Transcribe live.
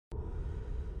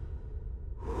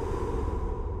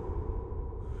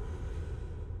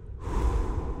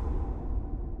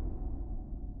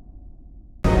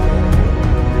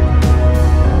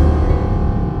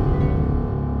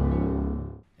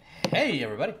Hey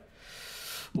everybody,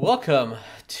 welcome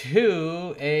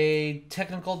to a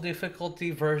technical difficulty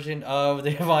version of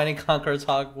the Divine and Conqueror's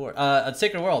Hogwarts, a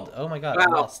Sacred World. Oh my god, wow.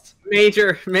 I lost.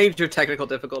 Major technical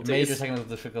difficulties. Major technical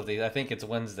difficulties. I think it's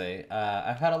Wednesday.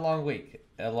 I've had a long week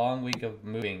of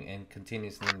moving and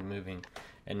continuously moving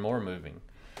and more moving.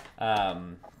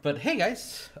 But hey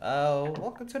guys,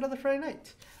 welcome to another Friday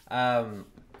night.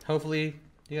 Hopefully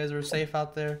you guys were safe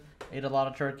out there. Ate a lot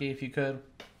of turkey if you could.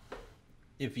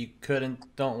 If you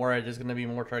couldn't, don't worry. There's going to be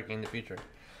more turkey in the future.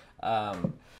 Are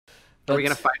we going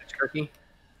to fight a turkey?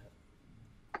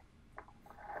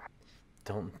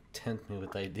 Don't tempt me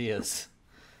with ideas.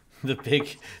 The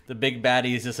big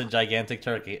baddie is just a gigantic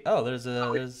turkey. Oh, we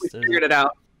figured it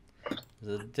out.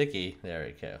 There's a Dickie. There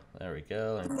we go. There we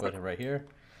go. And put him right here.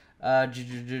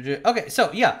 Okay,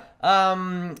 so yeah.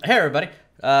 Hey everybody.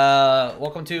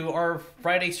 Welcome to our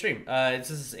Friday stream. This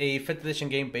is a 5th edition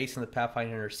game based in the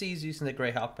Pathfinder Seas using the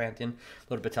Greyhawk Pantheon, a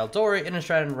little bit Tal'Dorei,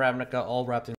 Innistrad, and Ravnica all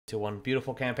wrapped into one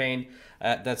beautiful campaign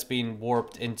that's being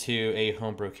warped into a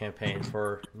homebrew campaign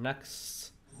for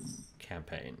next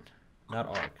campaign. Not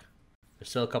arc. There's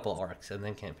still a couple of arcs and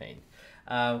then campaign.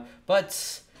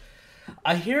 But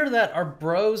I hear that our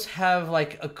bros have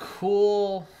like a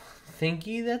cool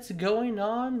thingy that's going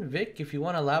on. Vic, if you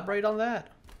want to elaborate on that.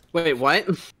 Wait, what?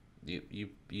 You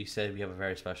said we have a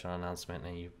very special announcement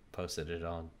and you posted it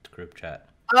on the group chat.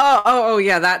 Oh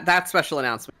yeah, that special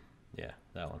announcement. Yeah,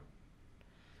 that one.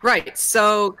 Right.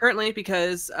 So currently,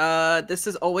 because this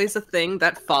is always a thing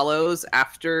that follows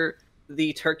after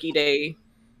the Turkey Day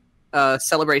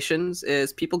celebrations,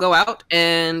 is people go out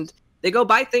and they go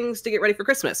buy things to get ready for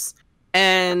Christmas.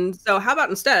 And so, how about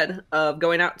instead of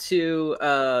going out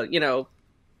to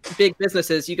big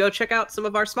businesses, you go check out some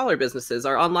of our smaller businesses,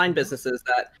 our online businesses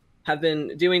that have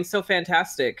been doing so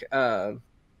fantastic and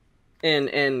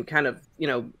kind of,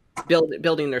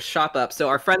 building their shop up. So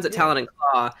our friends at Talon and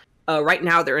Claw, right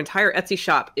now, their entire Etsy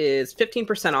shop is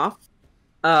 15% off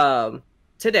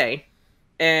today.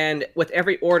 And with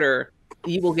every order,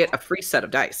 you will get a free set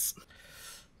of dice.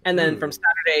 And then from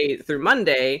Saturday through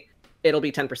Monday, it'll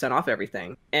be 10% off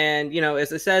everything. And,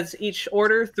 as it says, each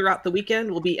order throughout the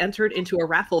weekend will be entered into a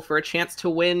raffle for a chance to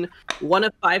win one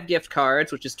of 5 gift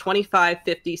cards, which is $25,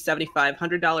 $50, $75,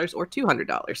 $100, or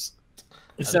 $200.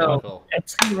 So,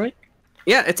 Etsy, right?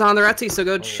 Yeah, it's on their Etsy, so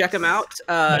go check them out.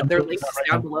 Their link is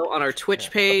down below on our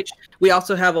Twitch page. We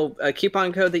also have a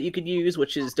coupon code that you could use,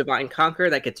 which is Divine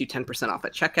Conquer. That gets you 10% off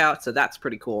at checkout, so that's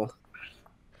pretty cool.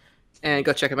 And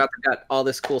go check them out. They've got all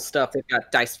this cool stuff. They've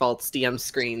got dice vaults, DM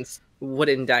screens,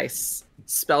 wooden dice,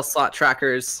 spell slot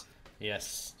trackers.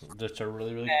 Yes, those are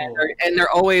really cool. And they're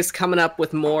always coming up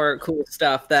with more cool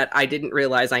stuff that I didn't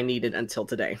realize I needed until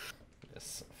today.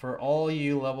 Yes, for all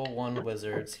you level 1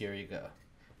 wizards, here you go.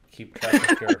 Keep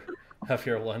track of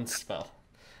your one spell.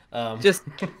 Just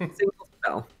single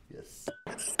spell. Yes.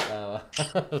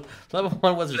 Level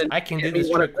 1 wizards. I can do this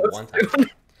trick one time.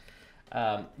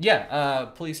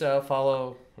 Please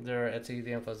follow their Etsy.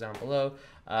 The info's down below.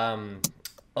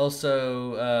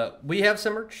 Also, we have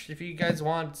some merch if you guys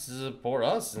want to support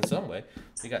us in some way.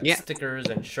 We got stickers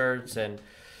and shirts and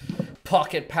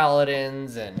pocket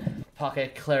paladins and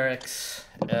pocket clerics,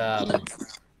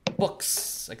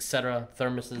 books, etc.,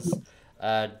 thermoses,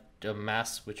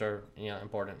 masks, which are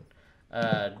important.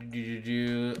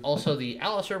 Also the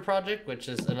Alistair project, which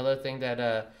is another thing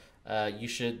that you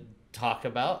should talk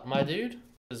about, my dude.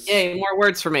 Yay, more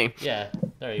words for me. Yeah,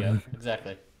 there you go.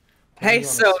 Exactly. Hey,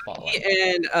 so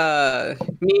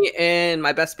me and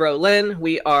my best bro Lynn,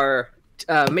 we are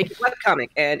making a webcomic,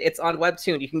 and it's on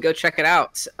Webtoon. You can go check it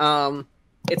out.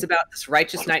 It's about this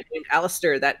righteous knight named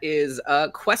Alistair that is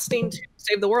questing to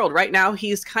save the world. Right now,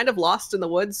 he's kind of lost in the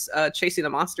woods, chasing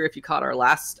a monster. If you caught our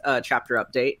last chapter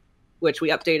update, which we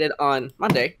updated on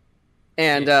Monday,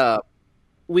 and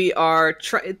we are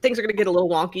things are going to get a little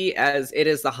wonky as it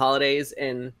is the holidays,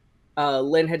 and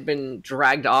Lynn had been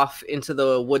dragged off into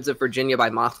the woods of Virginia by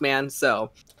Mothman,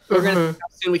 so we're going to see how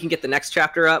soon we can get the next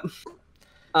chapter up.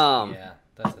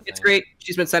 It's great.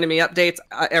 She's been sending me updates.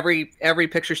 Every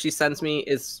picture she sends me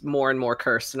is more and more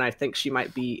cursed, and I think she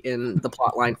might be in the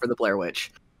plot line for the Blair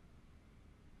Witch.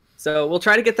 So we'll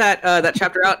try to get that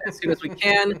chapter out as soon as we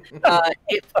can.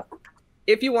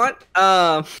 If you want.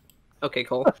 Okay,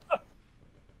 Cole.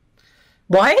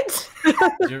 What?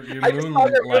 Your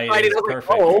moonlight is perfect.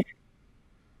 Oh.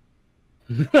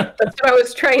 That's what I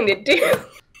was trying to do.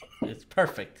 It's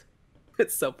perfect.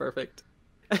 It's so perfect.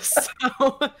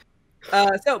 But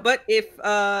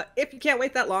if you can't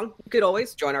wait that long, you could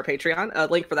always join our Patreon.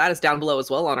 Link for that is down below as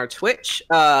well on our Twitch.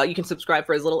 You can subscribe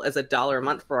for as little as $1 a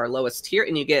month for our lowest tier,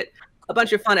 and you get a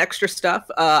bunch of fun extra stuff.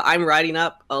 I'm writing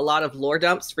up a lot of lore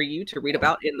dumps for you to read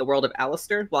about in the world of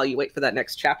Alistair while you wait for that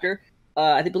next chapter.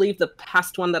 I believe the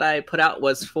past one that I put out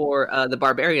was for the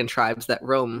Barbarian tribes that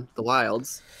roam the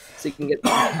wilds. So you can get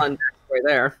some fun backstory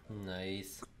there.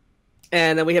 Nice.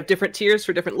 And then we have different tiers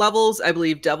for different levels. I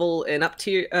believe Devil and up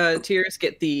tiers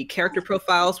get the character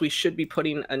profiles. We should be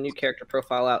putting a new character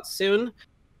profile out soon.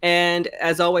 And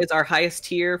as always, our highest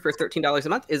tier for $13 a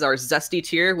month is our Zesty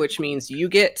tier, which means you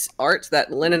get art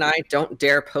that Lynn and I don't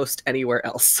dare post anywhere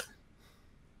else.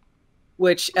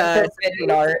 Which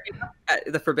forbidden art.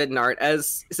 The forbidden art.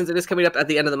 Since it is coming up at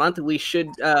the end of the month, we should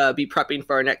be prepping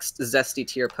for our next Zesty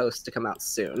tier post to come out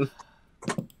soon.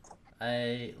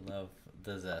 I love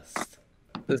the Zest.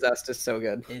 The Zest is so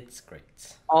good. It's great.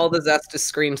 All the Zest is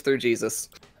screams through Jesus.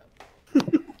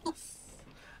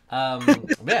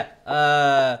 Also,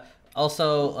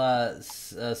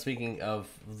 speaking of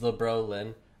the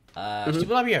Brolin, she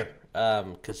will not be here.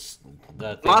 Because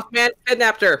Mothman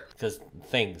kidnapped her. Because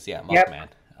things, yeah, Mothman.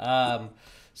 Yep.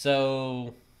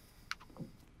 So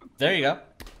there you go.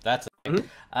 That's it.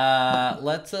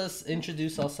 Let's us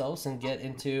introduce ourselves and get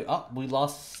into. Oh, we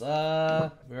lost.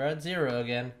 We're at 0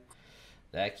 again.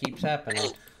 That keeps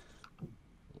happening.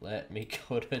 Let me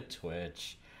go to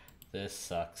Twitch. This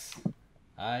sucks.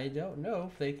 I don't know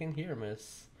if they can hear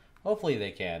us. Hopefully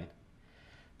they can.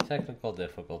 Technical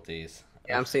difficulties.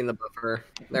 Yeah, I'm seeing the buffer.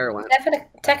 There it went.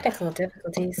 Technical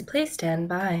difficulties. Please stand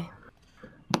by.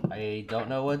 I don't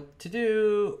know what to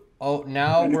do. Oh,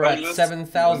 now we're at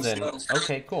 7,000.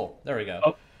 Okay, cool. There we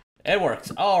go. It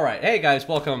works. All right. Hey, guys.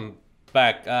 Welcome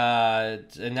back.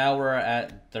 And now we're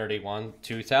at 31.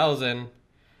 2,000.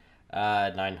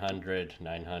 900.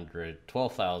 900.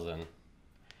 12,000.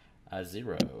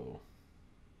 0.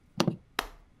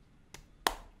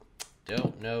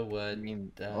 Don't know what... I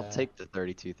mean, I'll take the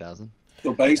 32,000.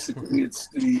 So basically, it's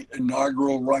the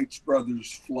inaugural Wrights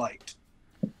Brothers flight.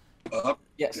 Up,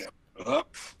 yes. Down,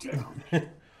 up, down.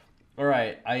 All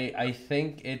right. I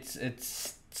think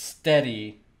it's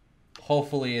steady.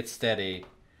 Hopefully it's steady.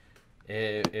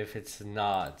 If it's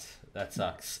not, that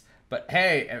sucks. But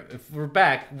hey, if we're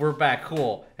back, we're back.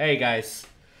 Cool. Hey, guys.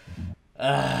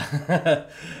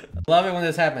 Love it when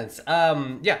this happens.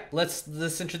 Yeah, let's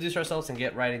introduce ourselves and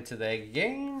get right into the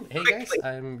game. Hey guys,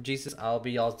 I'm Jesus. I'll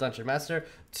be y'all's dungeon master.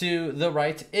 To the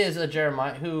right is a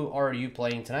Jeremiah. Who are you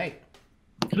playing tonight?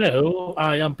 Hello,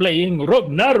 I am playing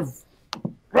Rognarv.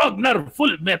 Rognarv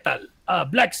Full Metal.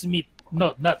 Blacksmith.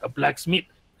 No, not a blacksmith.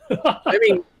 I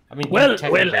mean, well,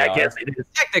 I guess it is.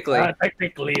 Technically.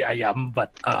 Technically I am,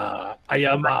 but I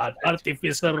am an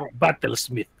Artificer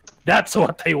Battlesmith. That's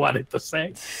what I wanted to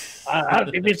say.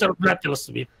 Artificer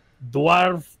Battlesmith,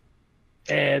 Dwarf,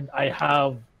 and I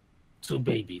have 2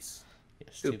 babies.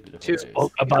 Yes, two.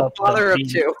 Spoke about father of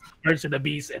 2. Birds and the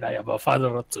Bees, and I am a father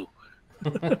of 2.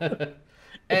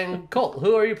 And Colt,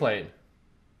 who are you playing?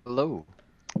 Hello.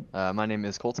 My name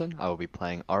is Coleton. I will be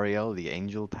playing Ariell, the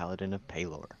Angel Paladin of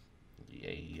Palor.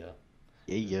 Yeah.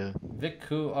 Yeah. Vic,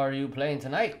 who are you playing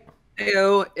tonight?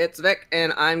 Heyo, it's Vic,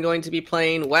 and I'm going to be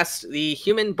playing West, the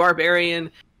human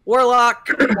barbarian warlock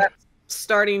that's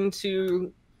starting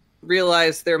to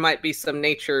realize there might be some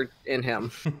nature in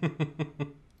him.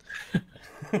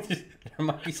 There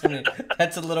might be something.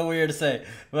 That's a little weird to say,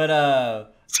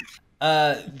 but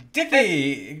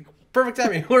Dickie, perfect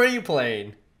timing. Who are you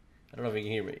playing? I don't know if you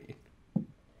can hear me.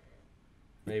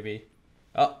 Maybe.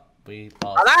 Oh, we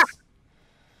lost.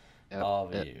 Yep, All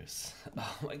views.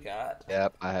 Oh my god.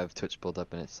 Yep, I have Twitch pulled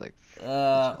up and it's like...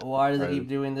 why does it keep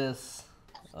doing this?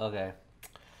 Okay.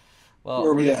 Well,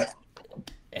 Where are we at?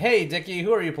 Hey, Dickie,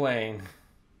 who are you playing?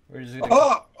 We're just gonna...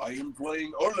 I am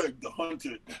playing Oleg the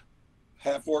Hunted,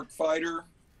 half-orc fighter,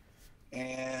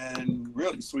 and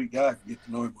really sweet guy. Get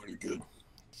to know him pretty good.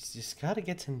 You just gotta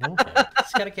get to know him.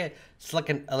 Just gotta get... It's like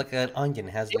an onion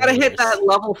has You gotta layers. hit that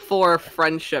level 4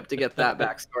 friendship to get that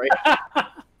backstory.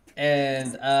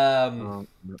 And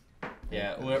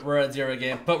yeah, we're at 0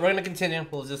 again, but we're gonna continue.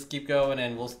 We'll just keep going,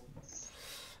 and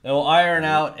it'll iron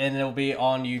out, and it'll be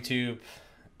on YouTube.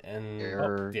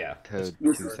 And yeah, code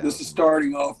This is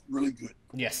starting off really good.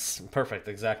 yes, perfect,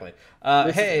 exactly.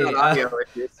 This Hey, is not audio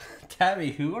issues.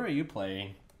 Tabby, who are you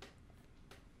playing?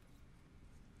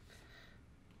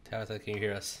 Tabatha, can you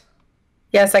hear us?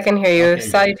 Yes, I can hear you. Okay,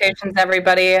 Salutations,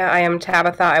 everybody. I am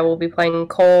Tabatha. I will be playing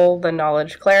Cole, the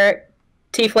Knowledge Cleric.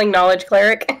 Tiefling Knowledge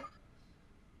Cleric.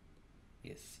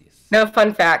 Yes. No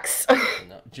fun facts.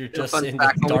 No, you're just fun in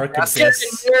fact, the dark only Just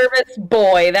abyss. a nervous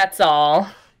boy, that's all.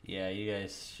 Yeah, you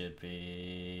guys should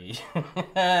be.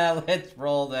 Let's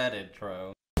roll that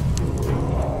intro.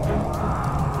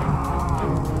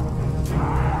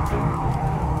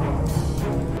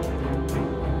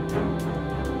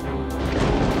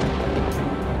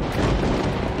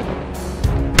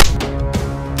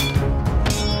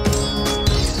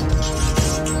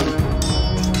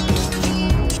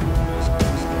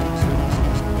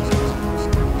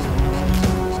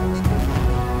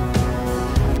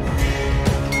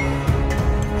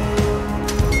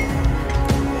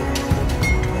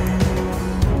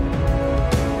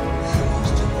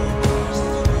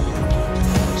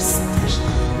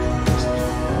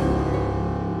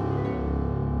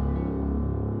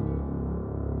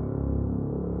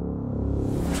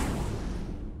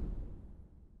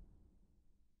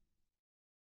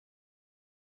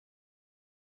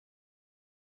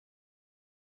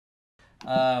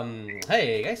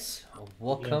 Hey guys,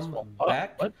 welcome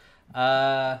back. What?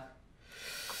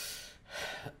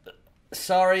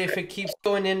 Sorry if it keeps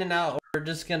going in and out. We're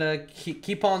just gonna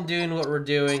keep on doing what we're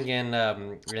doing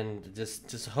and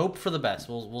just hope for the best.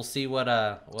 We'll see what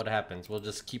happens. We'll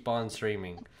just keep on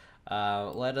streaming.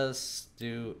 Let us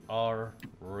do our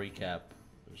recap,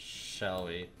 shall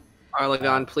we?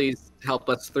 Arlagon, please help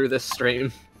us through this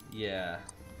stream. Yeah.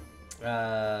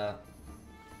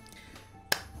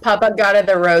 Papa Gotta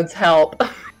the Roads help.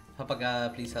 Papa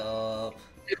God, please help.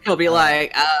 He'll be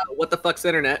like, what the fuck's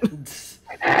internet?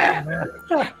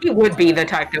 He would be the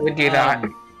type that would do that.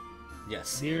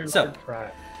 Yes. Dear So, Lord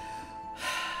Pride.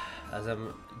 as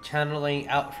I'm channeling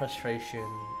out frustration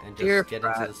and just Dear get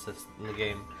into Brad. the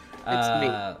game. It's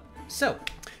me. So,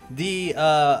 the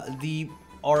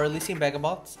our Elysian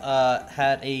Vagabonds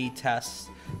had a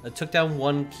task that took down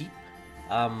one keep.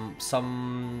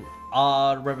 Some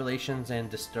odd revelations and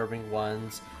disturbing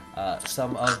ones.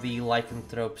 Some of the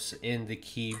lycanthropes in the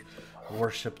keep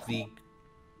worship the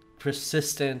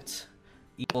persistent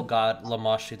evil god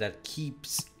Lamashi that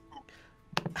keeps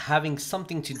having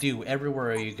something to do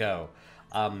everywhere you go.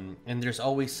 And there's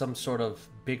always some sort of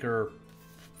bigger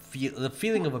the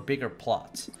feeling of a bigger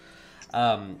plot.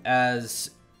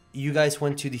 As you guys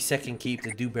went to the second keep,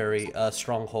 the Dewberry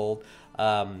stronghold,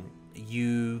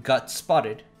 you got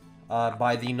spotted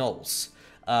by the gnolls.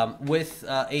 With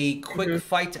a quick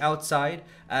fight outside,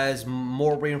 as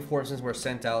more reinforcements were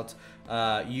sent out,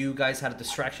 you guys had a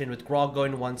distraction with Grog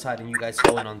going one side and you guys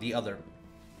going on the other.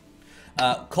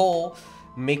 Cole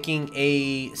making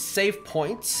a save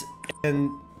point, and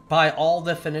by all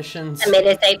definitions, I made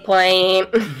a save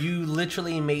point. you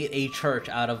literally made a church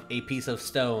out of a piece of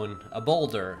stone, a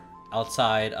boulder,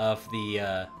 outside of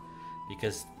the,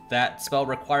 because that spell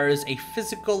requires a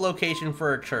physical location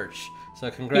for a church.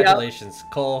 So congratulations,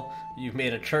 Cole. You've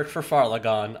made a church for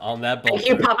Farlagon on that boulder.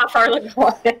 Thank you, Papa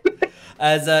Farlagon.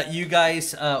 As you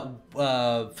guys,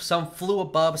 some flew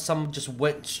above, some just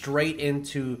went straight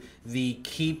into the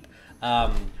keep.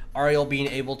 Ariell being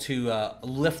able to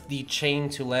lift the chain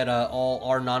to let all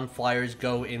our non-flyers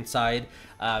go inside.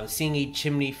 Seeing a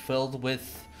chimney filled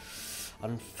with,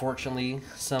 unfortunately,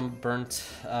 some burnt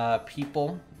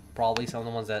people. Probably some of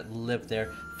the ones that lived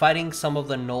there. Fighting some of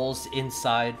the gnolls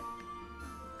inside.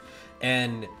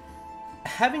 And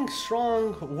having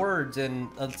strong words and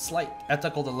a slight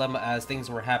ethical dilemma as things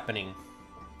were happening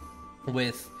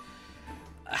with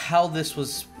how this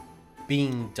was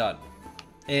being done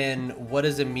and what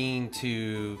does it mean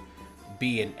to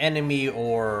be an enemy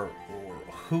or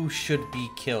who should be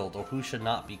killed or who should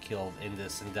not be killed in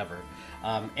this endeavor.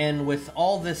 And with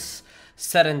all this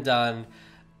said and done,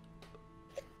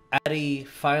 Addy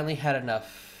finally had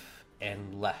enough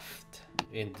and left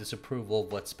in disapproval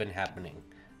of what's been happening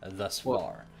thus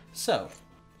far. So,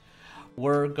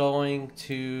 we're going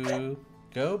to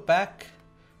go back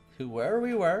to where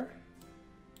we were.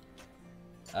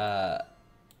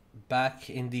 Back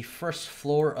in the first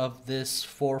floor of this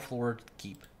 4-floored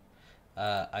keep.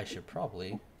 I should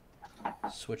probably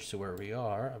switch to where we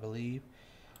are, I believe.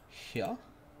 Yeah.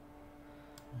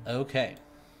 Okay.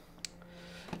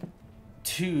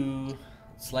 To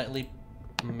slightly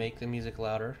make the music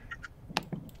louder.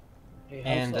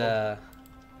 And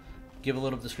give a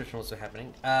little description of what's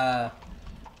happening.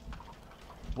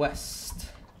 West.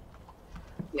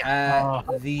 Yeah.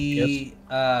 At the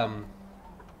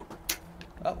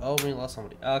oh, we lost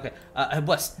somebody. Okay.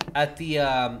 West at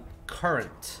the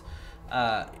current.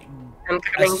 I'm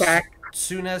coming back. As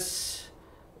soon as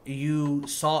you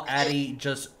saw Addy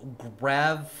just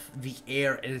grab the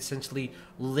air and essentially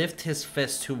lift his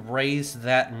fist to raise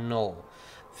that gnoll,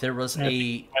 there was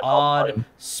a odd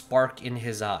spark in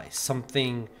his eye.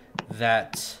 Something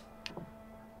that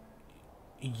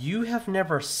you have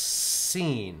never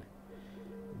seen,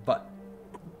 but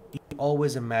you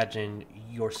always imagine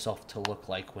yourself to look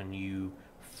like when you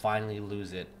finally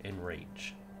lose it in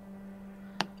rage.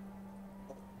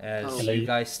 As you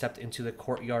guys stepped into the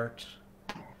courtyard,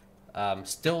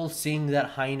 still seeing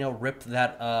that hyena rip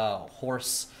that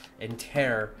horse and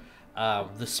tear,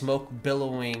 the smoke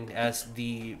billowing as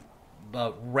the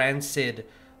rancid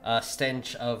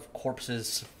stench of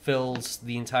corpses fills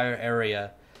the entire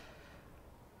area.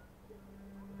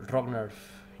 Rognarv,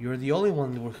 you're the only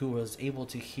one who was able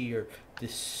to hear the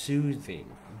soothing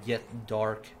yet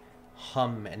dark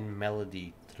hum and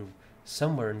melody through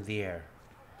somewhere in the air.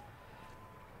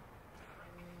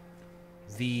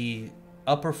 The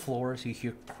upper floors, you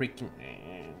hear creaking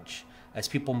as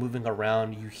people moving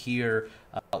around. You hear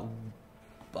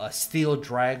steel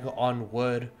drag on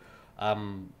wood,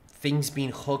 things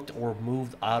being hooked or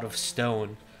moved out of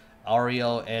stone.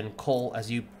 Ariell and Cole, as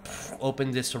you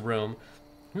open this room,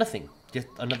 nothing. Just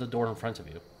another door in front of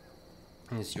you.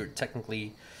 And you're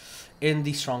technically in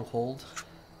the stronghold.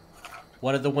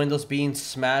 One of the windows being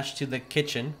smashed to the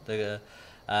kitchen.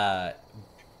 And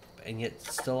yet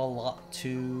still a lot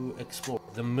to explore.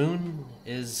 The moon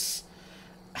is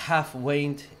half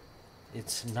waned.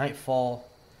 It's nightfall.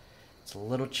 It's a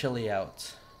little chilly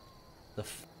out.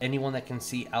 Anyone that can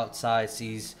see outside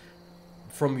sees,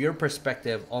 from your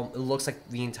perspective, it looks like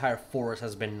the entire forest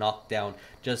has been knocked down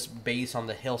just based on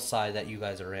the hillside that you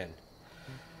guys are in.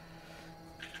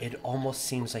 It almost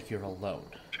seems like you're alone.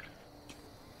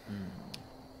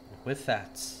 With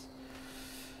that,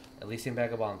 Elysian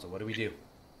Vagabonds, what do we do?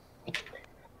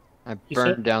 I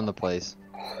burned down the place.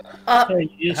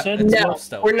 You said No,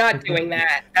 we're not doing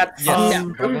that. That's Yes.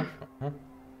 no.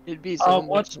 It'd be so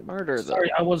much smarter, though.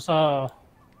 Sorry, I was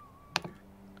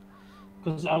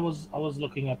because I was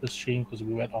looking at the stream because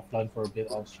we went offline for a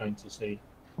bit. I was trying to say,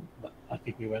 but I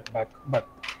think we went back. But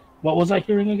what was I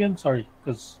hearing again? Sorry,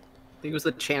 because I think it was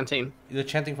the chanting. The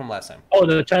chanting from last time. oh,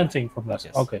 the chanting from last.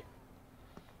 Yes. Okay.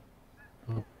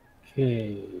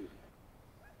 Okay.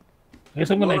 I guess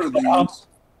I'm gonna. What are these?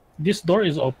 This door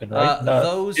is open, right?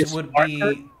 Those this would marker?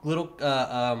 be little,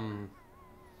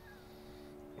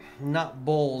 not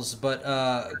bowls, but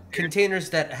containers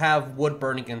that have wood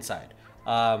burning inside.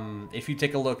 If you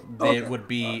take a look, they would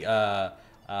be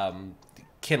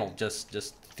kennel, just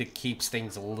to keep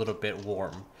things a little bit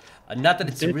warm. Not that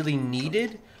it's really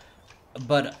needed,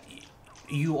 but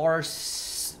you are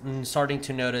starting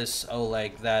to notice,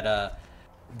 Oleg, that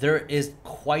there is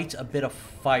quite a bit of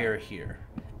fire here.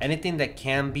 Anything that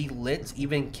can be lit,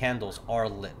 even candles, are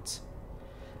lit.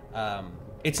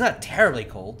 It's not terribly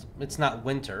cold. It's not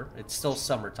winter. It's still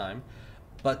summertime.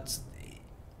 But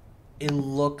it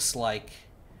looks like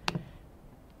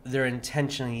they're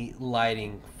intentionally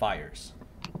lighting fires.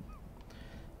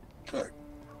 Okay.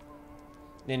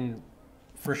 And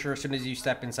for sure, as soon as you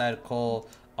step inside Cole,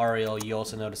 Ariell, you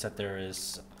also notice that there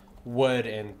is wood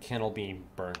and kennel being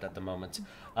burnt at the moment.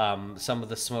 Some of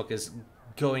the smoke is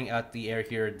going out the air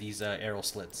here, these arrow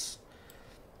slits.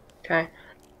 Okay.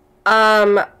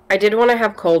 I did want to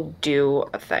have Cole do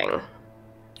a thing.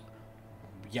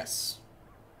 Yes.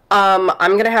 I'm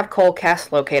gonna have Cole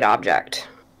cast Locate Object.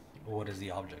 What is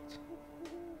the object?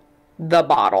 The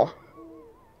bottle.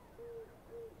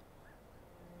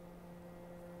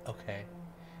 Okay.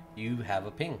 You have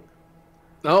a ping.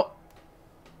 Oh,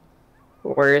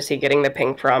 Where is he getting the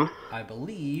ping from? I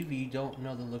believe you don't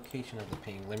know the location of the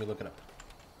ping. Let me look it up.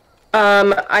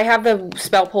 I have the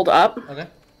spell pulled up. Okay.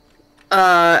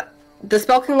 The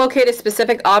spell can locate a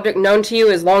specific object known to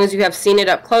you as long as you have seen it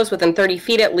up close within 30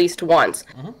 feet at least once.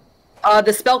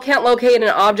 The spell can't locate an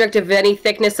object of any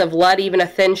thickness of lead. Even a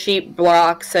thin sheet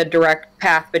blocks a direct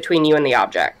path between you and the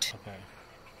object. Okay.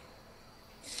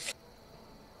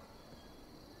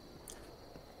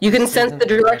 You can sense the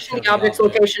direction of the object's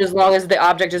location as long as the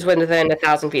object is within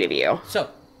 1,000 feet of you.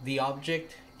 So, the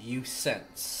object you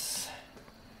sense.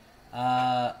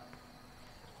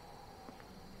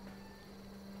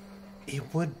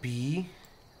 It would be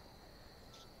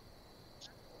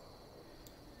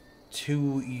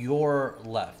to your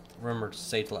left. Remember to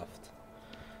say to left.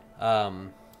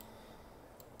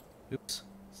 Oops,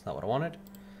 that's not what I wanted.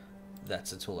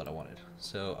 That's the tool that I wanted.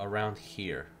 So around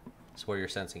here is where you're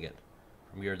sensing it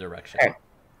from your direction.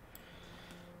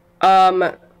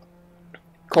 Okay.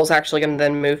 Cole's actually going to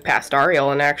then move past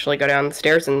Ariell and actually go down the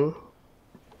stairs and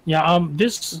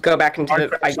this go back into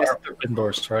the, I guess, open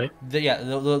doors, right?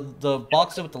 The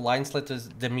boxes with the line slits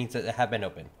that means that they have been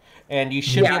open, and you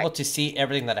should be able to see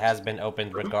everything that has been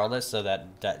opened regardless. So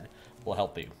that will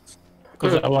help you.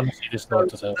 Because I want to see this door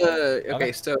to say.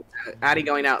 okay, so Addy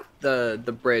going out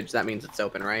the bridge, that means it's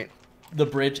open, right? The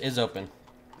bridge is open.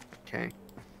 Okay.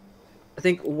 I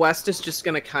think West is just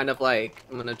gonna kind of like,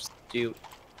 I'm gonna just do,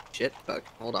 shit, fuck,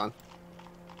 hold on.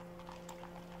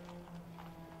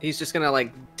 He's just gonna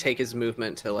like take his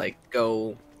movement to like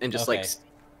go and just like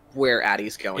where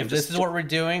Addy's going. If this is what we're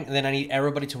doing, then I need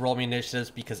everybody to roll me initiatives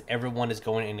because everyone is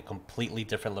going in a completely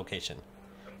different location.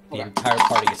 The entire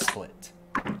party is split.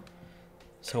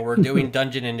 So we're doing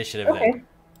dungeon initiative then.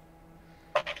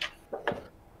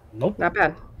 Nope. Not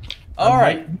bad. All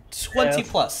right, 20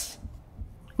 plus.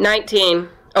 19.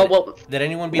 Oh, well. Did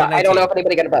anyone beat a 19? I don't know if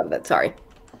anybody got above that. Sorry.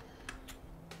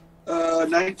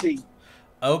 19.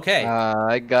 Okay.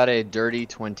 I got a dirty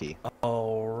 20.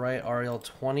 All right, Ariell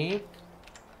 20.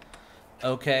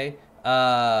 Okay.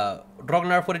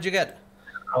 Rognarv, what did you get?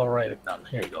 I'll write it down.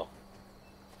 Here you go.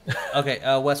 Okay,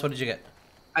 Wes, what did you get?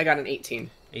 I got an 18.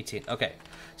 18. Okay.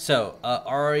 So,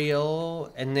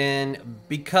 Ariell, and then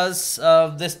because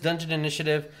of this dungeon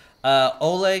initiative,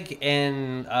 Oleg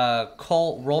and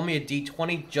Cole, roll me a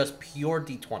d20, just pure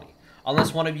d20.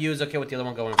 Unless one of you is okay with the other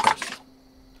one going first.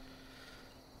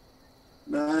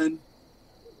 9.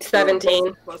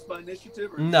 17. Plus my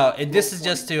initiative? Or No, this is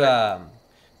just to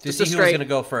see who's going to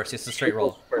go first. It's a straight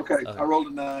roll. Okay, I rolled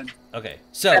a 9. Okay,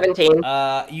 so 17.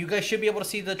 You guys should be able to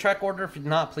see the track order. If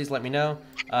not, please let me know.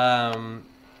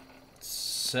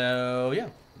 So yeah,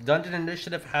 dungeon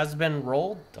initiative has been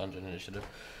rolled. Dungeon initiative,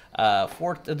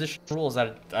 4th edition rules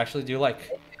that I actually do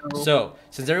like. So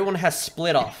since everyone has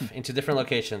split off into different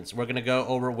locations, we're gonna go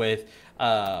over with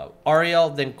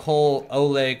Ariell, then Cole,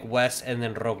 Oleg, Wes, and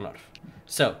then Rognarv.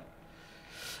 So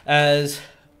as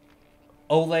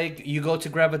Oleg, you go to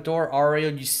grab a door.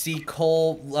 Ariell, you see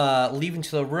Cole leave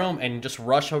into the room and just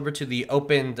rush over to the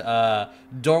opened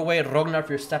doorway. Rognarv,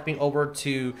 you're stepping over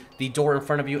to the door in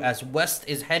front of you as West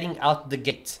is heading out the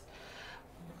gate.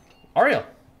 Ariell,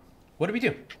 what do we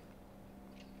do?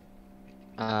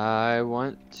 I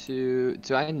want to...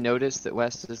 Do I notice that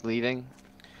West is leaving?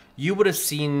 You would have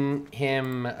seen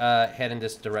him head in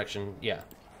this direction, yeah.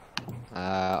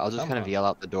 I'll just kind of yell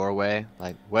out the doorway,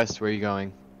 like, West, where are you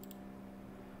going?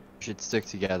 We should stick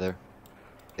together.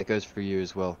 That goes for you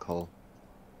as well, Cole.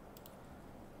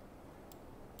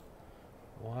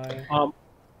 Why?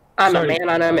 I'm Sorry. a man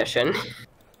on a mission.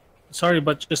 Sorry,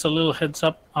 but just a little heads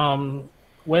up.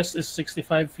 West is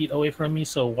 65 feet away from me,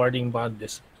 so warding bond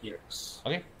disappears.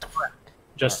 Okay.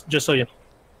 Just so you know.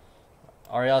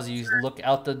 Ariell, as you look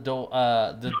out the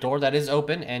door that is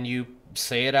open, and you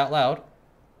say it out loud.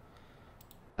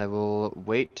 I will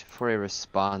wait for a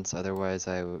response, otherwise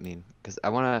because I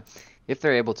want to, if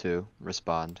they're able to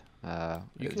respond, You can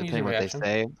use depending a on what they reaction.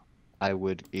 say, I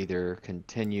would either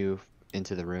continue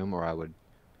into the room or I would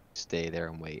stay there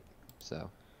and wait, so.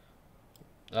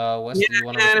 Wes, do you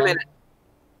want to Give me a respond? minute.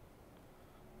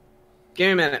 Give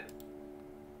me a minute.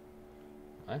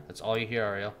 Alright, that's all you hear,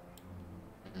 Ariell.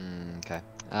 Okay.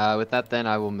 With that then,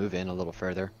 I will move in a little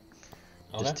further,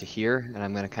 Okay. just to here, and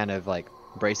I'm going to kind of like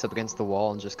brace up against the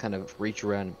wall and just kind of reach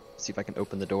around and see if I can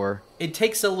open the door. It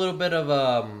takes a little bit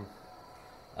of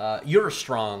you're a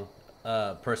strong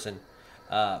person.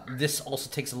 This also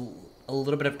takes a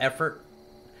little bit of effort.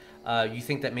 You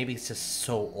think that maybe it's just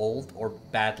so old or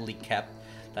badly kept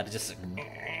that it just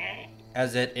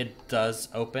as it does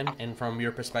open. And from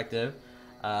your perspective,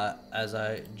 as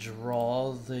I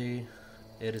draw the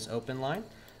it is open line,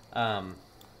 from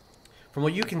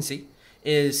what you can see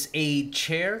is a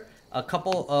chair, a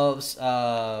couple of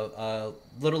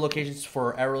little locations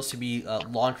for arrows to be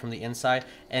launched from the inside,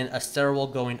 and a stairwell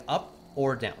going up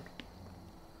or down.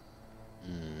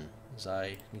 As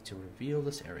I need to reveal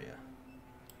this area.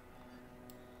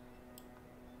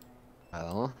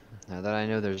 Well, now that I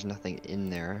know there's nothing in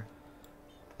there,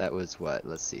 that was what,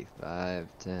 let's see, 5,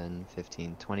 10,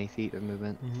 15, 20 feet of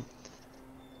movement.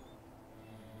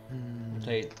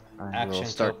 Rotate I will action to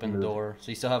start open to the move. door. So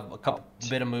you still have a couple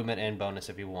bit of movement and bonus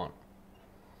if you want.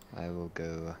 I will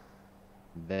go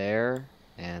there,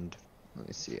 and let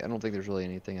me see, I don't think there's really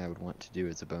anything I would want to do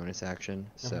as a bonus action,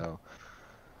 so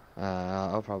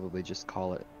I'll probably just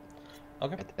call it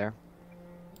Okay. right there.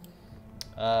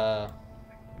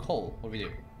 Cole, what do we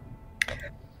do?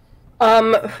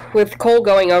 With Cole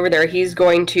going over there, he's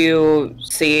going to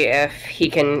see if he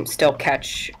can still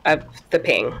catch up the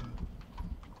ping.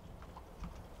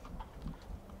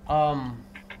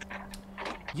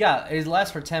 Yeah, it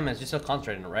lasts for 10 minutes. You're still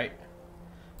concentrating, right?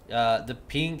 The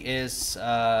ping is,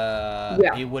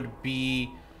 it would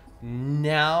be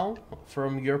now,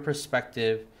 from your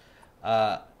perspective,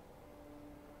 it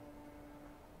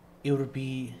would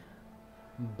be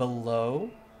below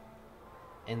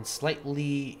and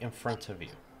slightly in front of you.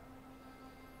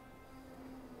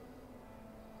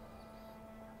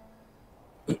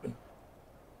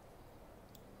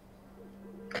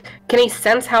 Can he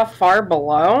sense how far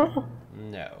below?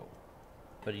 No.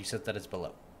 But you said that it's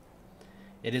below.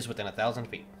 It is within 1,000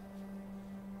 feet.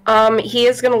 He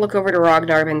is going to look over to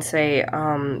Rognarv and say,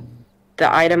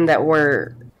 the item that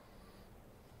we're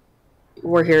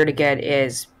here to get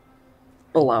is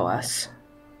below us.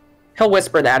 He'll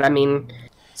whisper that, I mean,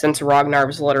 since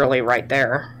Rognarv's literally right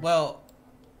there. Well,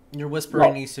 your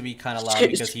whispering needs to be kind of loud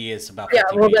because he is about 50 Yeah,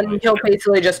 well feet then away. he'll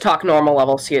basically just talk normal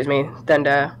level, excuse me, than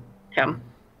to him.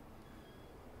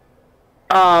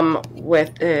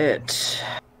 With it...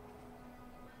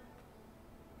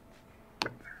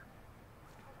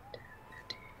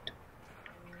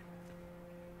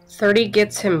 $30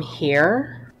 gets him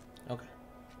here. Okay.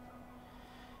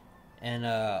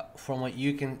 And from what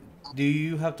you can... Do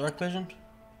you have dark vision?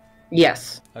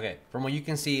 Yes. Okay, from what you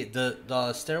can see,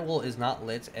 the stairwell is not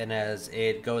lit, and as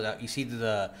it goes out, you see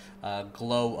the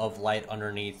glow of light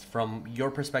underneath. From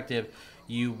your perspective,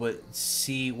 you would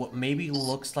see what maybe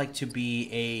looks like to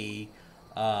be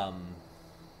a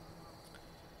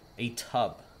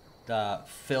tub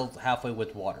filled halfway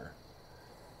with water.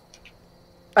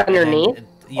 Underneath?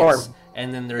 Yes,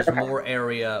 and then there's more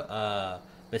area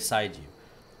beside you.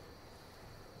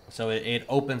 So it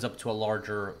opens up to a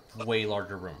way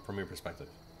larger room from your perspective.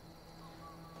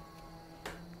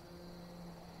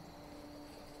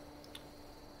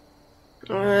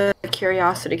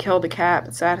 Curiosity killed the cat,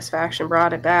 but satisfaction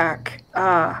brought it back.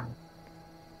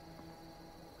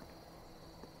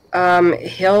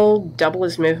 He'll double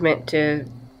his movement to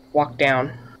walk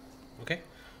down. Okay.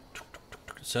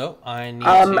 So I need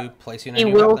to place you in a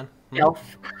new map then.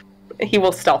 Stealth. He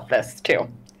will stealth this too.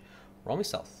 Roll me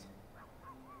stealth.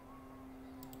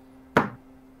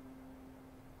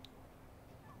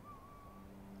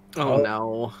 Oh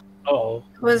no. Oh.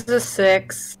 It was a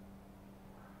 6.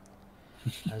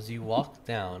 As you walk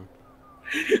down,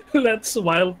 That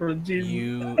smile from Jim.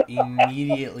 you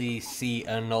immediately see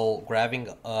a gnoll grabbing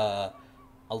a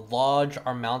large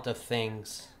amount of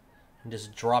things and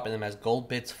just dropping them as gold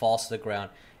bits falls to the ground,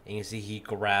 and you see he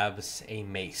grabs a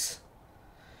mace.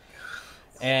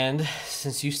 And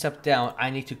since you stepped down,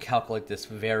 I need to calculate this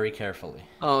very carefully.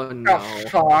 Oh no. Oh,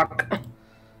 fuck.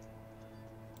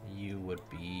 You would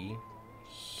be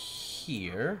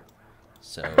here,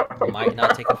 so it might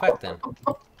not take effect then.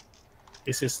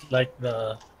 This is like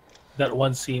that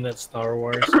one scene at Star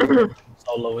Wars where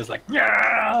Solo is like,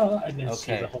 yeah, and then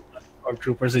see the whole our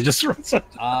troopers, they just runs the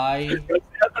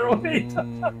other way.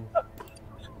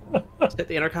 Hit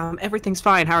the intercom. Everything's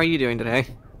fine. How are you doing today?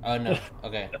 Oh no.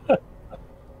 Okay.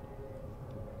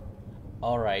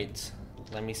 All right.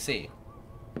 Let me see.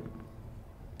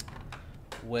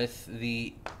 With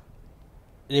they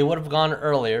would have gone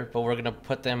earlier, but we're gonna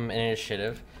put them in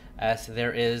initiative, as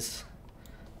there is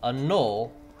a gnoll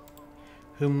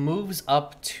who moves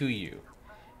up to you,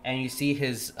 and you see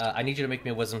his. I need you to make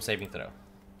me a wisdom saving throw.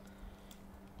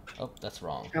 Oh, that's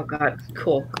wrong. Oh god,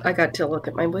 cool. I got to look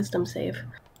at my wisdom save.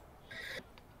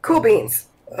 Cool beans.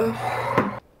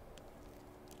 Ugh.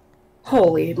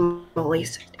 Holy moly.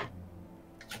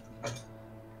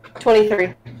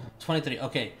 23. 23.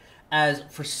 Okay. As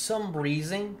for some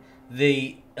reason, as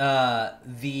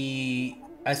he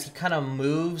kind of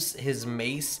moves his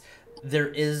mace, there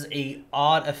is a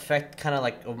odd effect, kind of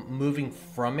like moving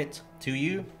from it to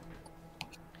you.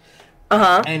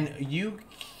 And you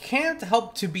can't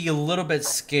help to be a little bit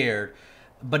scared,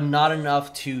 but not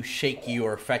enough to shake you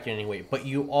or affect you in any way. But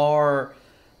you are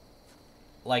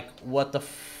like, what the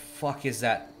fuck is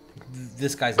that?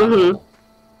 This guy's not normal.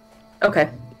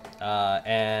 Okay.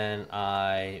 And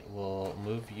I will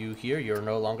move you here. You're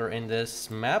no longer in this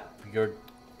map.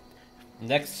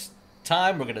 Next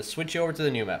time, we're gonna switch you over to the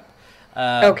new map.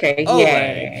 Okay. Oleg,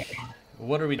 Yay.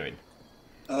 what are we doing?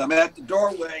 I'm at the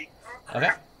doorway. Okay.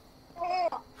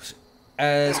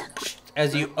 As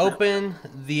you open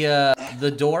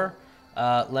the door,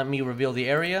 let me reveal the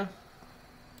area.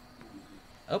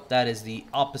 Oh, that is the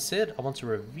opposite. I want to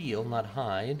reveal, not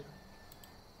hide.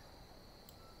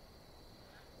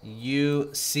 You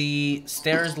see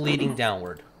stairs leading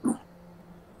downward.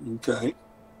 Okay.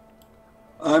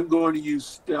 I'm going to use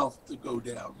stealth to go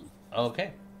down.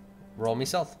 Okay. Roll me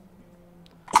stealth.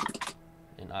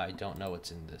 And I don't know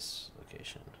what's in this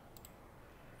location.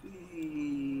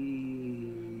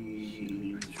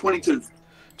 22.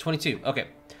 22. Okay.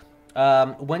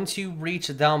 Once you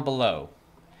reach down below,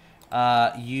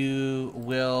 you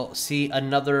will see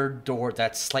another door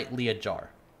that's slightly ajar.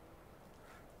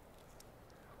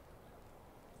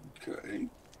 Okay.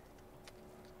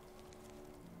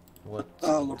 What?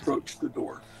 I'll approach the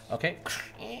door. Okay.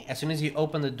 As soon as you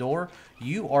open the door,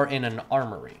 you are in an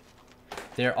armory.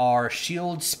 There are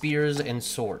shields, spears, and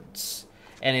swords.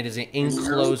 And it is an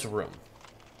enclosed room.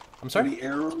 I'm sorry? Any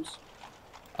arrows?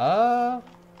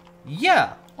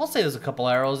 Yeah. I'll say there's a couple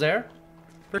arrows there.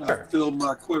 For I sure. filled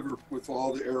my quiver with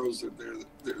all the arrows in there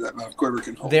that my quiver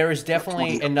can hold. There is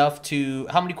definitely enough to...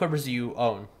 How many quivers do you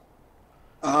own?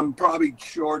 I'm probably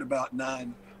short about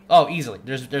 9. Oh, easily.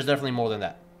 There's definitely more than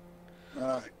that. All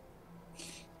right.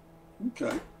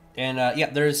 Okay. And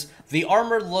yeah, the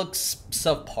armor looks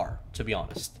subpar, to be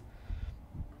honest.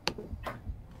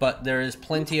 But there is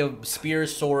plenty of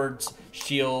spears, swords,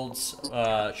 shields,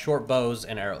 short bows,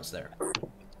 and arrows there.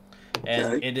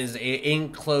 And Okay. it is an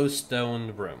enclosed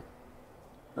stone room.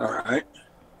 All right.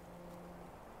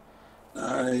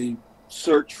 I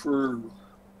search for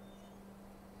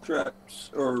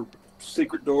traps or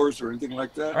secret doors or anything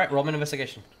like that. All right, roll me an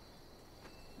investigation.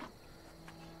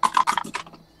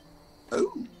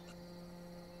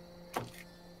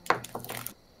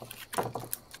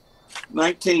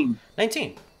 19.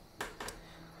 19.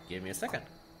 Give me a second.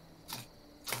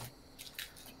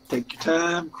 Take your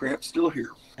time. Crap's still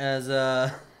here. As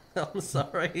I'm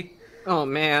sorry. Oh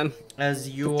man, As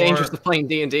you dangerous to playing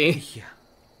D&D. Yeah.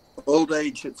 Old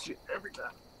age hits you every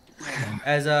time.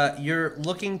 As you're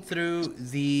looking through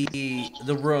the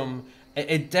room,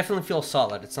 it definitely feels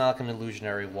solid. It's not like an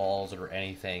illusionary walls or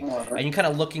anything. Right. And you're kind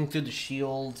of looking through the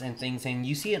shields and things, and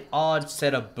you see an odd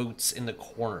set of boots in the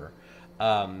corner.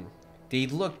 They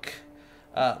look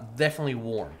definitely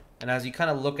worn. And as you kind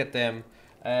of look at them,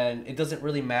 and it doesn't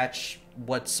really match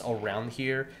what's around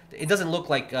here. It doesn't look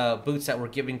like boots that were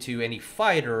given to any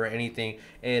fighter or anything.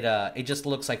 It just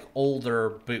looks like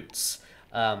older boots.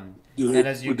 And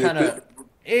as you kind of,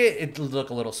 it look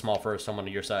a little small for someone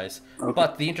of your size. Okay.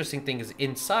 But the interesting thing is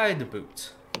inside the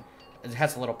boot, it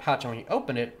has a little pouch, and when you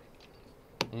open it,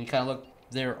 and you kind of look,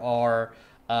 there are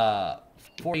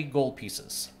 40 gold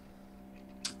pieces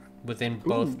within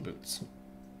both boots.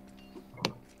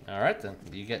 All right then,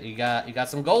 you got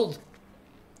some gold.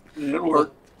 It'll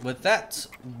work. With that,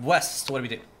 West, what do we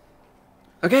do?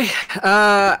 Okay,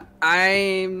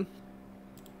 I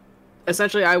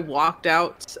walked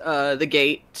out the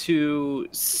gate to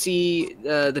see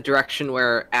the direction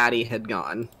where Addie had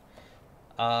gone.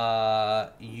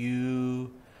 The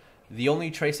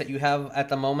only trace that you have at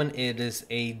the moment, it is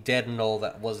a dead gnoll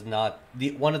that was not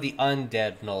one of the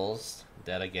undead gnolls,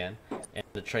 dead again, and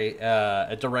the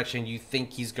a direction you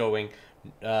think he's going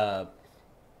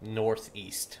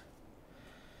northeast.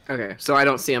 Okay, so I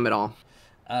don't see him at all.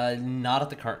 Not at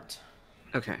the current.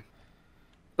 Okay,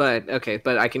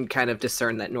 but I can kind of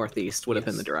discern that northeast would have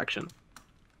been Yes. the direction.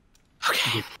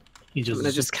 Okay, He I'm just,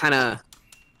 gonna just kind of.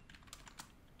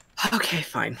 Okay,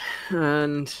 fine,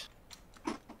 and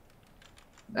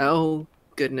oh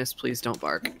goodness, please don't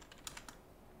bark.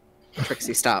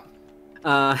 Trixie, stop.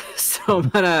 So I'm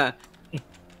gonna.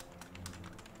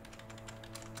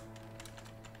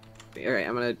 All right,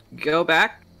 I'm gonna go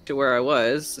back to where I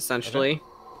was essentially,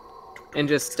 and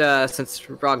just since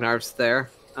Rognarv's there,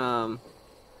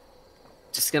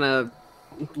 just gonna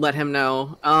let him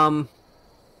know.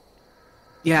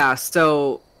 Yeah,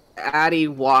 so Addie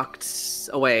walked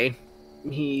away.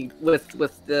 He with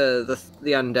the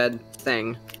undead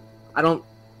thing. I don't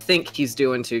think he's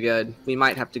doing too good. We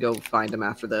might have to go find him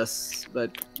after this,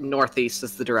 but northeast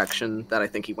is the direction that I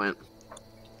think he went.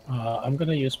 I'm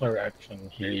gonna use my reaction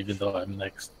here, even though I'm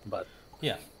next. But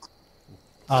Yeah.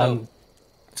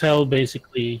 tell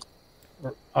basically,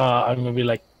 I'm gonna be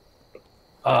like,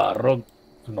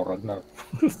 Ragnar.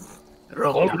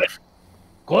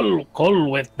 Cole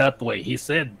went that way. He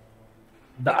said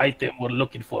the item we're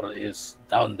looking for is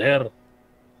down there.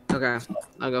 Okay,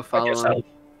 I'll go follow him.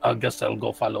 I guess I'll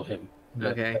go follow him.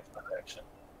 Okay. That's my reaction.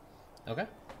 Okay.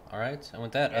 All right. And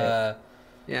with that,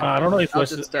 Yeah. I don't know if I'll Wes,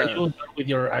 just, are you done with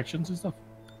your actions and stuff?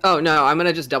 Oh no, I'm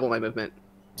gonna just double my movement.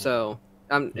 So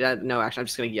no action. I'm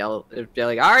just gonna yell, be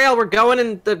like, Ariell, we're going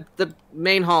in the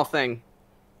main hall thing.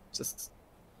 Just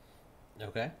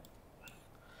okay.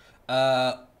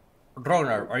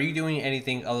 Rognarv, are you doing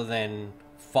anything other than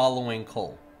following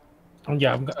Cole?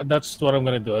 Yeah, that's what I'm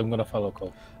gonna do. I'm gonna follow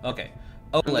Cole. Okay.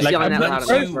 Oleg, Like, yelling I'm out once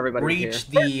loud enough you for everybody to reach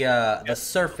the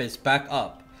surface back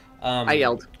up, I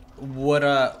yelled. What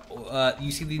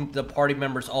you see the party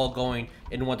members all going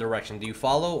in one direction. Do you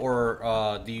follow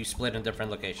or do you split in different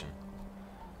location?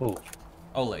 Oh,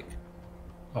 Oleg.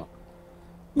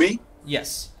 Me?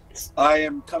 Yes. I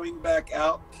am coming back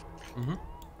out. Mm-hmm.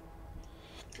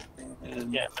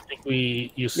 And yeah. I think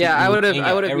you see. Yeah, I would have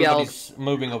yelled. Everybody's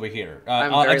moving over here.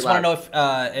 I'm I very just want to loud.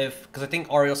 know if because I think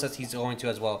Ariell says he's going to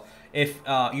as well. If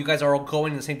you guys are all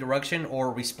going in the same direction or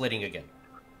are we splitting again?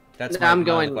 That's I'm my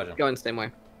going question. the same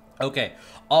way. Okay.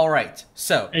 All right.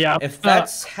 So Yeah, if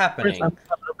that's First, happening, I'm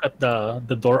gonna look at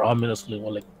the door ominously.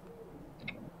 While like,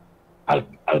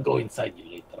 I'll go inside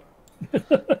you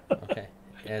later. okay,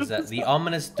 is that the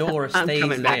ominous door I'm stays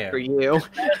coming there? back for you.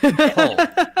 Cole,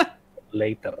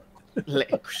 Later.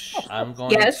 I'm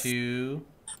going Yes? to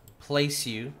place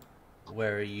you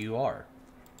where you are.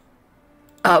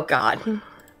 Oh God.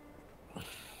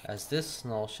 As this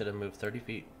gnoll should have moved 30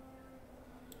 feet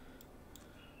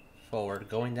forward,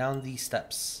 going down these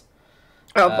steps.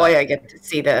 Oh boy, I get to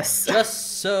see this.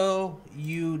 Just so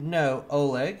you know,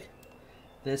 Oleg,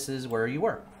 this is where you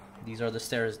were. These are the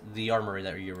stairs, the armory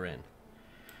that you were in.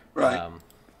 right.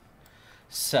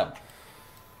 So,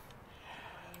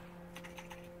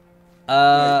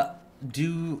 Right.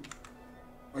 do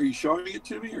Are you showing it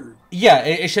to me or? yeah,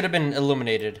 it should have been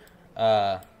illuminated.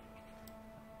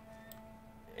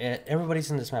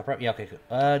 Everybody's in this map, right? Yeah, okay.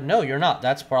 No, you're not.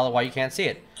 That's probably why you can't see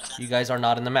it. You guys are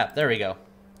not in the map. There we go.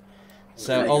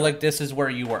 So Oleg, this is where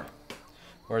you were,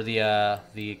 where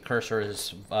the cursor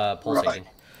is pulsating.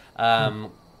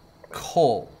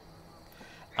 Cole,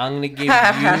 I'm gonna give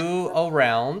you a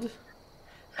round,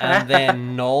 and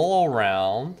then Noel a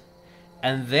round,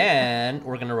 and then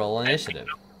we're gonna roll initiative.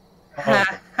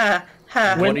 What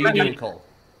are you doing, Cole?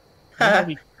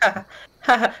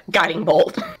 Guiding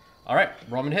bolt. All right,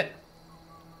 Roman hit.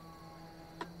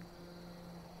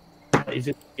 Is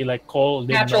it like Cole?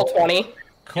 Natural 20.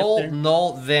 Cole,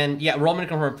 Null, then yeah, Roman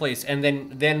can replace, and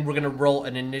then we're gonna roll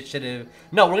an initiative.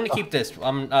 No, we're gonna keep this.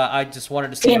 I just wanted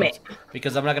to see Damn it.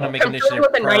 because I'm not gonna make I'm initiative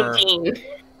with a per. 19.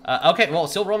 Okay, well,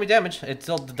 still roll me damage. It's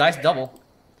still the dice double.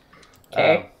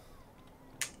 Okay.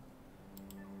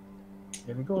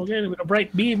 Here we go again with a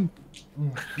bright beam.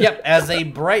 Yep, as a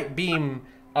bright beam.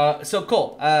 So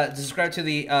Cole, describe to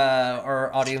the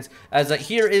our audience as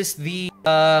here is the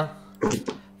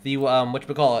what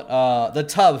we call it, the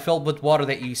tub filled with water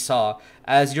that you saw.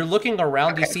 As you're looking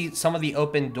around, you see some of the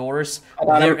open doors.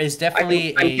 There is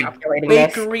definitely a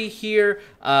bakery here.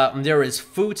 There is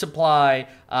food supply.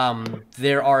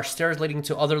 There are stairs leading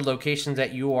to other locations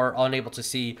that you are unable to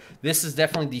see. This is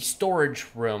definitely the storage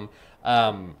room.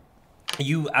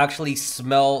 You actually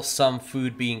smell some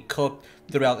food being cooked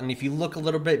throughout, and if you look a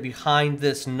little bit behind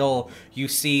this knoll, you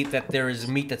see that there is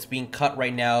meat that's being cut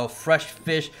right now, fresh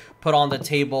fish put on the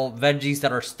table, veggies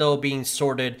that are still being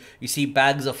sorted. You see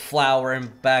bags of flour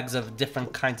and bags of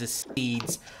different kinds of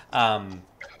seeds.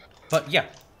 But yeah.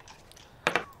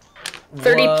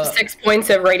 36 points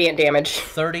of radiant damage.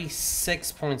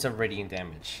 36 points of radiant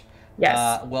damage.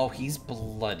 Yes. Well, he's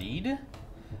bloodied.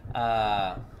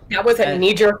 That was a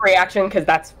knee-jerk reaction because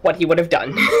that's what he would have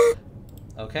done.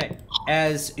 Okay.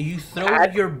 As you throw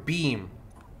your beam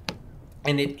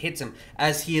and it hits him,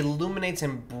 as he illuminates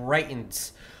and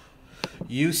brightens,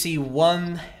 you see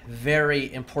one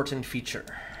very important feature.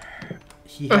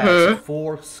 He has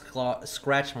 4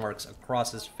 scratch marks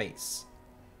across his face.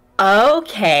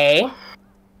 Okay.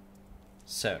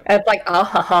 So. It's like,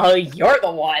 oh, you're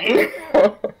the one.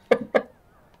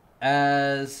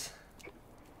 As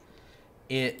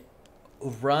it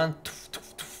runs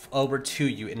over to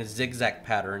you in a zigzag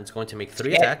pattern, it's going to make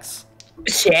 3 attacks.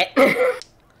 Shit.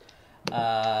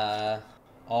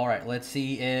 All right, let's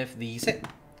see if these hit.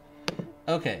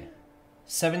 Okay.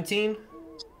 17?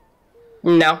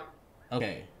 No.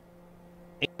 Okay.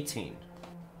 18.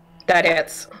 That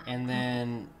hits. And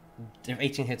then if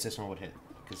 18 hits, this one would hit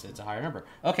because it's a higher number.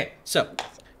 Okay, so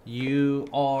you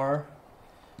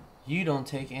don't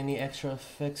take any extra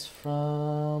effects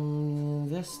from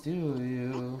this, do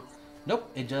you?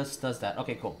 Nope, it just does that.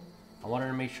 Okay, cool. I wanted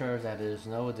to make sure that there's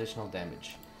no additional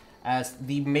damage. As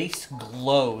the mace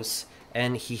glows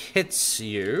and he hits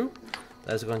you,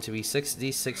 that's going to be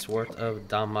 6d6 worth of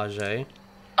damage.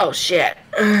 Oh, shit.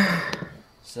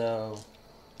 So...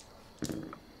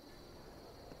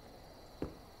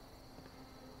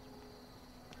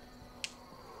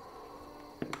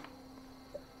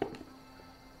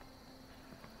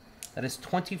 that is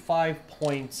 25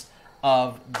 points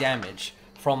of damage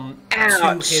from 2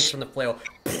 hits from the flail.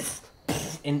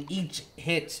 In each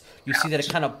hit, you see that it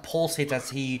kind of pulsates as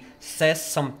he says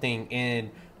something in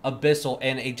Abyssal,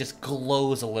 and it just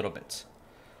glows a little bit.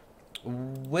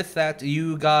 With that,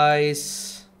 you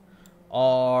guys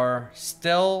are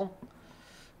still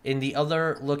in the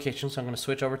other location, so I'm going to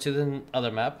switch over to the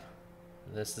other map.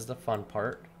 This is the fun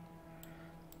part.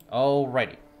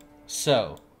 Alrighty.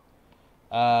 So,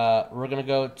 we're going to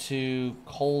go to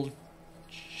Cole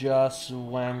just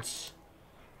went...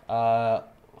 we're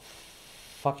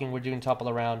doing top of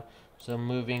the round. So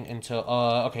moving into...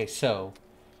 okay, so...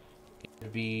 it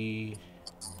would be...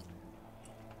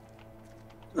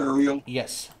 Ariell.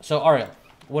 Yes. So, Ariell,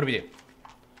 what do we do?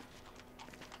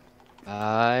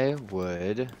 I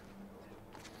would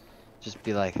just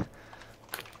be like...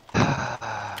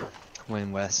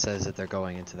 when Wes says that they're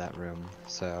going into that room.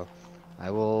 So, I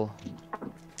will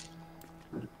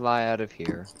fly out of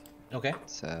here. Okay.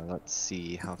 So, let's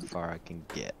see how far I can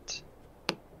get.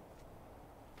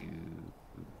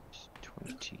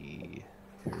 20,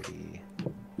 30.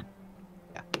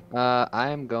 Yeah.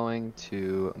 I'm going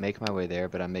to make my way there,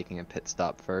 but I'm making a pit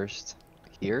stop first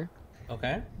here.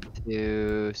 Okay.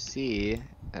 To see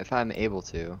if I'm able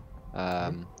to.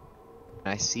 Can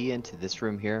I see into this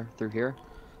room here, through here?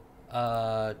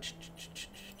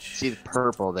 See the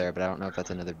purple there, but I don't know if that's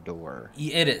another door.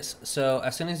 It is. So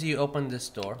as soon as you open this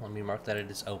door, let me mark that it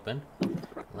is open.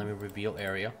 Let me reveal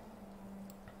area.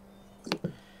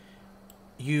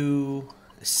 You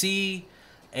see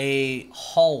a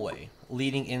hallway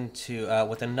leading into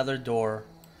with another door,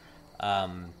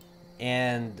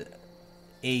 and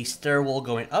a stairwell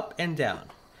going up and down.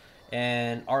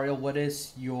 And Ariell, what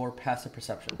is your passive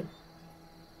perception?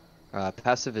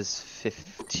 Passive is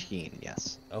 15,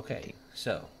 yes. Okay,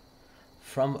 so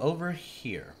from over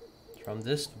here, from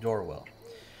this doorwell,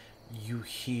 you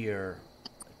hear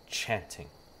chanting.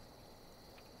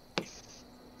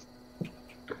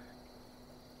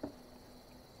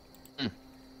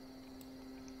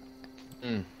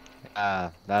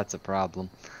 That's a problem.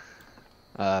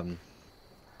 Let's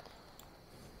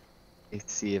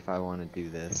see if I want to do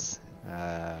this.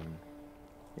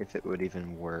 If it would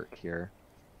even work here.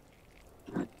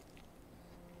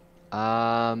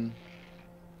 Yeah,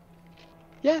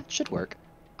 it should work.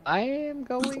 I am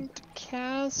going to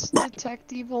cast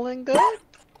Detect Evil and Good.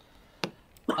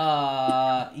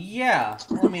 Yeah.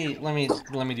 Let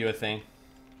me do a thing.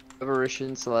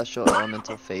 Apparition, Celestial,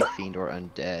 Elemental, Fae, Fiend, or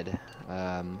Undead.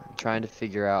 Trying to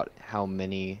figure out how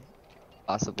many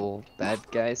possible bad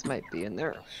guys might be in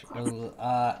there.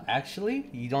 Actually,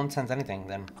 you don't sense anything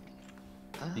then,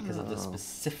 because of the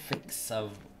specifics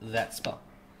of that spell.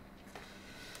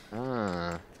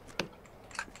 Well.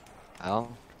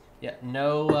 Yeah,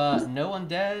 no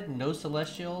undead, no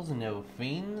celestials, no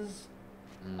fiends,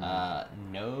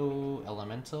 no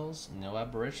elementals, no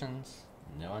aberrations,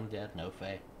 no undead, no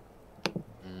fae.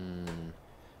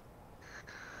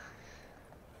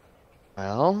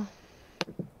 Well,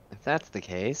 if that's the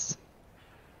case,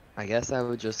 I guess I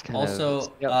would just kind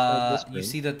Also, of... you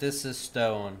see that this is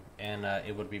stone, and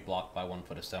it would be blocked by 1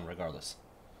 foot of stone regardless.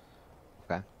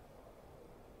 Okay.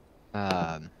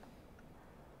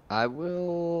 I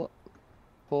will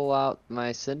pull out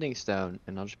my sending stone,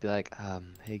 and I'll just be like,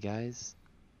 hey guys,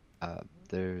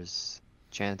 there's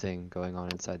chanting going on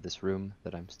inside this room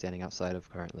that I'm standing outside of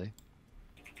currently.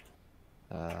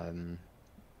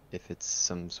 If it's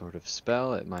some sort of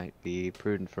spell, it might be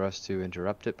prudent for us to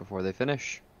interrupt it before they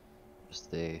finish.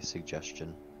 Just a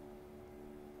suggestion.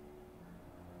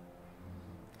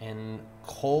 And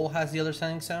Cole has the other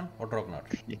sending stone, or Rognarv?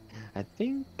 I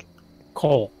think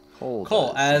Cole. Cole,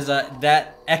 does. as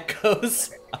that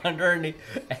echoes underneath,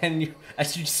 and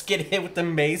as you just get hit with the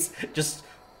mace, just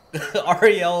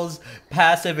Ariell's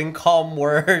passive and calm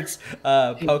words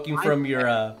poking from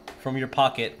your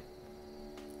pocket.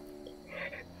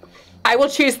 I will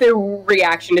choose the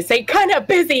reaction to say, "Kind of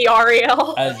busy,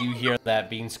 Ariell." As you hear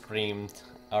that being screamed,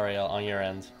 Ariell, on your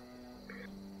end.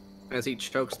 As he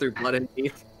chokes through blood and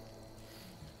teeth.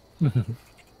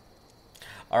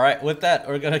 All right, with that,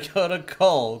 we're gonna go to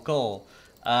Cole. Cole,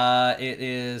 it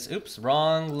is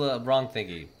wrong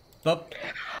thingy. Boop.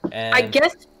 And I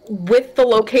guess with the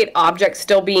locate object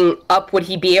still being up, would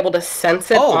he be able to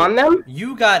sense it on them?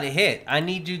 You got hit. I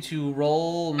need you to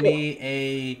roll me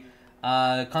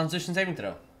a Constitution saving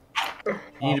throw. You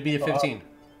need to be at 15.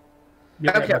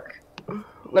 Okay.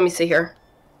 Let me see here.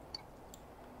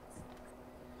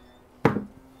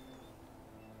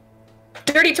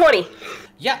 Dirty 20.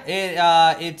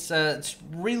 Yeah, it's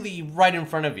really right in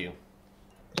front of you.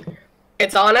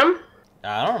 It's on him?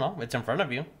 I don't know. It's in front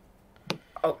of you.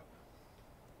 Oh.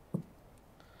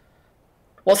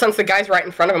 Well, since the guy's right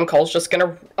in front of him, Cole's just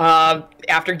gonna,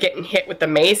 after getting hit with the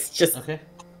mace, just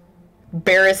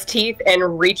bare his teeth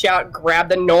and reach out, grab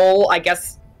the knoll, I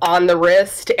guess, on the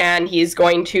wrist, and he's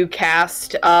going to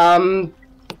cast,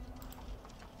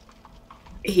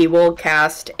 he will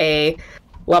cast a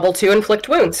level 2 inflict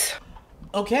wounds.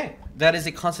 Okay, that is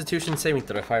a Constitution saving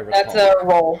throw, if I recall. That's a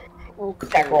roll.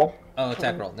 Attack roll. Oh,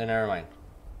 attack roll. Then never mind.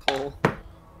 Cole.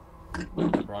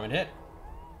 Roll me to hit.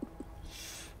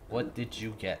 What did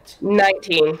you get?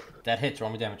 19. That hits. Roll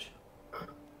me damage.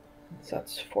 So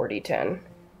that's 40-10.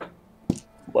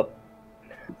 Whoop.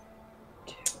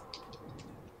 2,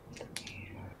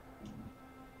 3.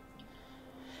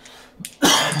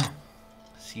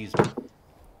 Excuse me.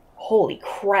 Holy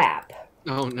crap.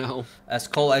 Oh no. As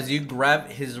Cole, as you grab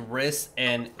his wrist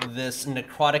and this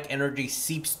necrotic energy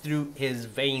seeps through his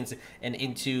veins and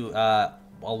into a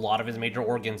lot of his major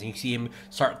organs, and you see him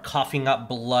start coughing up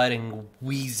blood and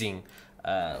wheezing.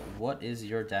 What is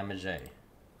your damage A?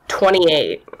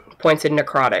 28 points of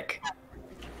necrotic.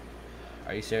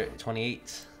 Are you serious?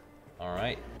 28?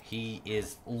 Alright. He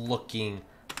is looking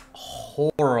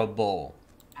horrible.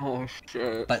 Oh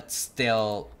shit. But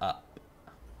still up.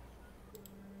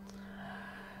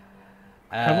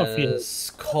 have a feeling.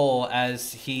 As Cole,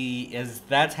 as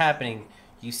that's happening,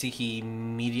 you see he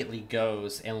immediately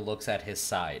goes and looks at his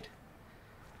side.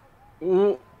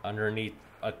 Underneath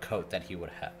a coat that he would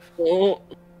have.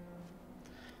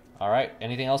 Alright,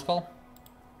 anything else, Cole?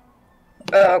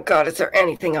 Oh god, is there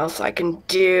anything else I can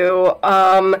do?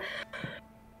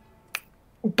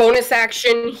 bonus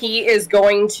action, he is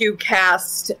going to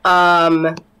cast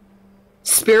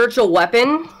Spiritual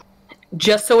Weapon,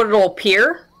 just so it'll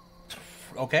appear.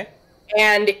 Okay.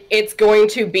 And it's going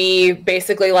to be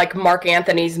basically like Mark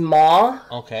Anthony's maw.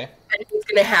 Okay. And he's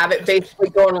going to have it basically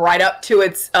going right up to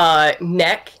its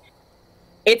neck.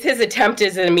 It's his attempt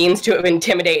as a means to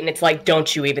intimidate, and it's like,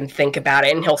 don't you even think about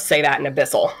it, and he'll say that in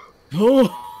Abyssal.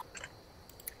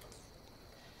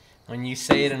 When you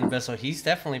say it in Abyssal, he's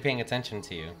definitely paying attention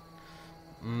to you.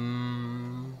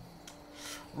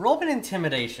 Roll an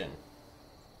intimidation.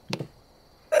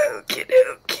 Okie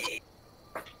dokie.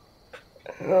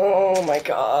 Oh my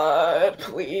god,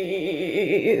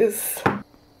 please.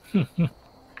 It's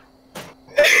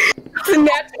a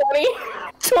nat 20.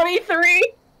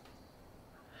 23.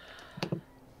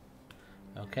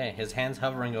 Okay, his hand's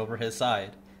hovering over his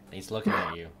side, and he's looking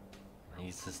at you.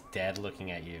 He's just dead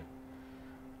looking at you.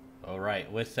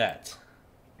 Alright, with that,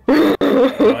 going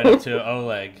up to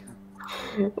Oleg.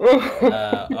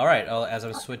 Alright, as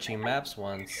I'm switching maps,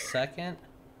 1 second.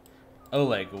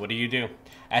 Oleg, what do you do?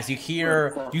 As you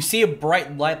see a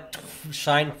bright light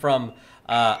shine from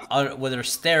where their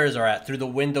stairs are at, through the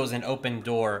windows and open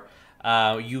door.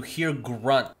 You hear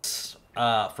grunts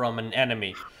from an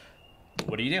enemy.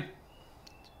 What do you do?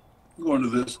 I'm going to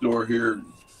this door here,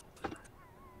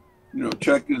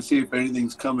 checking to see if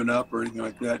anything's coming up or anything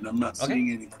like that, and I'm not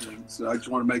seeing anything. So I just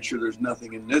want to make sure there's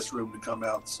nothing in this room to come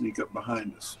out and sneak up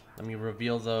behind us. Let me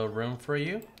reveal the room for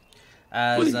you.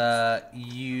 As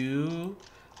you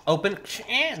open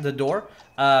the door,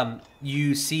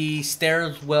 you see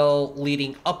stairs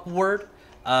leading upward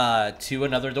to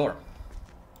another door.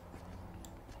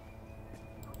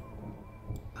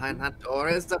 Behind that door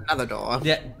is another door.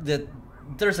 Yeah,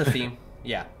 there's a theme.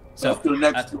 Yeah. So to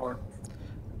the next door.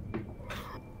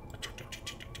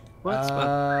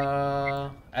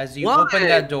 As you open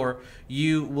that door,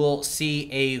 you will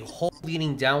see a hole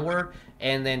leading downward,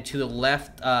 and then to the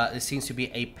left, it seems to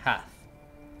be a path.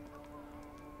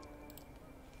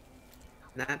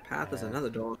 That path is another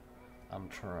door. I'm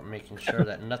making sure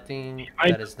that nothing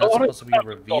that is not supposed to be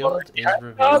revealed is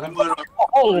revealed.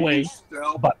 Always,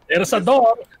 but there's a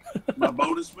door. My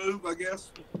bonus move, I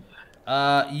guess.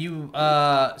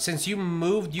 Since you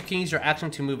moved, you can use your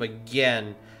action to move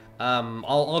again.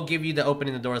 I'll give you the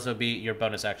opening the door, so it'll be your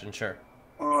bonus action, sure.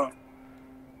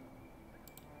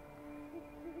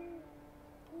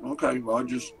 Okay, well, I'll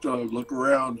just look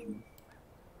around and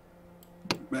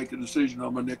make a decision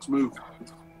on my next move.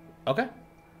 Okay.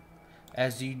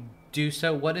 As you do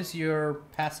so, what is your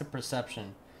passive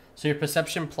perception? So your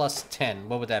perception plus 10,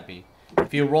 what would that be?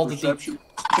 If you roll the Perception?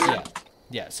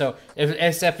 Yeah. So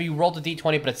if you roll the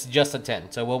d20, but it's just a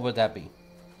 10, so what would that be?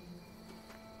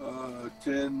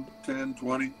 10,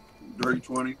 20, dirty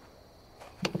 20.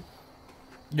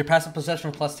 Your passive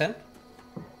perception plus 10?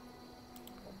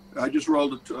 I just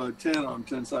rolled a 10 on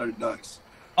 10-sided dice.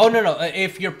 Oh no!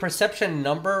 If your perception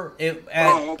number,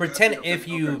 pretend if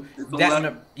you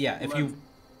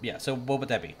So what would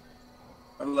that be?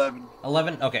 11.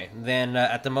 11. Okay. Then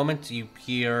at the moment you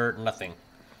hear nothing.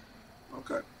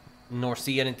 Okay. Nor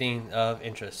see anything of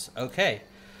interest. Okay.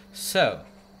 So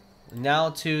now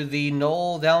to the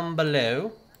knoll down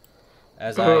below.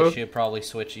 As I should probably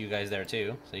switch you guys there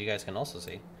too, so you guys can also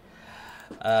see.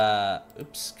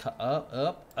 Oops.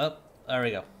 Up. There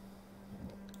we go.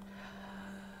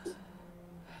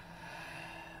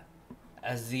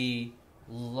 As he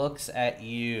looks at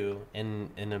you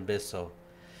in Abyssal,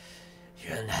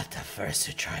 you're not the first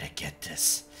to try to get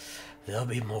this. There'll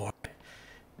be more.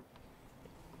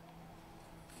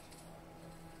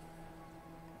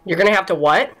 You're gonna have to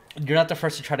what? You're not the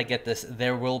first to try to get this.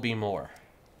 There will be more.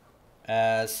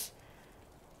 As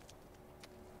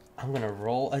I'm gonna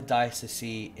roll a dice to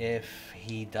see if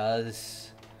he does.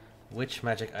 Which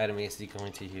magic item is he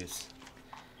going to use?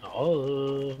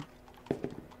 Oh.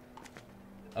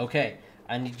 Okay,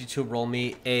 I need you to roll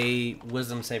me a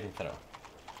wisdom saving throw.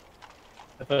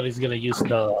 I thought he's gonna use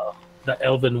the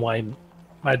elven wine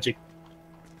magic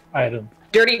item.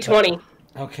 Dirty 20.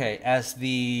 Okay, as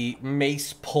the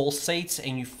mace pulsates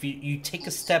and you take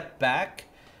a step back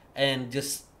and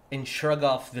shrug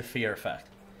off the fear effect.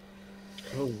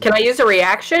 Can I use a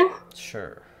reaction?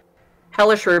 Sure.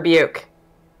 Hellish Rebuke.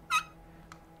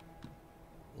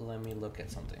 Let me look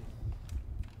at something.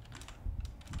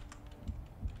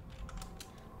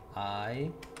 I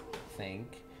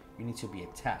think you need to be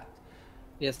attacked.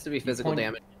 It has to be physical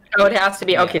damage. Oh, it has to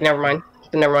be. Okay, never mind.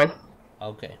 Never mind.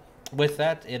 Okay. With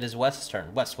that, it is Wes's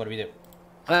turn. Wes, what do we do?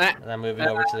 Alright. And I'm moving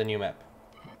over to the new map.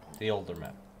 The older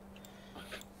map.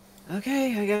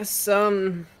 Okay, I guess,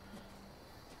 can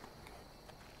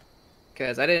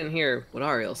Because I didn't hear what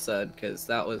Ariell said, because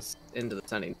that was into the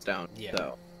sending stone. Yeah.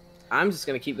 So I'm just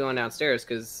gonna keep going downstairs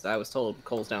because I was told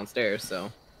Cole's downstairs.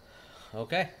 So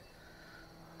Okay.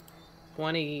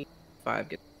 25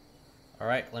 gets All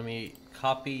right. Let me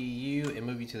copy you and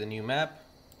move you to the new map.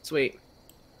 sweet.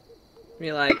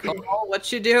 Be like, Cole,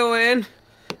 what you doing?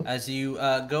 As you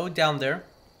go down there,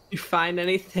 You find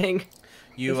anything?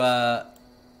 you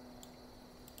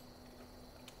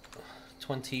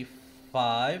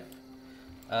 25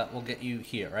 will get you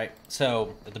here, right?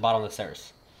 So at the bottom of the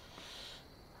stairs. I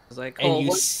was like, And Cole, you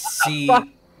what see fuck?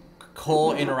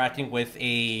 Cole interacting with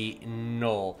a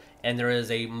gnoll, and there is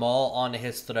a maul on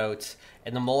his throat,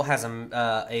 and the mole has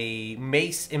a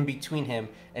mace in between him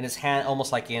and his hand,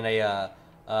 almost like in a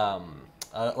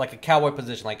like a cowboy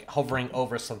position, like hovering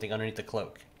over something underneath the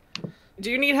cloak. Do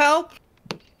you need help?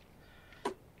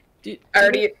 I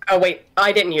already. Oh wait,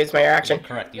 I didn't use my action.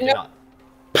 Correct, you do not.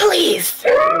 Please.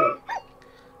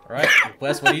 All right,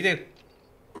 Wes, what do you do?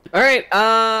 All right,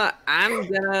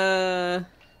 I'm gonna.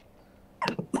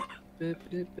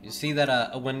 You see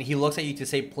that when he looks at you to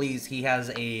say please, he has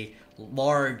a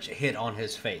large hit on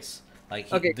his face.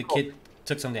 Like Okay, the cool. kid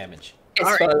took some damage. It's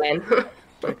All right.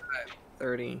 fine.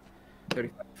 30,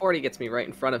 35, 40 gets me right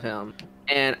in front of him,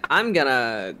 and I'm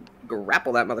gonna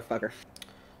grapple that motherfucker.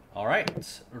 All right,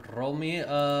 roll me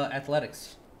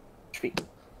athletics. Sweet.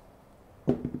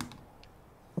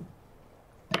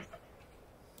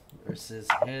 Versus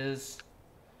his.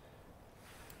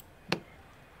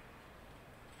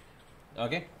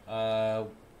 Okay.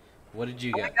 What did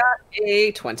you get?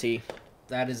 A 20.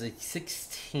 That is a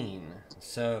 16.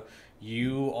 So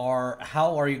you are.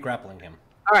 How are you grappling him?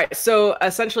 All right, so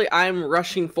essentially, I'm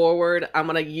rushing forward. I'm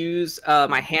gonna use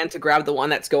my hand to grab the one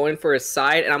that's going for his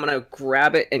side, and I'm gonna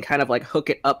grab it and kind of like hook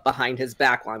it up behind his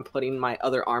back while I'm putting my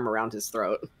other arm around his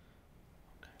throat.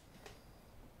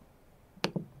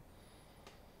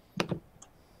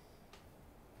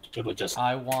 Should we just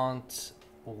I want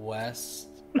Wes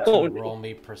to Oh, no. roll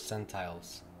me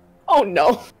percentiles. Oh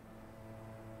no!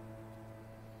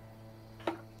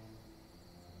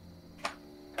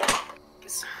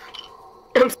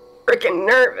 I'm freaking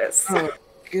nervous. Oh,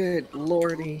 good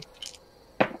lordy.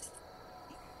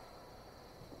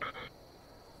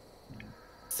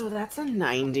 So that's a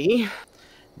 90.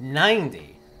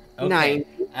 90. Okay. 90.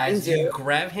 As you 90.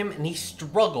 grab him and he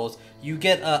struggles, you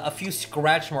get a few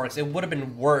scratch marks. It would have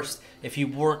been worse if you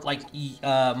weren't like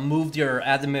moved your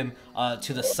abdomen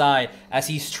to the side as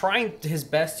he's trying his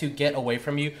best to get away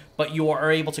from you, but you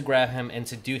are able to grab him and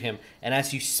to do him. And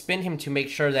as you spin him to make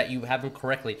sure that you have him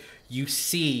correctly, you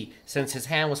see, since his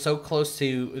hand was so close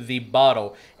to the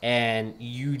bottle and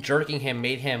you jerking him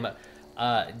made him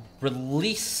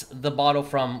release the bottle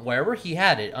from wherever he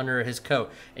had it under his coat,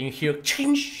 and you hear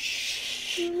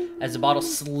change as the bottle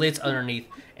slids underneath,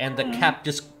 and the cap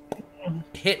just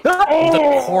hit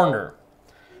the corner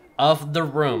of the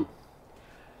room,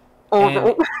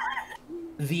 and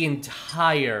the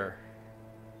entire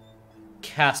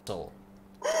castle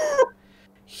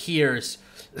hears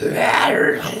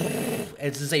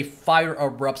as a fire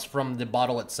erupts from the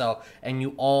bottle itself, and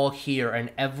you all hear in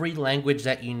every language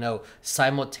that you know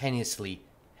simultaneously,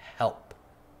 help.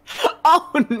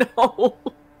 Oh no!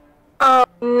 Oh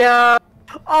no!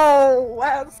 Oh,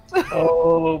 Wes!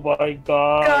 Oh my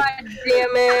god. God damn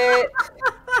it!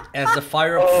 As the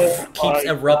fire keeps my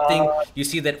erupting, God. you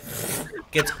see that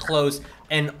gets close,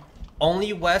 and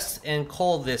only Wes and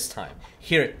Cole this time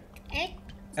hear it,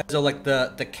 as though like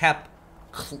the cap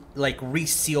like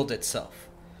resealed itself.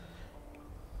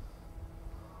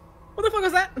 What the fuck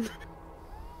was that?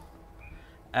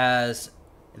 As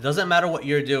it doesn't matter what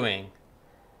you're doing,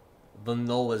 the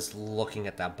Null is looking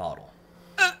at that bottle.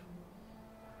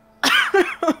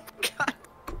 Oh, God.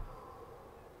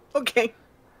 Okay.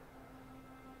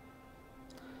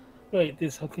 Wait,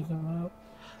 this hooking him up?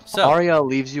 So Ariell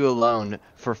leaves you alone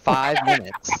for 5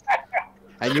 minutes,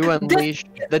 and you unleash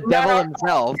the devil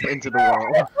himself into the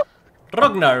world.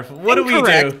 Rognarv, what do we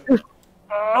Incorrect. do?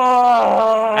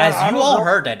 I As you don't all know.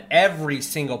 heard that, every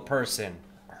single person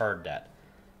heard that.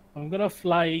 I'm gonna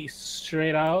fly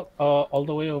straight out, all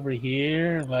the way over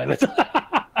here. But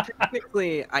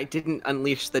Technically, I didn't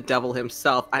unleash the devil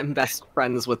himself. I'm best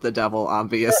friends with the devil,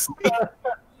 obviously.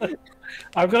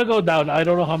 I'm gonna go down. I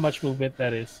don't know how much movement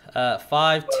that is.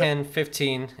 5, 10,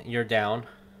 15, you're down.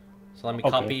 So let me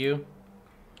Okay. copy you.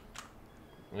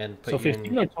 And put So you 15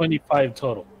 in or 25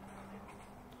 total?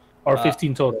 Or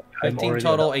 15 total? I'm 15 already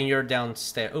total, up. and you're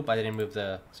downstairs. Oop, I didn't move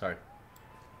the... Sorry.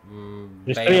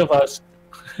 There's Bam. 3 of us.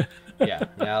 Yeah,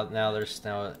 now there's...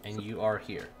 now, and you are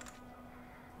here.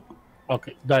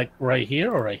 Okay, like right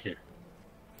here or right here?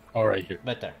 Or right here?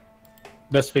 Right there.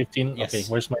 That's 15. Yes. Okay,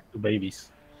 where's my 2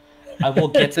 babies? I will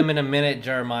get them in a minute,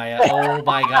 Jeremiah. Oh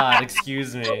my God,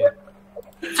 excuse me.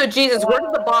 So Jesus, where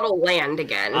did the bottle land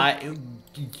again?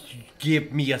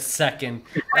 Give me a second.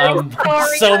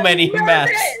 Sorry, So I'm many nervous.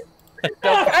 maps.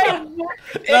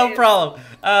 No problem.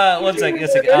 One second.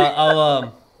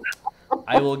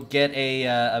 I will get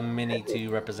a mini to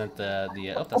represent the.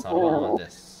 Oh, that's not what I want.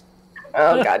 This.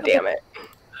 Oh God damn it!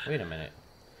 Wait a minute.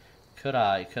 Could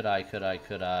I? Go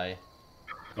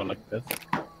like this.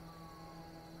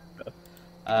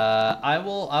 I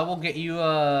will get you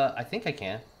I think I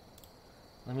can.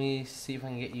 Let me see if I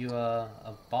can get you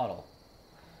a bottle.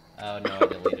 Oh no, I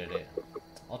deleted it.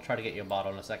 I'll try to get you a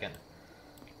bottle in a second.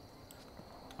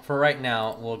 For right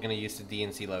now, we're gonna use the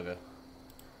DNC logo.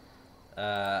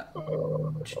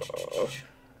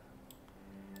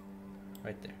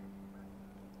 Right there.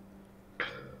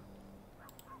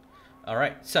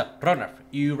 Alright, so, Rognarv,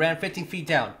 you ran 15 feet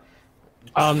down.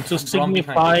 To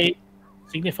signify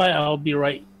I'll be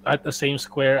right at the same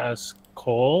square as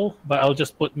Cole, but I'll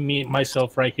just put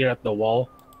myself right here at the wall.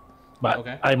 But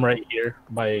Okay. I'm right here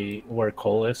by where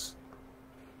Cole is.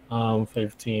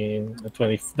 15,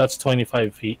 20, that's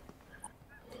 25 feet.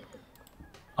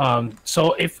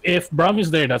 So if Brom is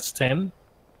there, that's 10.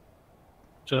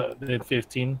 So then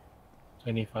 15,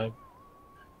 25,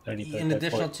 30, In 35,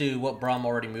 addition 40. to what Brom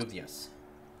already moved, yes.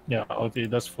 Yeah, okay,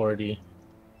 that's 40,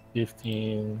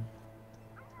 15,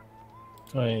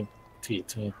 20,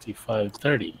 25,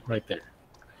 30, right there.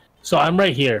 So I'm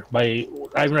right here.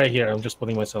 I'm just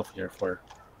putting myself here for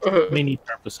many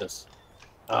purposes.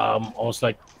 I was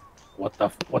like, what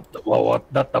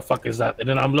the fuck is that? And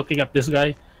then I'm looking at this guy.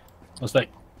 I was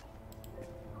like,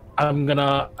 I'm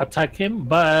gonna attack him,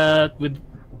 but with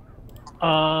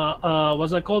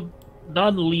what's that called?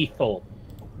 Non-lethal.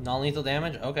 Non-lethal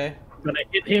damage? Okay. I'm gonna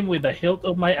hit him with the hilt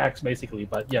of my axe, basically.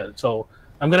 But yeah, so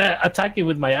I'm gonna attack him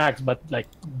with my axe, but like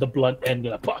the blunt end.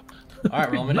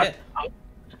 Alright, roll me to hit.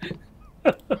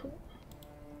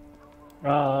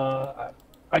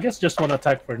 I guess just one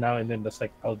attack for now, and then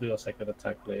I'll do a second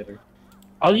attack later.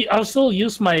 I'll still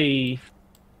use my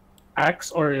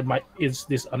axe, or is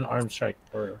this an armed strike?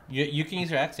 Or You can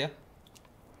use your axe, yeah.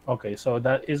 okay, so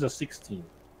that is a 16.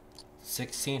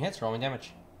 16 hits, roll me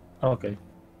damage. Okay.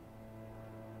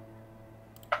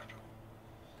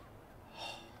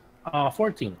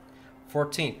 14.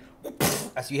 14.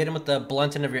 As you hit him with the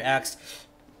blunt end of your axe,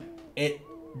 it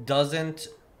doesn't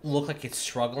look like it's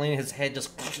struggling. His head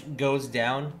just goes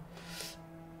down.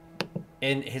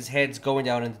 And his head's going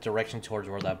down in the direction towards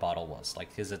where that bottle was.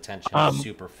 Like, his attention is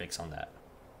super fixed on that.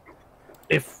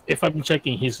 If I'm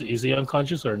checking, is he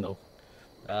unconscious or no?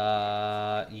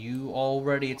 You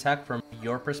already attacked from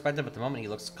your perspective. At the moment, he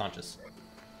looks conscious.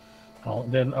 Oh,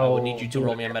 then I I'll would need you to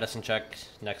roll me a medicine check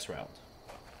next round.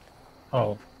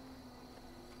 Oh.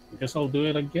 I guess I'll do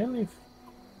it again if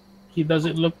he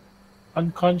doesn't look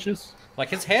unconscious. Like,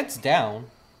 his head's down.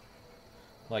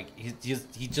 Like, he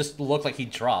just looked like he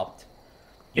dropped.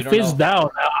 If he's down,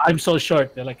 I'm so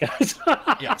short. They're like,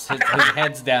 yes, his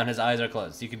head's down, his eyes are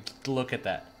closed. You can look at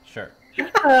that. Sure.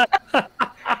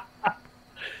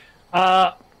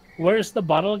 Where's the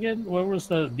bottle again? Where was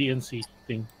the DNC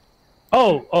thing?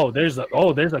 Oh, there's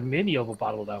a mini of a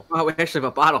bottle now. Oh, we actually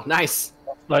have a bottle. Nice.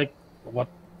 Like, what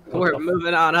We're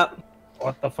moving on up.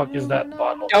 What the fuck is that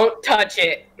bottle? Don't touch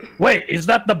it. Wait, is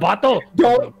that the bottle?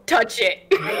 Don't touch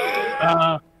it.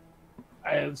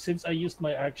 Since I used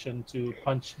my action to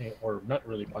punch him, or not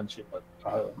really punch him, but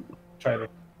try to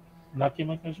knock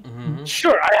him unconscious. Mm-hmm.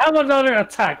 Sure, I have another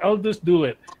attack. I'll just do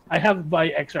it. I have my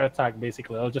extra attack,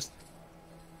 basically. I'll just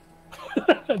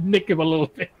nick him a little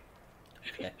bit.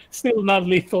 Okay. Still not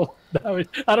lethal damage.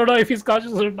 I don't know if he's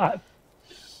conscious or not,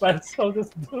 but I'll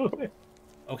just do it.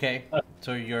 Okay,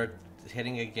 so you're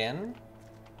hitting again?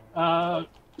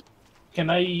 Can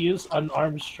I use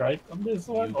unarmed strike on this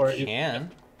one? You can.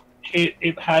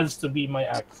 It has to be my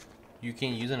axe. You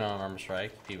can use an unarmed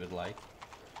strike if you would like.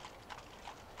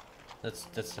 That's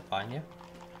fine, yeah.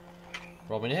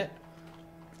 Roll me to hit.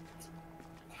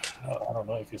 I don't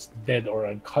know if he's dead or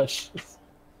unconscious.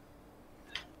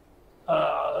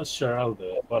 Sure, I'll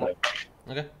do it. Whatever.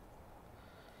 Okay.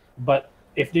 But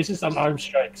if this is an armed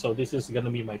strike, so this is gonna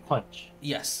be my punch.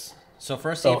 Yes. So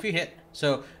first, see if you hit.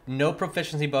 So no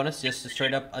proficiency bonus, just a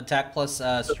straight up attack plus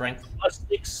strength. Plus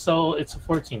 6, so it's a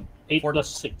 14. 8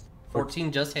 plus 6.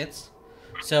 14 just hits.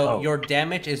 So your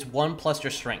damage is 1 plus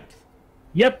your strength.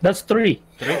 Yep, that's 3.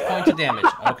 3 points of damage.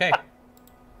 Okay.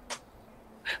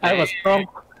 I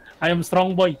am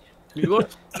strong boy. You are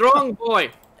strong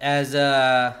boy. As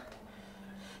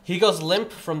he goes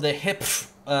limp from the hip,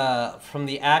 from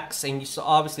the axe, and you saw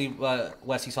obviously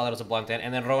Wes. You saw that was a blunt end,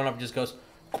 and then Rognarv just goes,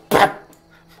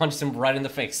 punches him right in the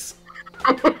face.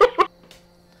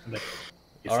 Is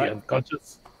he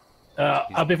unconscious?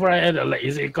 Before I end, like,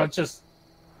 is he conscious?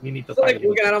 We need to find him.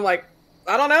 Looking at him like,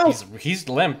 I don't know. He's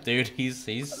limp, dude. He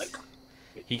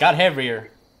got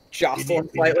heavier. Jostle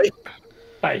slightly.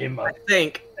 Tie him up. I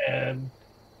think. And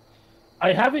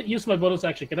I haven't used my bonus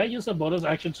action. Can I use a bonus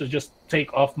action to just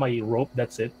take off my rope?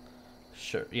 That's it.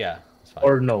 Sure. Yeah. It's fine.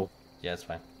 Or no? Yeah, it's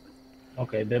fine.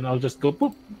 Okay, then I'll just go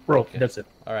boop rope. Okay. That's it.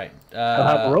 All right. I'll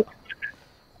have a rope.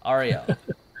 Ariell,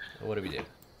 what do we do?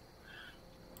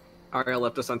 Ariell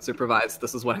left us unsupervised.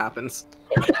 This is what happens.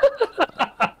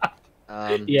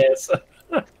 Yes.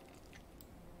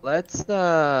 Let's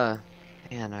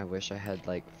man, I wish I had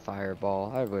like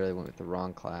fireball. I really went with the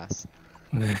wrong class.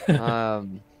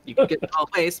 You can get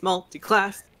always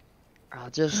multi-class. I'll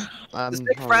just Just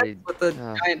make friends with the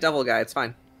giant devil guy. It's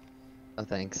fine. Oh,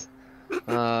 thanks.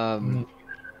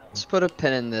 Just put a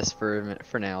pin in this for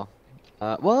now.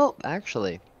 Well,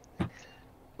 actually,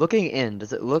 looking in,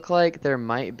 does it look like there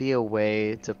might be a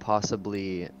way to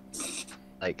possibly,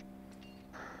 like,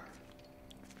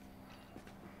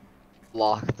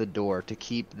 lock the door to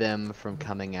keep them from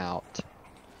coming out?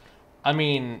 I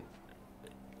mean,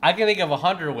 I can think of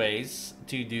 100 ways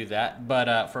to do that,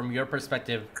 but from your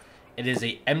perspective, it is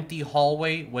a empty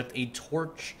hallway with a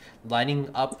torch lighting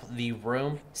up the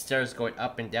room, stairs going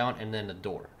up and down, and then a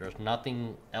door. There's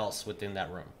nothing else within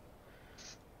that room.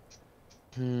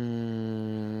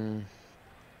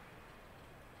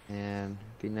 Man,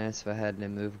 be nice if I had an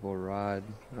immovable rod.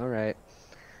 Alright.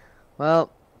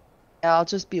 Well, I'll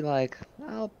just be like,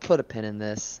 I'll put a pin in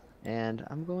this, and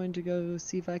I'm going to go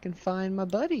see if I can find my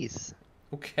buddies.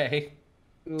 Okay.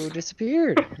 Who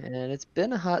disappeared, and it's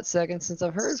been a hot second since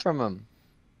I've heard from them.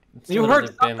 You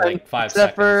heard been like 5 Except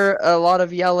seconds. for a lot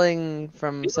of yelling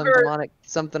from some demonic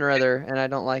something or other, and I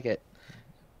don't like it.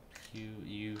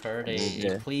 You heard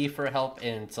a plea for help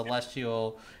in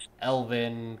Celestial,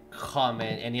 Elven,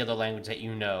 Common, any other language that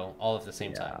you know, all at the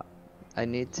same time. I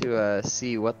need to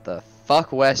see what the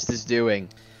fuck West is doing.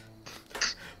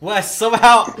 Wes,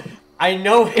 somehow, I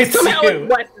know it's Somehow you. it's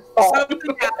West's fault.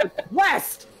 Something happened.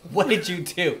 West! What did you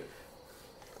do?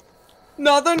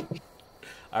 Nothing.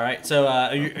 All right, so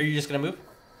are you just gonna move?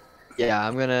 Yeah,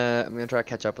 I'm gonna try to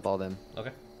catch up with all them.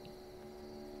 Okay.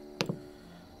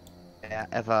 Yeah,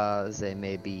 if they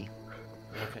may be.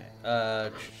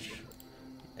 Okay.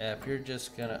 If you're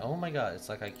just gonna, oh my God, it's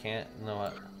like I can't.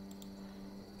 No.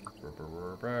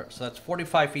 So that's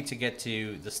 45 feet to get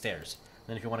to the stairs.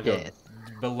 Then if you want to go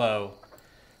below,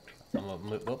 I'm gonna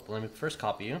move, whoop, let me first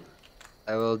copy you.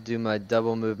 I will do my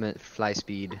double movement fly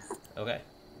speed. Okay.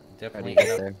 Definitely Get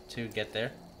enough there. to get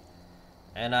there.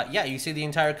 And yeah, you see the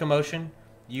entire commotion.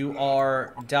 You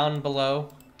are down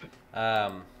below.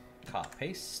 Copy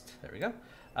paste. There we go.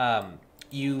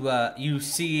 You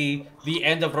see the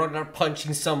end of Rognarv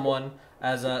punching someone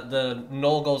as the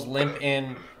knoll goes limp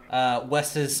in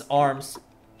Wes's arms.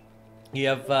 You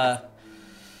have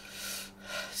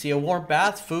see a warm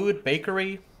bath, food,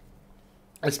 bakery.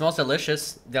 It smells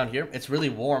delicious down here. It's really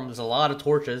warm. There's a lot of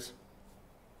torches.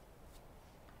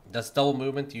 That's double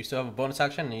movement. You still have a bonus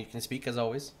action, and you can speak as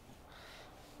always.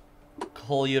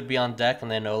 Cole, you'd be on deck, and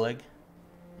then Oleg.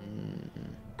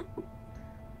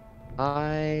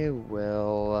 I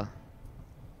will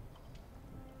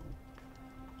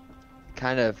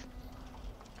kind of.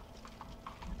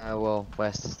 Well,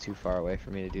 West is too far away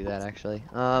for me to do that. Actually.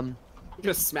 You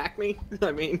gonna smack me?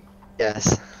 I mean.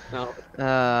 Yes. No.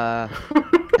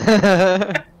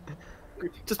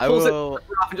 Just I pulls will. it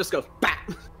off and just goes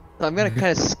BAP! So I'm gonna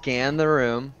kind of scan the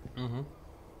room, Mm-hmm.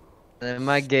 and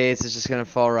my gaze is just gonna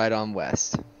fall right on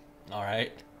West. All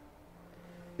right.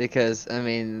 Because, I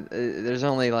mean, there's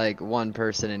only like one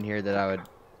person in here that I would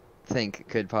think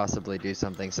could possibly do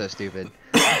something so stupid.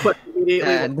 But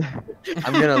immediately, And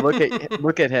I'm gonna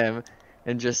look at him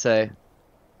and just say,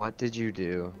 "What did you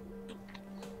do?"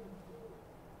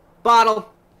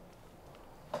 bottle.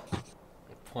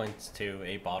 Points to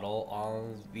a bottle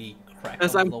on the crack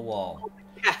As of I'm- the wall.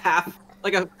 Half,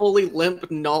 like a fully limp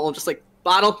null, just like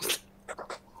bottle.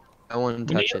 I won't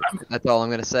touch it. That's all I'm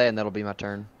gonna say, and that'll be my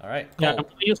turn. All right. Yeah, Cole. I'm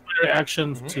gonna use my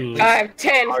reaction to. 5,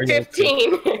 10,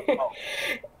 15.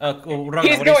 Cool. Ragnar,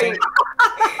 He's what are you going. saying?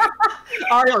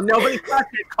 Ariel, nobody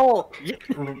touched it. Cole.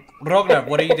 Ragnar,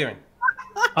 what are you doing?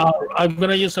 I'm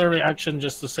gonna use a reaction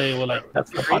just to say, well, like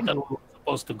that's the button we're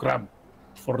supposed to grab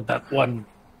for that one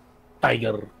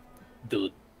tiger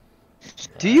dude.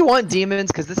 Do you want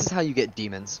demons? Because this is how you get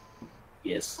demons.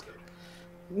 Yes.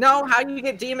 No, how you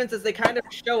get demons is they kind of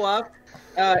show up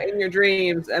in your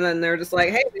dreams, and then they're just like,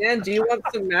 "Hey, man, do you want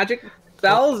some magic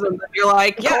spells?" And then you're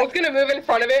like, "Yeah." Cole's gonna move in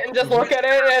front of it and just look at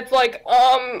it, and it's like,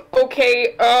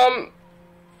 okay,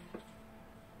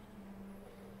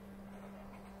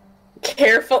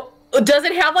 careful. Does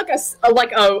it have like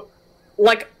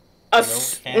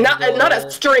not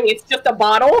a string? It's just a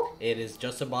bottle. It is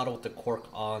just a bottle with the cork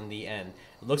on the end.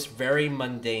 It looks very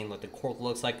mundane. Like the cork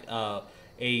looks like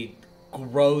a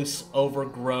gross,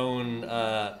 overgrown,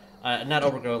 not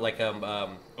overgrown, like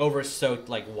over-soaked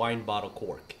like wine bottle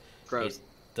cork. Gross. It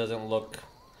doesn't look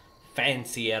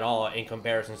fancy at all in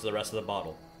comparison to the rest of the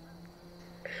bottle.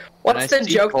 What's the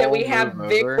joke that we have,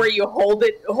 Vic, where you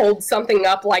hold something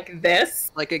up like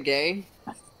this? Like a gay?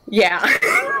 Yeah.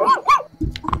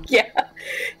 Yeah.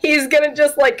 He's gonna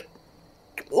just, like,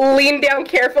 lean down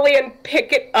carefully and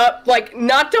pick it up, like,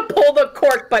 not to pull the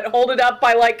cork, but hold it up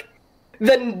by, like,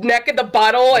 the neck of the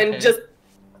bottle and just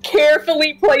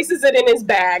carefully places it in his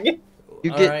bag.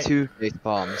 You get 2 face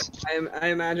palms. I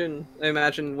imagine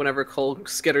whenever Cole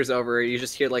skitters over, you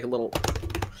just hear, like, a little...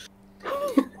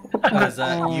 Because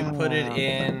you put it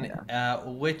in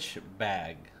which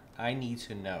bag? I need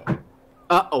to know.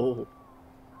 Uh-oh.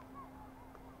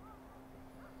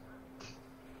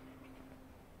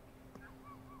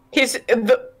 He's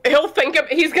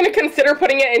gonna consider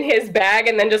putting it in his bag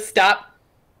and then just stop.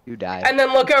 You die. And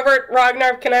then look over at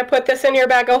Rognarv. Can I put this in your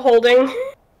bag of holding?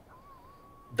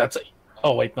 That's a...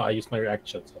 Oh wait, no, I used my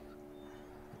reaction. So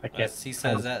I can't. He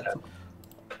says that.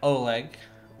 Oleg,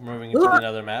 moving into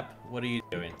another map. What are you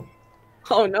doing?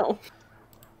 Oh no.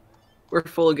 We're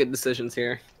full of good decisions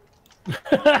here.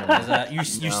 You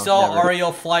saw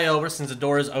Ariell fly over since the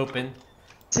door is open.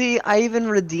 See, I even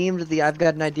redeemed the I've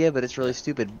got an idea, but it's really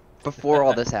stupid before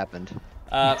all this happened.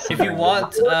 If you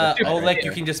want, Oleg,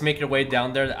 you can just make your way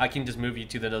down there. I can just move you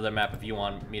to the other map if you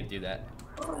want me to do that.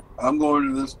 I'm going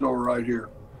to this door right here.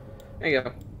 There you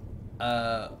go.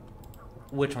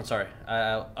 Which one? Sorry.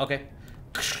 Okay.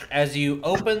 As you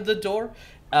open the door,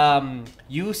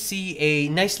 you see a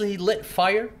nicely lit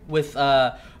fire with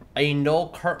a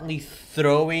gnoll currently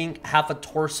throwing half a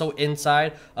torso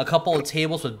inside, a couple of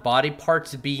tables with body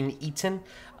parts being eaten.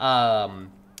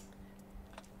 And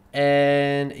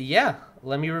yeah,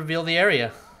 let me reveal the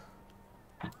area.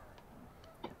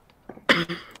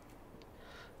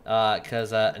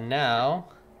 Because now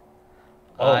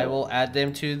I will add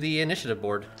them to the initiative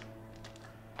board.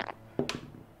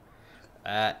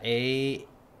 At a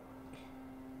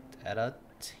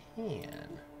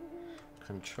 10.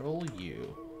 Control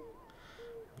you.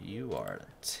 You are a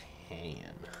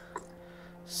 10.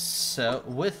 So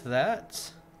with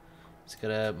that, it's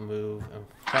gonna move in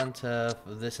front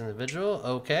of this individual.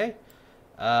 Okay.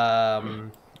 All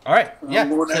right. Yeah.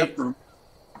 So,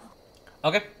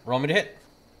 okay. Roll me to hit.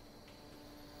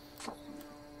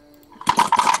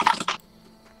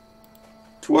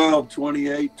 12,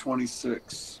 28,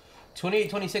 26. 28,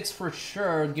 26 for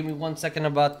sure. Give me 1 second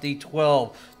about the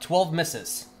 12. 12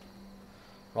 misses.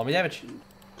 Roll me damage.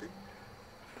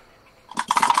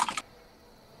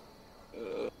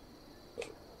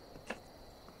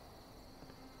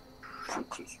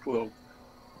 12.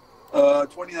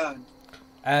 29.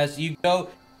 As you go,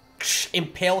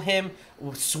 impale him,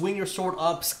 swing your sword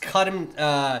up, cut him,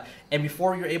 and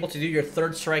before you're able to do your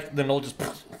third strike, the gnoll just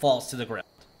falls to the ground.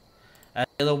 The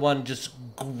other one just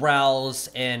growls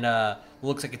and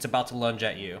looks like it's about to lunge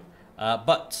at you.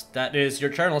 But that is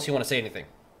your turn unless you want to say anything.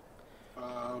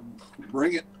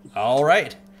 Bring it. All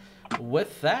right.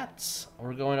 With that,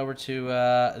 we're going over to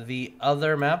the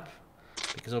other map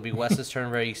because it'll be Wes's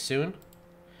turn very soon.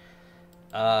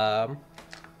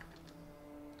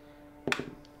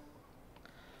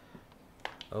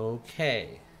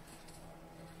 Okay.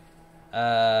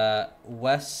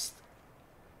 Wes,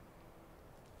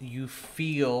 you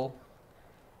feel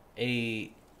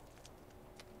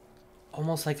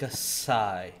almost like a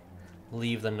sigh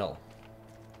leave the gnoll.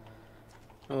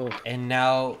 Oh. And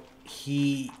now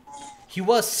he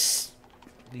was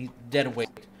dead weight,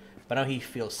 but now he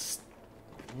feels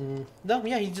no,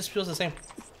 yeah, he just feels the same.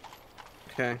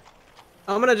 Okay.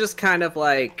 I'm gonna just kind of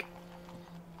like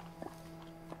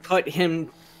put him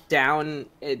down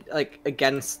like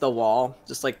against the wall,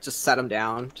 just set him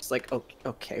down, just like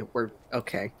okay, we're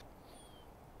okay.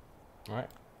 All right.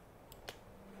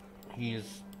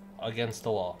 He's against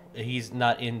the wall. He's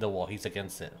not in the wall. He's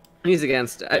against it. He's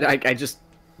against it. I just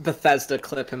Bethesda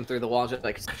clip him through the wall, just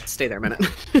like stay there a minute.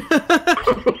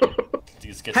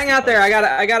 Hang out there.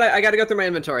 I gotta go through my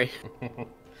inventory.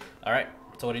 All right.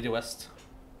 So what do you do, West?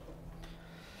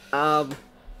 I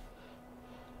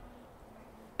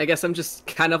guess I'm just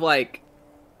kind of like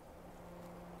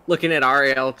looking at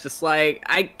Ariell, just like,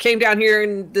 I came down here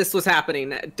and this was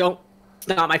happening. It's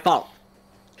not my fault.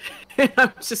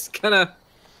 I'm just gonna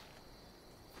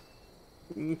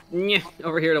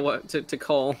over here to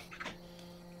Cole.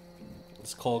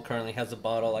 This Cole currently has a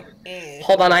bottle. Like,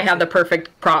 Hold on, I have the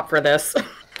perfect prop for this.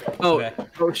 Okay.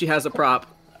 Oh, she has a prop.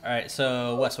 All right.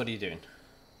 So Wes, what are you doing?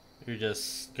 You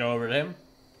just go over to him.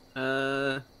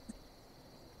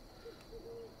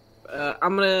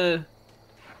 I'm gonna.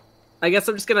 I guess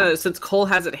I'm just gonna, since Cole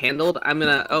has it handled, I'm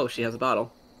gonna. Oh, she has a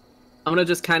bottle. I'm gonna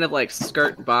just kind of like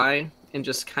skirt by and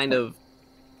just kind of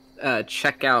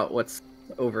check out what's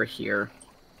over here.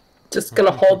 Just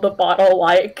gonna hold the bottle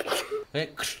like.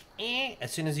 Okay.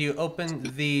 As soon as you open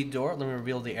the door, let me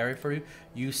reveal the area for you.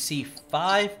 You see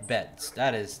 5 beds.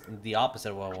 That is the opposite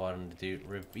of what I wanted to do.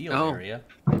 Reveal area.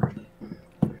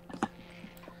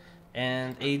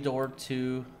 And a door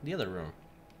to the other room.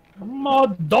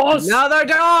 Another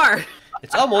door!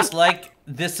 It's almost like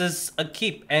this is a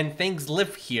keep and things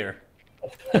live here.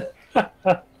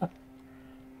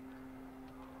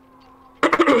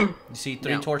 You see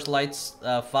 3 torch lights,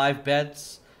 5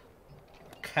 beds,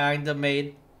 kind of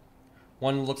made.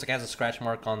 One looks like it has a scratch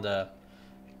mark on the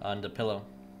pillow.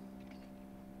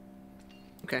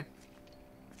 Okay.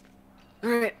 All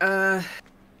right.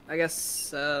 I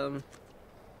guess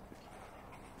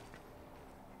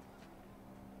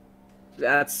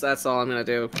that's all I'm gonna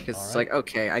do because it's like,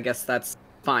 okay, I guess that's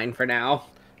fine for now.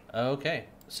 Okay,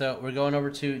 so we're going over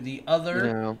to the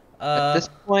other. At this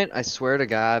point, I swear to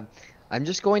God, I'm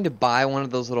just going to buy one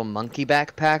of those little monkey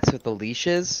backpacks with the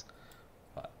leashes.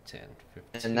 5, 10,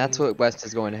 15. And that's what West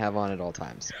is going to have on at all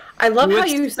times. I love how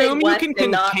you say assume West you can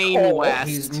and not contain Cole. West.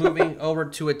 He's moving over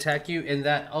to attack you, and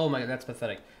that. Oh my God, that's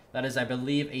pathetic. That is, I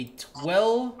believe, a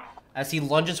 12 as he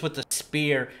lunges with the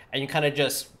spear, and you kind of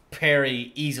just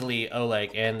parry easily,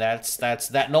 Oleg, and that's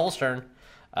that Noel's turn.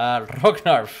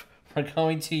 Rognarv, we're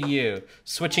going to you.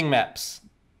 Switching maps.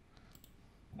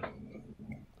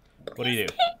 What do you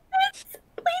do?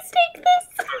 Please take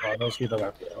this. Oh, don't see the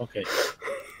map yet. Okay.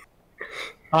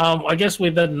 I guess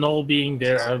with that Noel being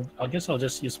there, I guess I'll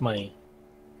just use my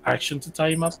action to tie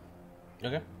him up.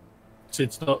 Okay.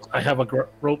 Since I have a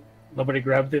rope, nobody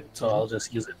grabbed it, so I'll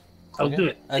just use it. I'll do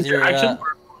it. As Is your your action?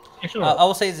 I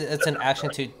will say it's an action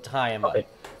to tie him up. Okay.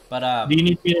 But Do you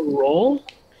need me to roll?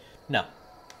 no.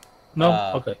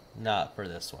 No. Okay. Not for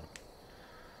this one.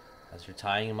 As you're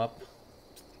tying him up.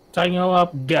 Tying him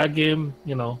up, gag him,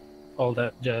 all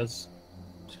that jazz.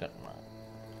 Just got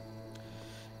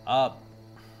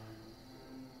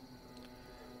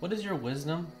what is your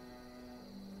wisdom?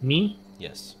 Me?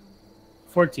 Yes.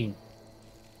 14.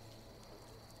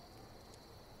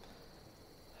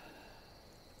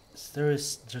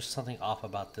 There's something off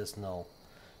about this. No,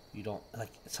 you don't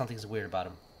like. Something's weird about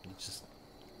him. It's just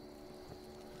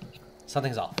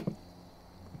something's off.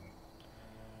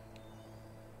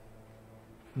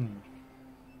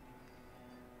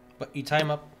 But you tie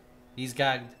him up. He's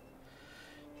gagged.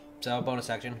 So bonus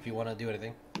action if you want to do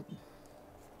anything.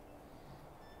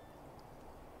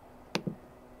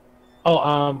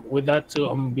 Oh, with that too,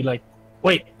 I'm gonna be like,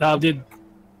 wait, now did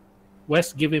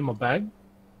West give him a bag,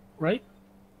 right?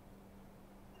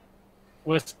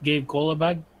 West gave Cole a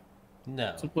bag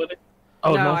No. to put it.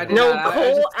 Oh No, no, I did No, not. I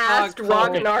Cole just asked talked Cole.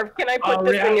 Rognarv, can I put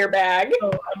this in your bag?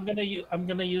 So I'm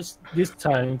gonna use this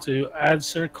time to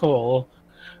answer Cole.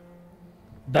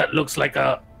 That looks like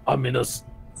a ominous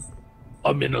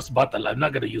bottle. I'm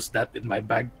not gonna use that in my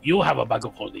bag. You have a bag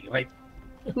of holding, right?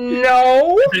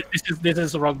 No. This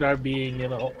is Ragnar being,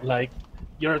 like,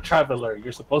 you're a traveler.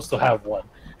 You're supposed to have one.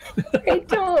 I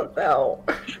don't though.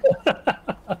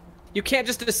 You can't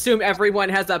just assume everyone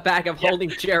has a bag of holding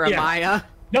Jeremiah.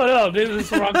 No, this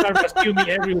is Ragnar assuming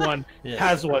everyone Yes.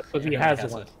 has one because he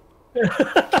has one.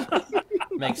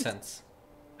 Makes sense.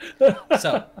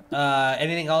 So,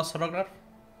 anything else, Ragnar?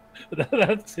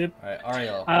 That's it. All right,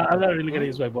 Ariell. I'm not really gonna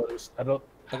use my bonus. I don't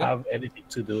Okay. have anything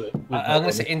to do it. With I'm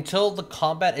gonna say until the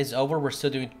combat is over, we're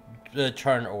still doing the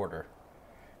turn order.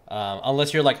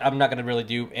 Unless you're like, I'm not gonna really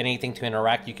do anything to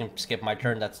interact, you can skip my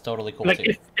turn. That's totally cool like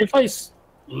too. if I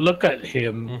look at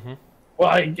him, Mm-hmm. well,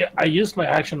 I used my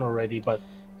action already, but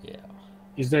Yeah.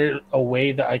 is there a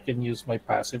way that I can use my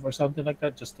passive or something like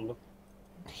that just to look?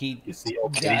 Is he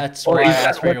okay? That's Or why I is that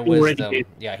asked for what your you already wisdom. did?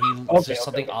 Yeah, Okay, there's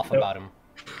something okay. off about him.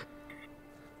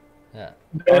 Yeah.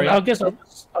 And Ariell? I guess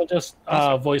I'll just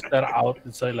voice that out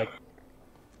and say like,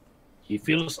 he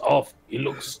feels off. He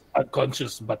looks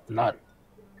unconscious, but not.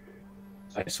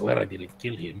 I swear I didn't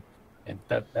kill him, and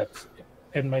that's it.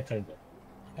 And my turn.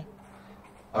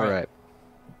 All right.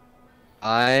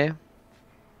 I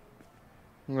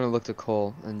I'm gonna look to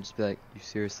Cole and just be like, you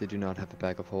seriously do not have a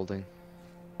bag of holding?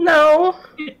 No.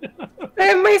 I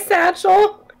have my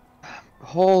satchel.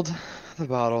 Hold the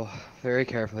bottle very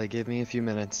carefully. Give me a few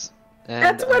minutes. And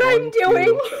That's what I'm going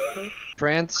doing. to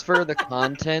transfer the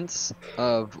contents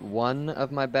of one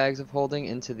of my bags of holding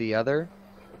into the other.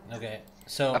 Okay,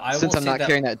 so I Since will I'm say not that...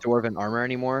 carrying that dwarven armor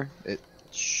anymore, it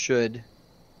should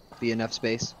be enough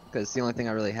space. Because the only thing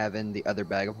I really have in the other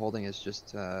bag of holding is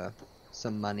just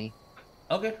some money.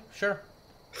 Okay, sure.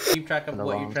 Keep track of And a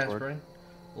what you're longsword. transferring.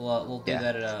 We'll do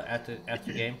Yeah. that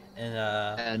after game.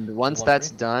 And once one that's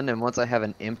free. done, and once I have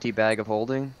an empty bag of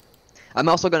holding, I'm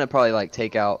also gonna probably like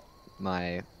take out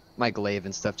my glaive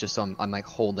and stuff, just so I'm like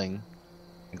holding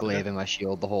a glaive in my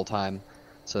shield the whole time,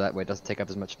 so that way it doesn't take up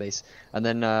as much space. And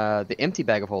then the empty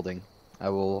bag of holding, I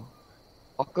will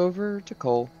walk over to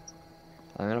Cole.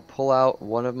 I'm gonna pull out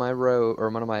one of my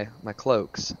one of my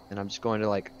cloaks, and I'm just going to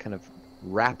like kind of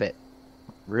wrap it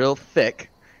real thick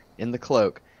in the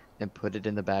cloak and put it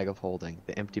in the bag of holding,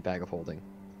 the empty bag of holding.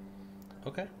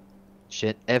 Okay.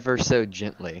 Ever so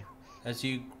gently. As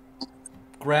you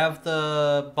grab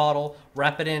the bottle,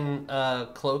 wrap it in a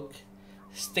cloak,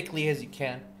 as thickly as you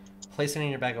can, place it in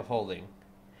your bag of holding.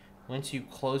 Once you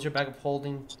close your bag of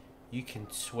holding, you can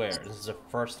swear this is the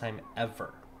first time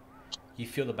ever you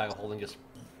feel the bag of holding just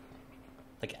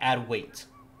like add weight.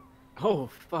 Oh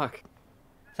fuck.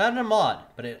 It's not a mod,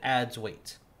 but it adds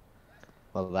weight.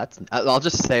 Well, I'll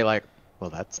just say like, well,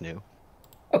 that's new.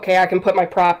 Okay, I can put my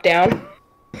prop down.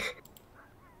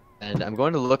 And I'm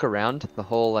going to look around the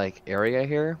whole like area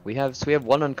here. We have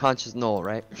one unconscious gnoll,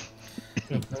 right?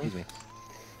 Excuse me.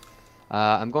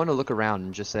 I'm going to look around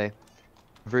and just say,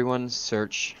 everyone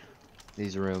search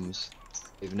these rooms.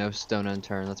 Leave no stone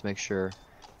unturned. Let's make sure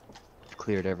we've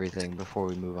cleared everything before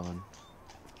we move on.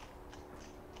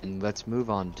 And let's move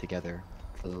on together,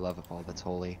 for the love of all that's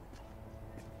holy.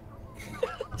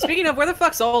 Speaking of, where the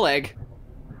fuck's Oleg?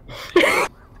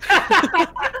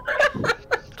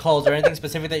 Cole, is there anything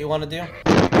specific that you want to do?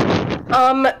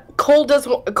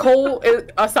 Cole,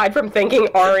 aside from thinking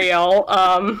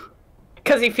Ariell,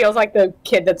 because he feels like the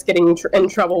kid that's getting in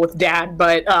trouble with dad,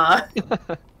 but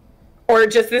or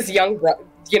just this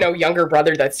younger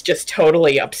brother that's just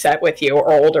totally upset with you,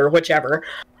 or older, whichever.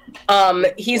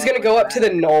 He's gonna go up to the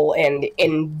knoll and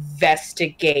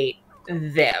investigate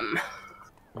them.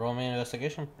 Roll me an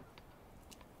investigation.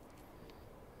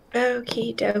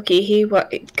 Okie dokie,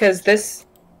 because this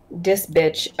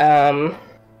bitch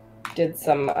did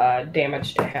some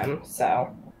damage to him,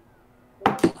 so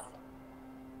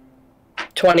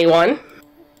 21.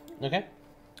 Okay.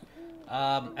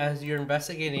 As you're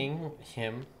investigating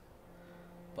him,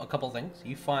 a couple things.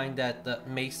 You find that the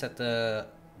mace that the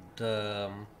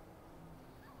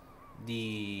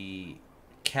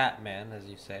Catman, as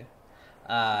you say,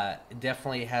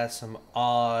 definitely has some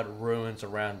odd ruins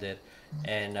around it,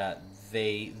 and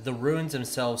the ruins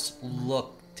themselves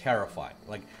look terrifying.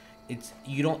 Like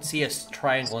you don't see a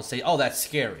triangle and say, "Oh, that's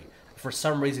scary." For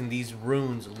some reason, these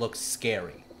runes look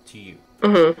scary to you.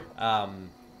 Mm-hmm.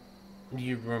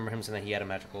 You remember him saying that he had a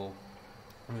magical.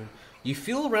 You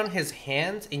feel around his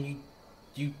hands, and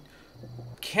you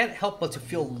can't help but to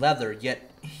feel leather. Yet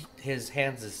his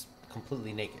hands is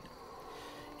completely naked.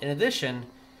 In addition,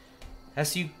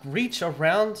 as you reach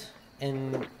around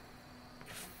and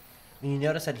you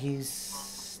notice that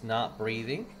he's not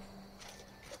breathing,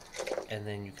 and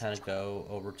then you kind of go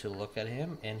over to look at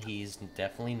him, and he's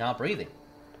definitely not breathing.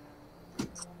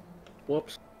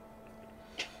 Whoops.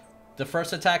 The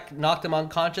first attack knocked him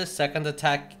unconscious. Second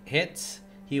attack hits.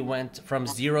 He went from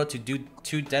 0 to do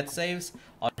 2 death saves.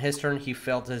 On his turn, he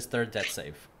failed his 3rd death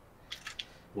save.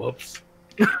 Whoops.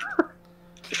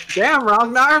 Damn,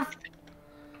 Rognarv.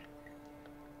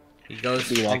 He goes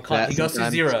Be like that he goes to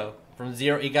sometimes. 0. From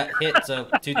 0, he got hit, so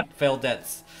 2 failed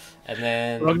deaths. And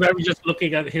then... Rognarv is just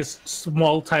looking at his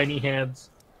small, tiny hands.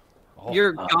 Oh,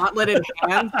 Your gauntleted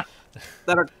hands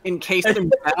that are encased in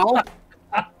metal.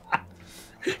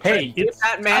 Hey, it's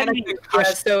That man tiny. is Yeah,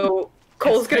 crushed. so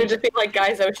Cole's gonna just be like,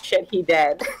 guys, oh shit, he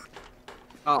dead.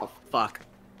 Oh fuck.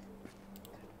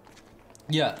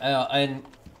 Yeah, and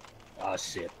Oh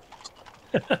shit.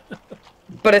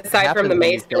 But aside Happens from the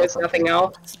when you mace, there kill was nothing something.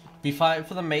 else. before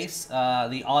for the mace,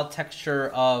 the odd texture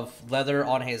of leather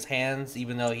on his hands,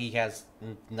 even though he has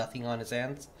nothing on his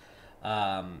hands,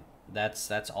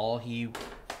 that's all he...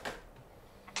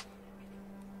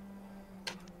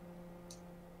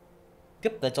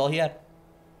 Yep, that's all he had.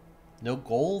 No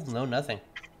gold, no nothing.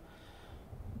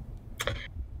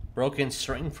 Broken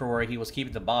string for where he was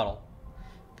keeping the bottle.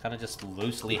 Kind of just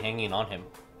loosely hanging on him.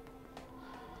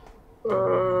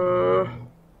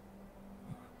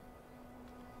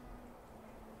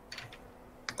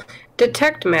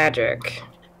 Detect magic.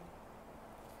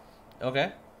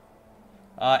 Okay.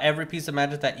 Every piece of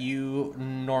magic that you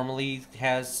normally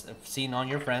has seen on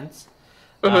your friends.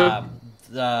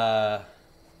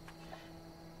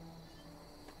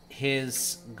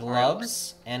 His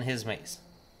gloves and his mace.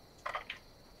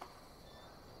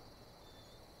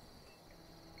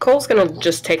 Cole's gonna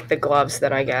just take the gloves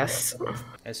then, I guess.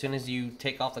 As soon as you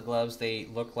take off the gloves, they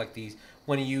look like these.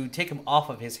 When you take them off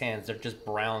of his hands, they're just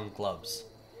brown gloves.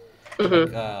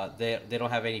 Like, they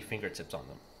don't have any fingertips on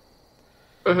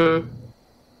them.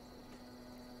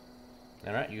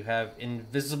 All right, you have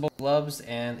invisible gloves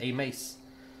and a mace,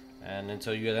 and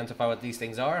until you identify what these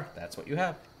things are, that's what you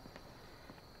have.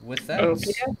 With that,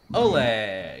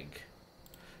 Oleg,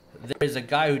 there is a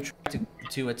guy who tried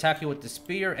to attack you with the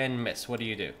spear and miss. What do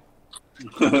you do?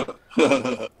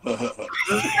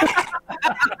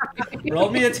 Roll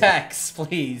me attacks,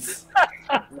 please.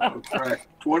 Okay.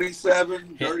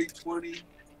 27, Hit. dirty 20.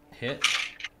 Hit.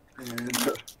 And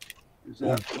is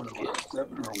that what,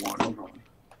 7 or 1? Hold on.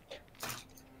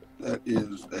 That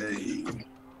is a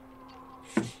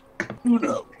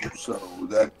Uno. So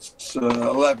that's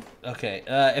 11. Okay.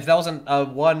 If that wasn't a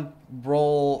one,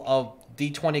 roll of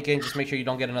D20 again. Just make sure you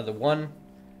don't get another one.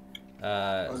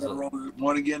 I gotta roll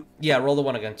 1 again. Yeah, roll the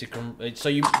one again. That's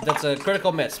a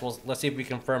critical miss. Well, let's see if we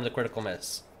confirm the critical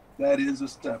miss. That is a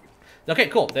 7. Okay,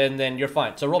 cool. Then you're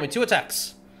fine. So roll me 2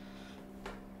 attacks.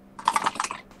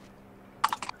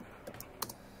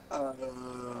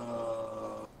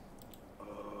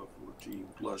 14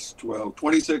 plus 12,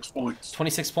 26 points.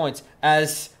 26 points.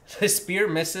 As the spear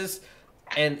misses,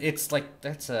 and it's like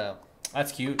that's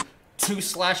cute. 2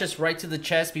 slashes right to the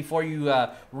chest before you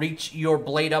reach your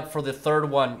blade up for the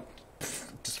third one.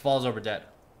 Just falls over dead.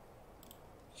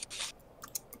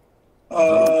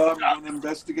 I'm gonna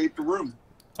investigate the room.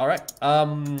 All right.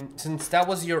 Since that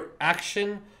was your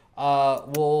action,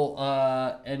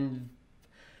 and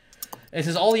it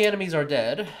says all the enemies are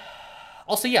dead.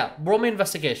 Also, yeah, roll me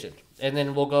investigation, and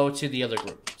then we'll go to the other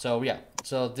group. So yeah,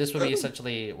 so this would be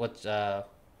essentially what.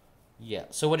 Yeah.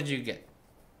 So what did you get?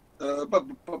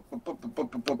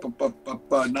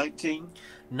 19.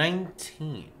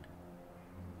 19.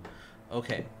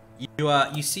 Okay.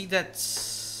 You see that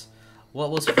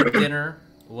what was for dinner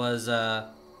was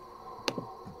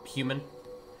human.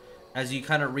 As you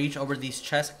kind of reach over these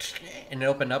chests and it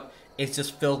open up, it's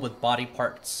just filled with body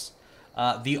parts.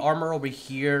 The armor over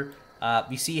here,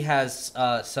 you see has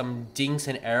some dings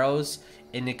and arrows,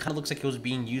 and it kind of looks like it was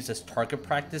being used as target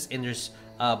practice, and there's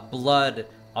blood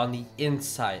on the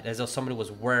inside as though somebody was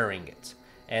wearing it,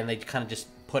 and they kind of just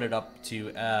put it up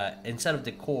to instead of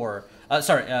decor,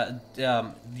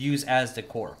 use as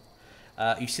decor.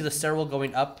 You see the stairwell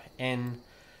going up, and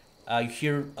you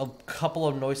hear a couple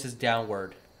of noises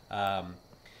downward,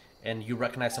 and you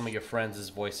recognize some of your friends'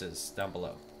 voices down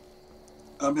below.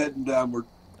 I'm heading downward.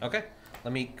 Okay,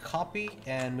 let me copy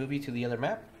and move you to the other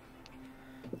map.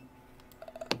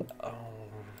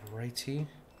 Alrighty.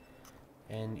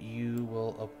 And you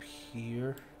will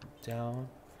appear down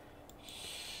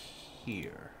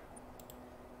here.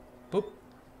 Boop.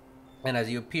 And as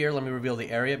you appear, let me reveal the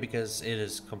area because it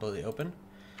is completely open.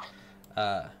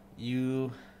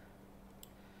 You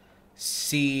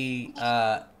see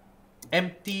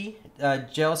empty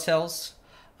jail cells,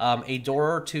 a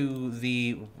door to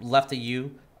the left of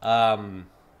you, and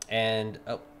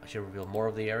I should reveal more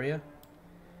of the area.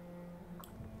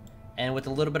 And with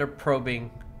a little bit of probing,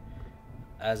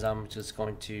 as I'm just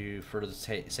going to, for the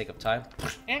sake of time,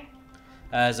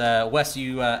 as Wes,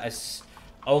 as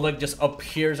Oleg just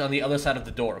appears on the other side of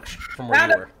the door from where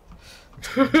you were.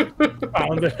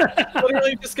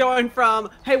 Literally just going from,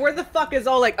 hey, where the fuck is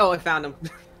Oleg? Oh, I found him.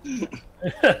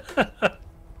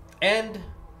 And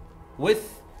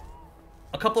with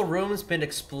a couple of rooms been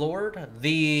explored,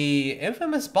 the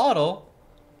infamous bottle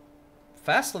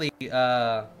fastly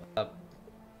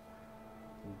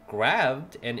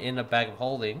grabbed and in a bag of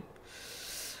holding.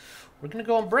 We're gonna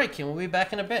go on break and we'll be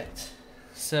back in a bit.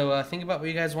 So think about what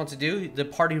you guys want to do. The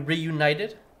party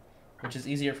reunited, which is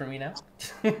easier for me now.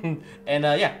 And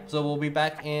yeah, so we'll be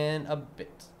back in a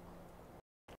bit.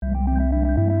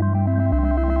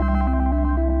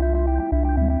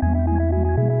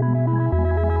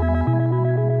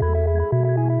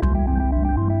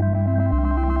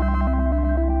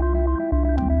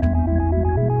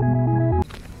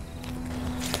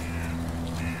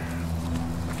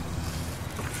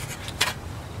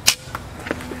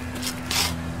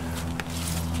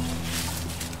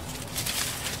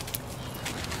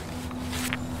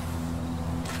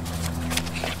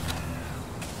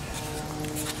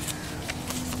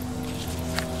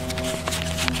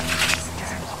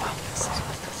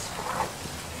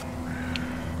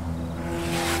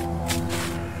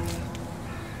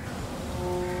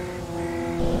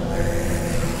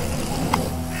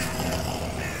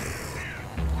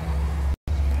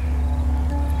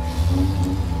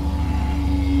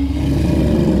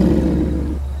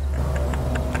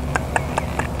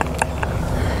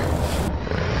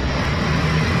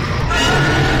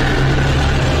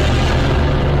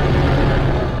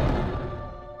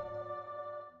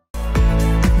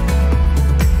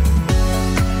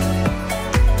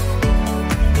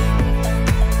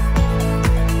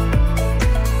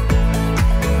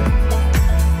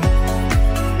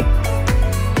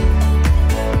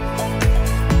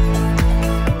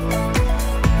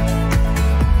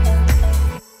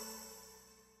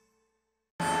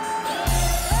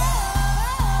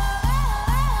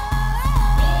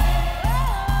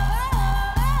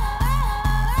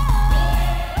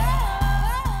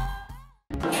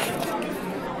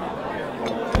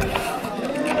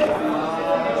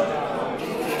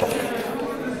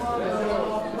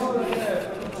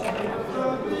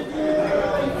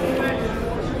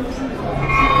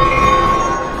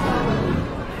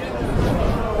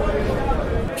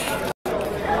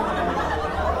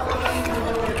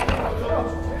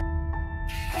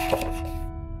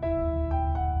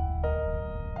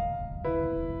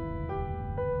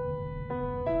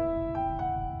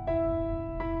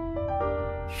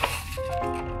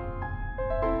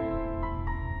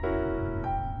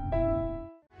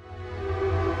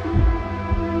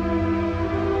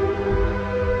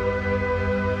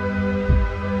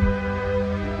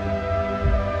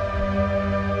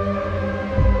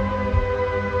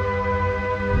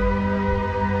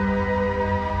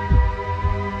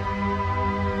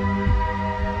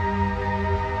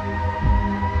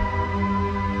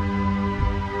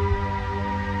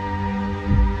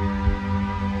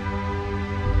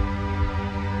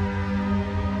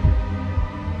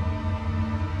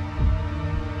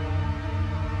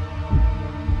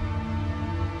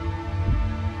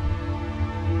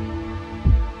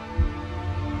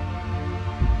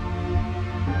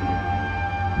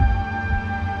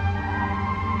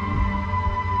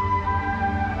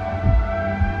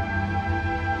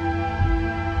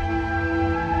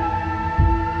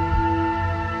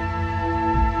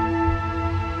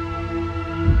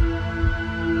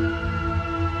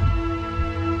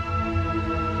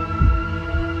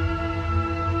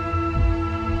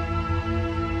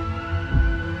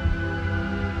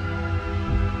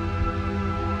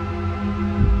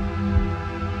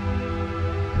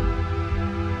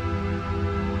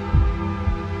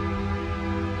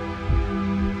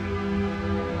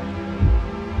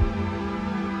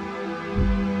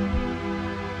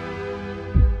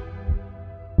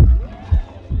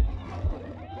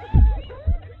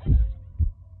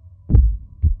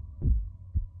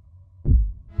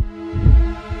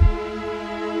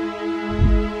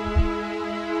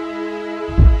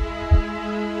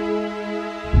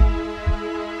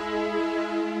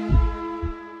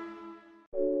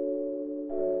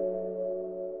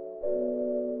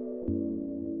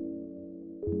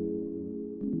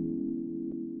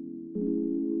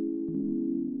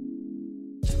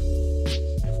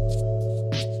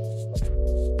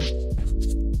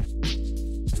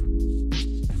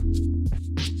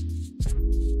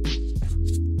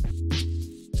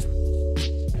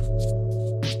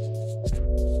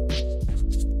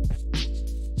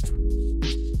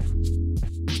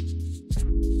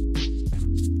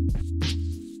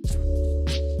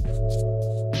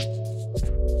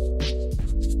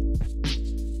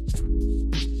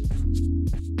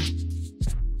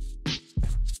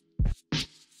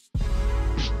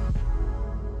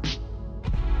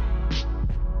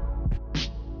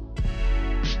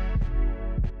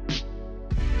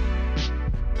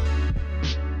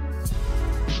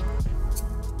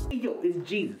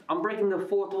 Jesus, I'm breaking the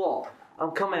fourth wall.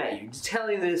 I'm coming at you, just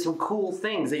telling you there's some cool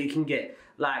things that you can get.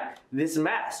 Like this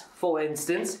mask, for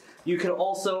instance. You can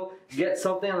also get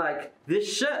something like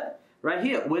this shirt right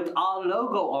here with our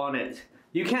logo on it.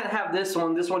 You can't have this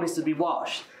one needs to be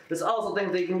washed. There's also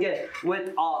things that you can get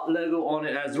with our logo on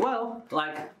it as well,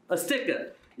 like a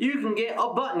sticker. You can get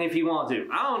a button if you want to.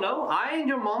 I don't know, I ain't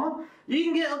your mama. You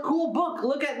can get a cool book,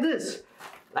 look at this.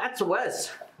 That's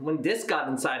Wes, when this got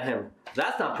inside him.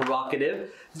 That's not provocative.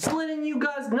 Just letting you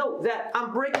guys know that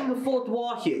I'm breaking the fourth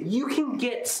wall here. You can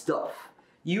get stuff.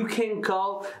 You can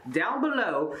go down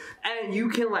below and you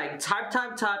can like type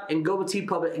and go to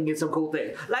TeePublic and get some cool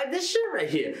things. Like this shit right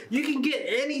here. You can get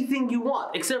anything you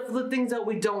want except for the things that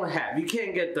we don't have. You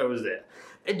can't get those there.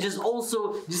 And just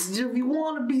if you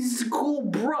want to be a cool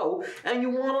bro and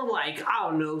you want to like, I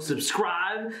don't know,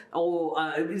 subscribe or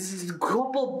it's a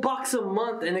couple bucks a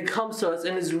month and it comes to us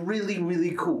and it's really,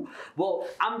 really cool. Well,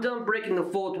 I'm done breaking the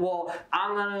fourth wall.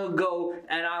 I'm gonna go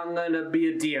and I'm gonna be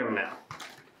a DM now.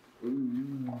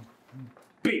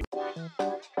 Beep.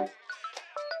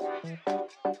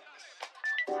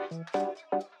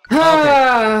 That's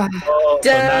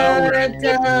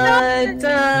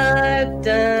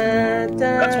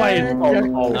why it's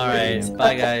All right,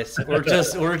 bye guys. We're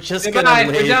just Goodbye,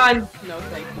 gonna leave. we're done. No,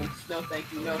 thank you. No,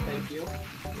 thank you. No, thank you.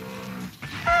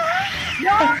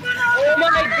 Oh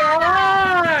my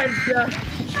god!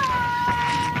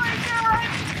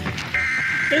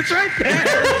 It's right there.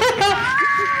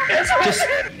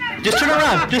 Just turn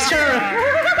around. Just turn around.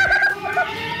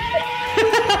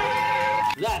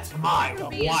 That's my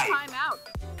wife.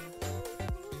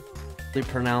 They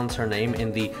pronounce her name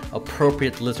in the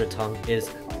appropriate lizard tongue is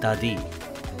Dadi.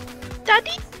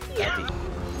 Daddy? Dadi.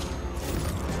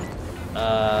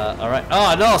 Alright.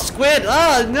 Oh no, squid!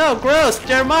 Oh no, gross!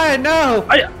 Jeremiah, no!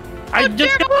 I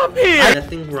just come up here.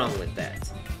 Nothing wrong with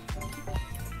that.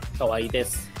 Kawaii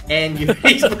desu. And your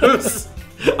face moves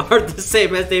are the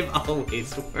same as they've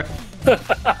always were.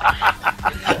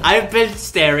 I've been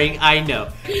staring, I know.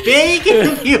 Big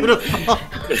and beautiful.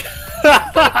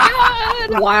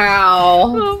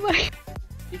 Wow. Oh my.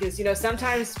 Because, you know,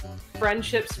 sometimes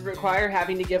friendships require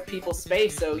having to give people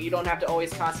space, so you don't have to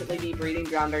always constantly be breathing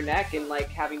down their neck and, like,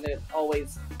 having to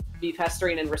always be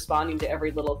pestering and responding to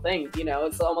every little thing. You know,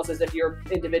 it's almost as if you're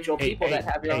individual people that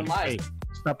have your own lives.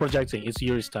 Stop projecting. It's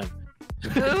yours time.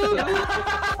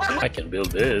 I can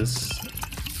build this.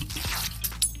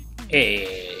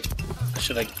 Hey,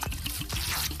 should I?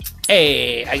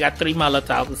 Hey, I got 3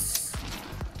 Molotovs.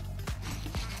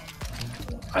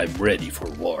 I'm ready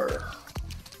for war.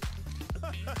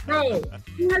 Bro,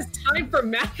 who has time for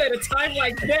math at a time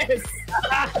like this?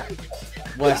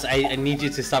 Wes, I need you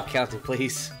to stop counting,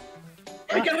 please.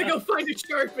 I gotta go find a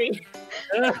Sharpie.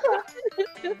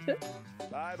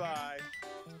 Bye-bye.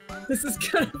 This is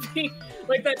gonna be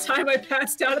like that time I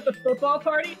passed out at the football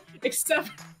party, except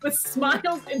with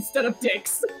smiles instead of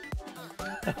dicks.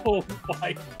 Oh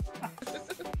my.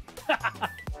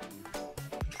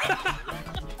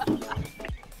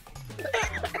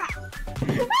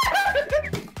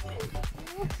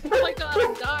 Oh my god,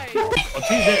 I'm dying. What's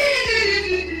he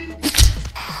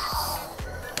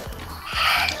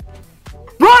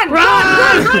Run!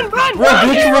 Run!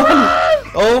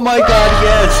 Oh my god,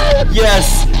 yes!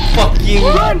 Yes! Fucking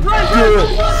Run! do it!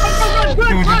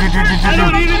 I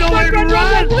don't even know where to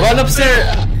run! Run upstairs!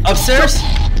 Upstairs?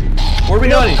 Where are we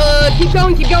going? Keep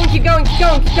going. Okay.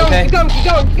 Keep going.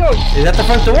 Is that the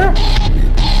front door?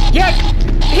 Yeah!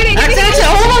 Hit it! Exit!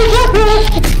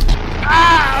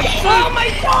 Oh my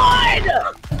god!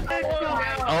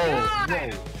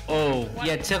 Oh,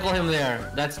 yeah, tickle him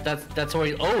there. That's where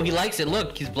he, oh, he likes it.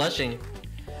 Look, he's blushing.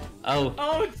 Oh.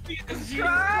 Oh, Jesus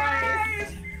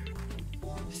Christ!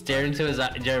 Stare into his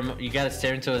eye, Jeremy. You gotta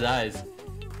stare into his eyes.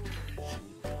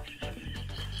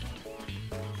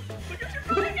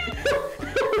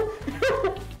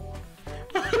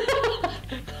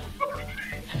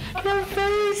 My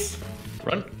face.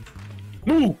 Run.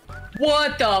 Move.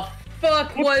 What the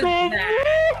fuck was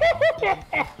that?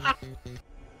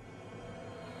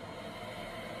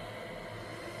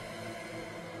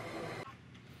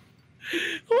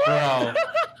 Bro.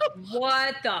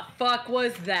 What the fuck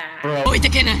was that? Bro.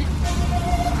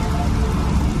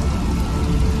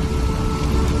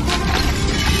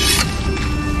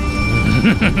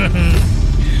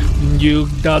 You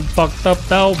done fucked up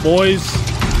now, boys.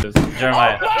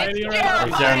 Jeremiah.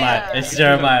 It's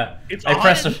Jeremiah. I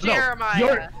pressed him.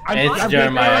 Jeremiah. It's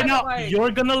Jeremiah. Right now,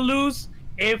 you're gonna lose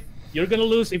if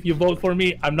you vote for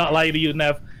me. I'm not lying to you,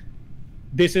 Nev.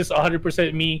 This is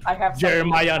 100% me,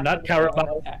 Jeremiah, not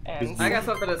Carabao. I got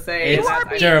something to say. It's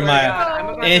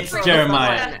Jeremiah. It's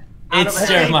Jeremiah. out It's of a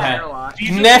Jeremiah. airlock.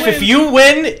 Jesus Neff, wins. if you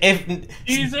win,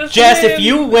 Jesus Jess, if wins.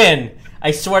 you win,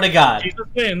 I swear to God, Jesus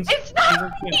wins. It's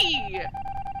not me!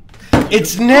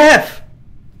 it's Neff.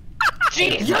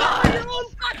 Jesus!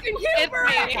 Fucking It's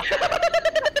me!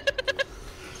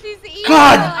 She's evil.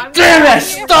 God damn it! I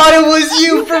thought it was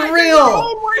you for real.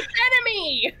 Own worst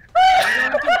enemy.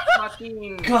 I'm going to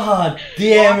fucking God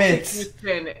damn walk to it!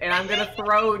 Houston, and I'm gonna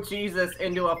throw Jesus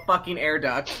into a fucking air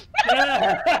duct.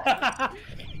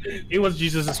 It was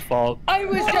Jesus' fault. I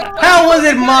was just How was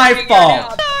it my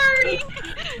fault? Sorry!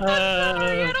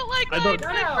 Sorry, I don't like I my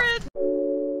don't- friend.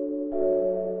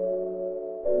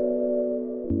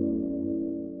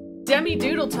 Demi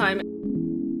Doodle time.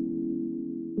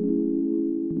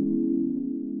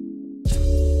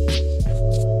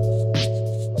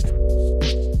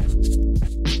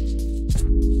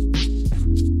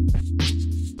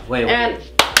 Wait, And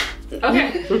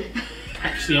okay.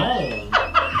 Action.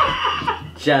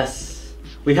 Jess,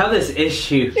 we have this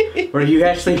issue where you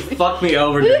actually fuck me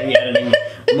over during the editing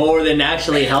more than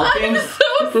actually helping.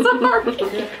 So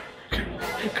sorry.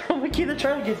 Chroma the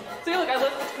dragon. See, look, I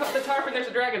lift the tarp and there's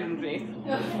a dragon underneath.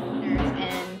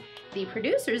 And the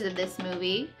producers of this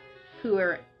movie, who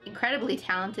are incredibly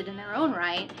talented in their own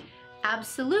right,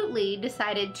 absolutely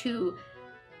decided to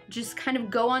just kind of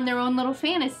go on their own little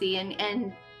fantasy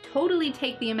and totally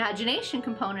take the imagination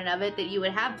component of it that you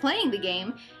would have playing the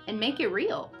game and make it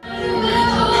real.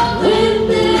 When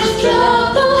there's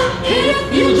trouble,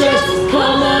 if you just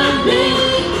come and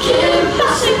make it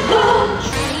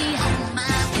possible.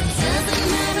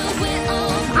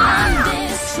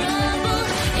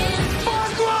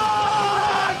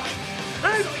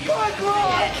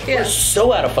 We're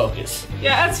so out of focus.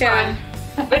 Yeah, that's fine.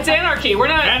 It's anarchy. We're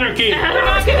not. Anarchy. We're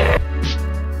not gonna.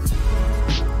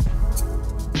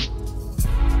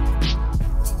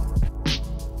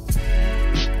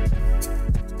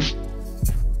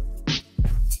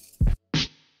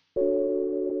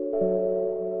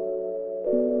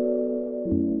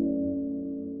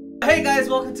 Hey guys,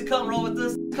 welcome to Come Roll With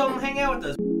Us. Come hang out with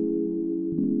us.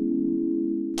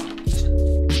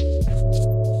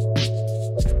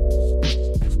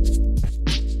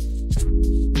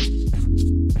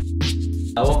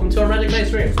 Welcome to our Magic Night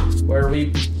stream, where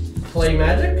we play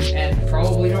Magic. And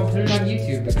probably don't put it on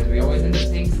YouTube because we always end up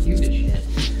saying stupid shit.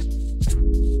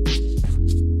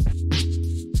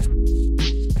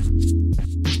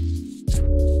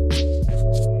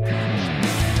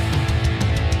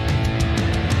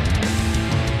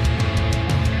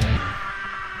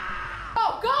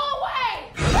 Oh, go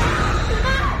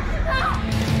away!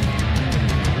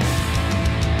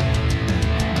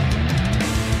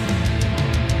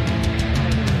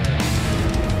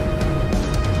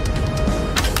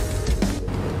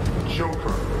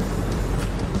 Joker,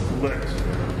 let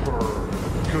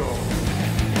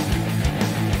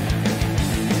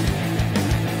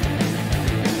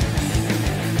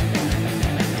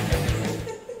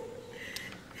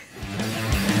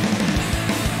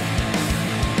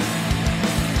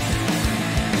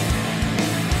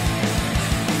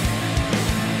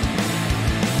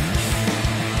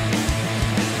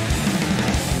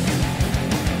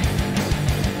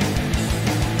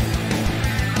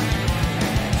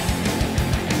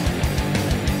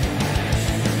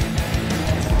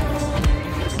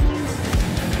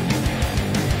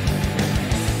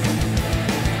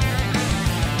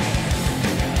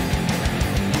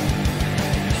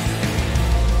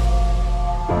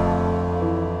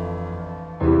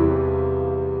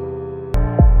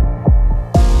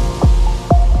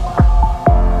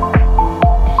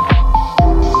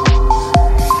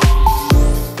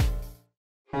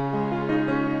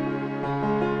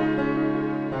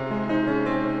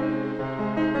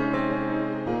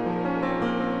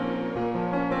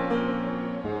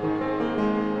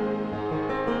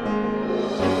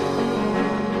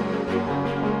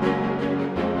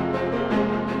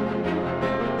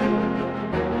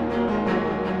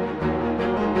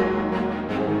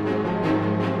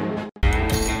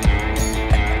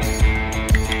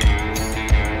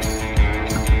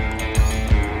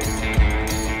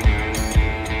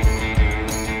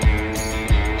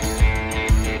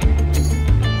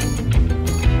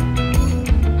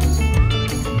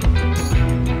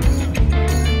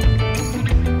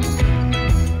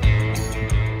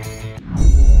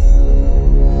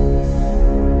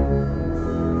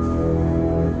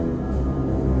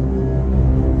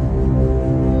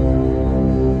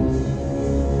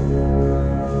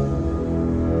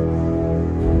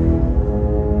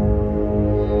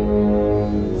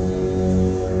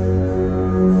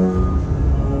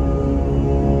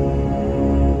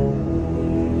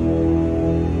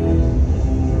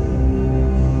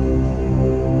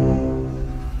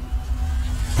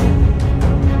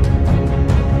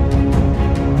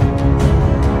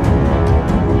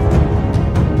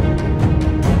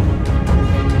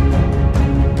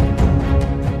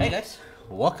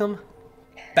welcome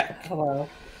back. Hello.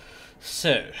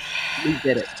 So, We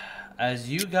did it. as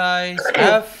you guys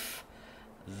have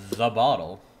the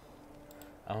bottle,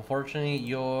 unfortunately,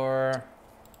 your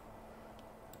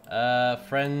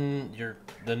friend,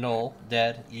 the Knoll,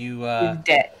 dead. He's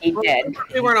dead. He's dead.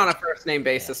 We weren't on a first name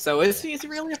basis, so is he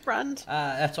really a friend?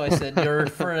 That's why I said your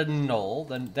friend Knoll,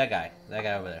 that guy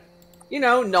over there. You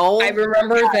know, Noel. I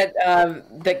remember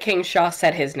that King Shaw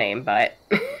said his name, but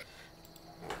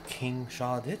King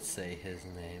Shaw did say his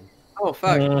name. Oh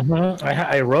fuck! Mm-hmm.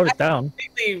 I wrote it down.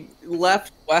 Completely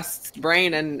left West's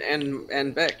brain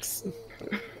and Vix,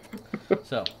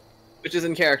 So, which is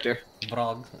in character.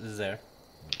 Brog is there.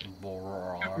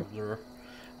 West,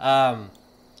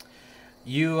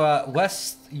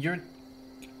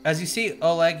 as you see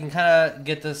Oleg, and kind of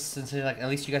get this since like at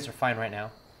least you guys are fine right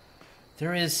now.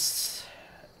 There is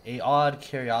a odd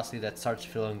curiosity that starts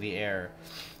filling the air,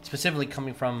 specifically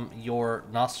coming from your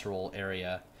nostril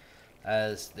area,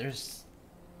 as there's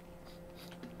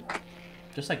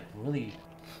just like really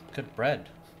good bread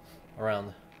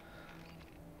around.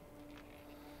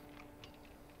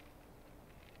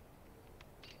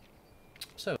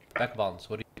 So, Vagabonds,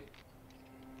 what do you...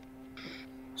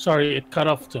 Sorry, it cut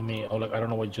off to me. Oh, like I don't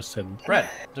know what you just said. Bread.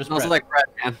 There's Smells bread. like bread,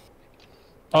 man.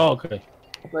 Oh, okay.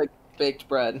 Like baked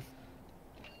bread.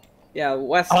 Yeah,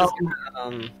 West is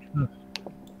gonna,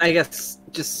 I guess,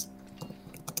 just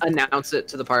announce it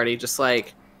to the party. Just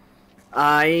like,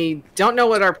 I don't know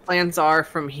what our plans are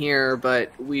from here,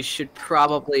 but we should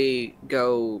probably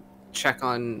go check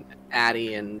on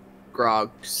Addie and Grog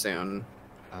soon.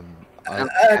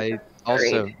 I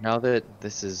also, now that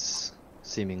this is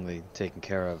seemingly taken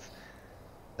care of,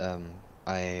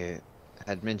 I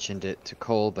had mentioned it to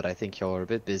Cole, but I think y'all are a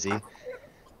bit busy.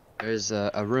 There's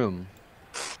a room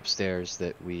upstairs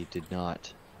that we did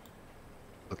not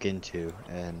look into,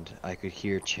 and I could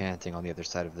hear chanting on the other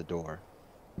side of the door.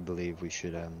 I believe we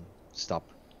should stop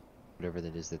whatever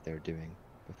that is that they're doing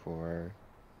before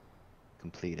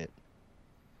complete it.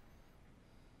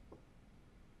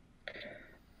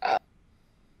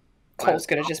 Cole's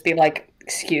gonna just be like,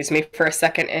 excuse me for a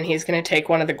second, and he's gonna take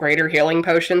one of the greater healing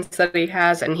potions that he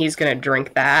has, and he's gonna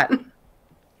drink that.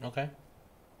 Okay.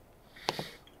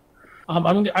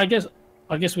 I guess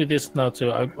with this now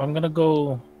too. I'm gonna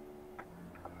go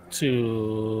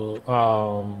to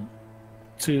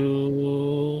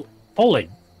Oleg.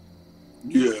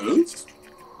 Yes.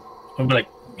 I'm like,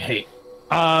 hey,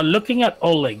 looking at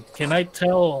Oleg, can I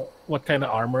tell what kind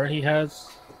of armor he has?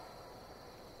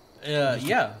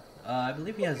 Yeah. I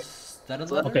believe he has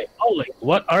studded leather. Okay, Oleg,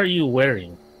 what are you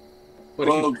wearing?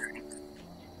 Well,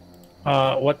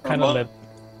 What kind of leather?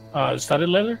 Studded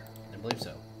leather? I believe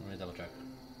so. Let me double check.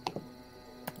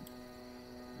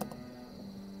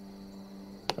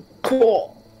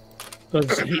 Cool.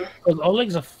 Because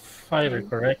Oleg's a fighter,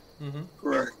 correct? Mm-hmm.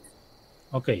 correct.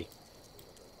 Okay.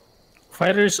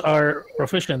 Fighters are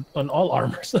proficient on all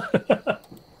armors,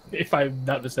 if I'm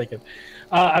not mistaken.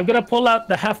 I'm gonna pull out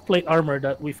the half-plate armor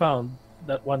that we found,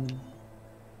 that one,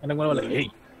 and I'm gonna be like, hey,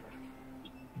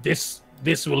 this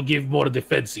will give more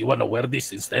defense. You wanna wear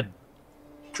this instead?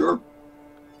 Sure.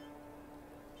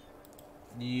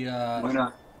 Yeah. Why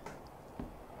not?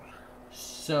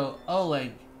 So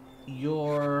Oleg,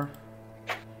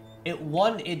 it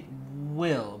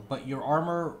will, but your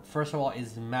armor first of all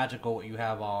is magical. What you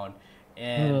have on,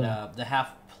 and the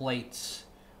half plates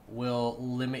will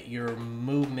limit your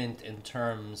movement in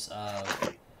terms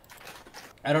of.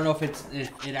 I don't know if it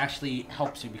actually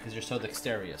helps you because you're so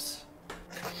dexterous.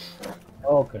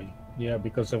 Okay. Yeah,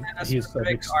 because of his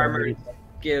armor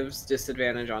gives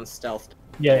disadvantage on stealth.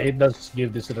 Yeah, it does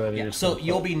give disadvantage. Yeah, so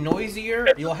you'll be noisier.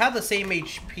 You'll have the same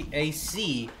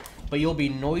AC, but you'll be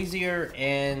noisier,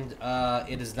 and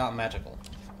it is not magical.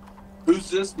 Who's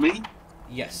this? Me?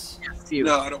 Yes.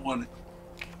 No, I don't want it.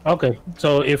 Okay,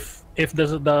 so if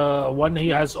the one he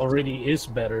has already is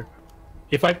better,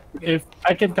 if I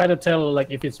can kind of tell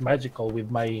like if it's magical with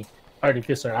my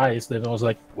Artificer eyes, then I was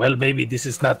like, well, maybe this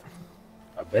is not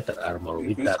a better armor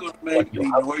with If it's that. going to make me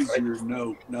have, noisier, right?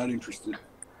 no, not interested.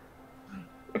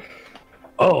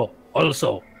 Oh,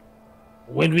 also,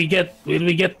 when we get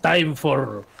time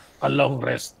for a long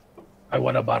rest, I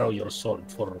want to borrow your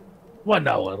sword for 1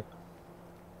 hour,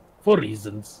 for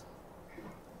reasons.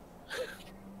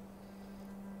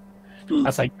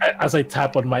 As I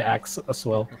tap on my axe as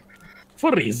well,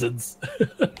 for reasons.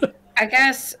 I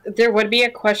guess there would be a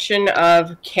question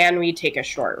of, can we take a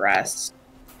short rest?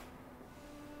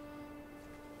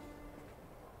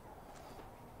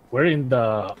 We're in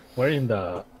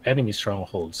the enemy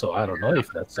stronghold, so I don't know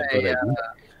if that's a good idea.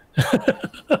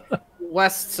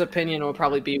 West's opinion will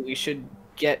probably be we should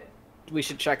get we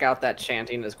should check out that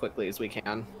chanting as quickly as we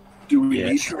can. Do we Yeah,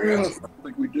 need sure. to rest? I don't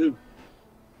think we do.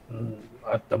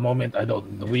 At the moment, I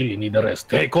don't really need a rest.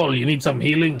 Hey, Cole, you need some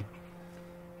healing?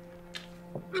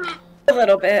 A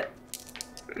little bit.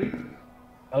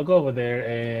 I'll go over there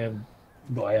and...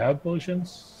 Do I have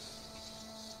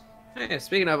potions? Hey,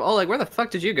 speaking of Oleg, where the fuck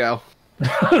did you go?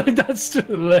 That's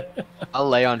true. I'll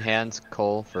lay on hands,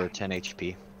 Cole, for 10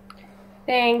 HP.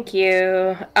 Thank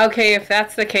you. Okay, if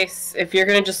that's the case, if you're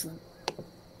gonna just...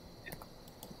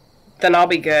 Then I'll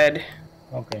be good.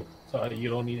 Okay, so you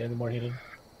don't need any more healing?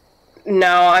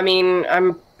 No, I mean,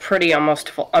 I'm pretty almost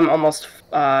full. I'm almost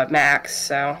max,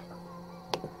 so...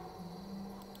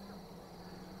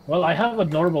 Well, I have a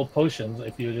normal potions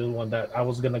if you just want that. I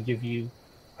was gonna give you...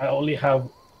 I only have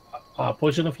a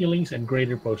potion of healings and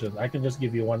greater potions. I can just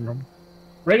give you one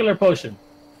regular potion.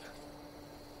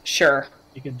 Sure.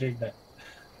 You can drink that.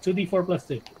 2d4 plus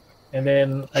 2. And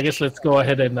then, I guess let's go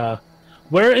ahead and...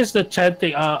 where is the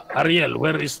chanting? Ariell,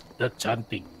 where is the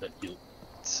chanting that you...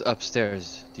 It's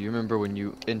upstairs. Do you remember when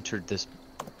you entered this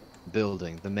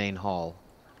building, the main hall?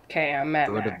 Okay, I'm at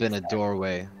There would have been a max.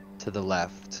 doorway to the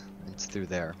left. It's through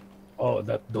there. Oh,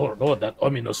 that door. Oh, that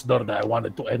ominous door that I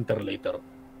wanted to enter later.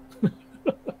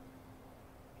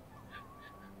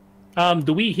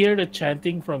 Do we hear the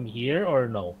chanting from here or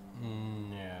no?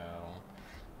 No.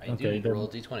 I do Okay, need to then- roll a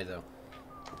d20 though.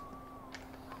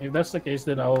 If that's the case,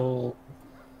 then I'll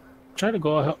try to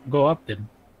go up then.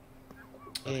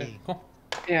 Okay, cool.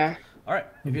 Yeah. All right.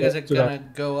 If you guys are So gonna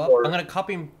that- go up, I'm gonna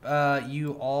copy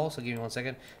you all. So give me 1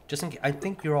 second. Just in, I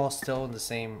think you're all still in the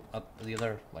same the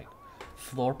other like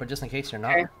floor, but just in case you're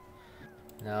not. Okay.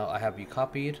 Now I have you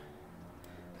copied.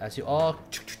 As you all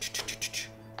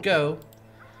go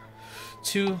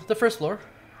to the first floor.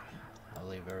 I'll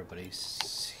leave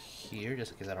everybody's here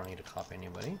just in case I don't need to copy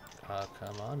anybody.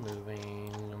 Come on,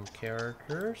 moving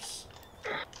characters.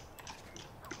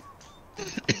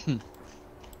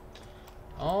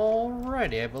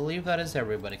 Alrighty, I believe that is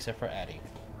everybody except for Addy.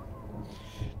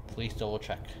 Please double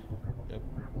check. Yep.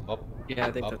 Up, Yeah,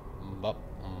 I think up, up,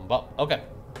 up. Okay.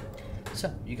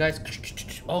 So, you guys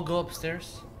all go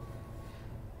upstairs.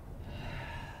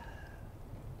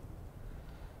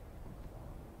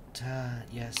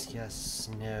 Yes, yes,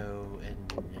 no,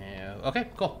 and no. Okay,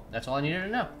 cool. That's all I needed to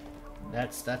know.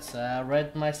 That's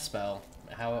read my spell,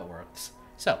 how it works.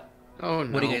 So, Oh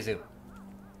no. what do you guys do?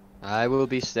 I will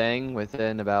be staying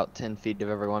within about 10 feet of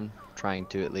everyone, trying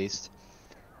to at least.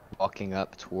 Walking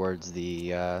up towards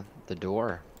the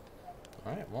door.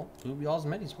 Alright, well, move y'all's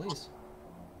minis, please.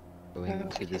 Going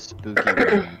into the spooky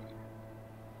room.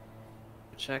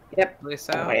 Check Yep. this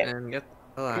out Oh, yeah. and get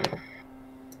the hell out.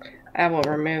 I will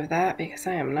remove that because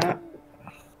I am not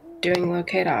doing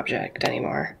locate object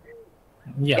anymore.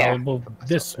 Yeah, Yeah. I'll move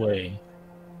this way.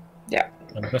 Yeah.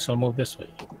 I guess I'll move this way.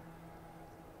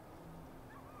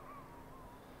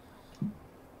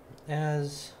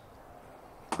 As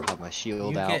I'll have my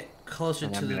shield you out. get closer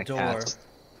And to I'm the gonna door. cast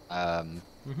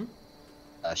Mhm.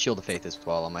 Shield of Faith as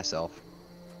well on myself.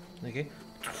 Okay.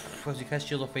 As you cast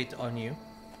Shield of Fate on you,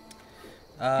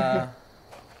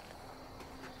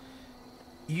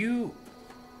 you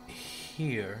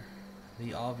hear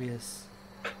the obvious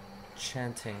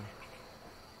chanting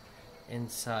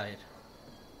inside.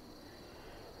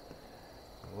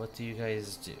 What do you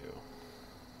guys do?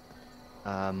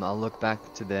 I'll look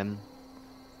back to them,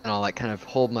 and I'll like kind of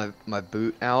hold my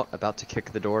boot out, about to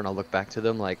kick the door, and I'll look back to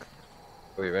them like,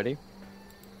 "Are we ready?"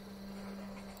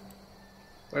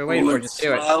 What are you waiting for? Oleg Just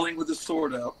do it. smiling with his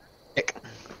sword out. Kick.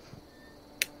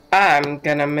 I'm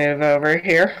gonna move over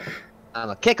here. I'm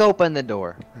gonna kick open the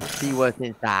door and see what's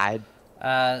inside.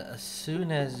 As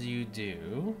soon as you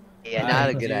do, Yeah, not a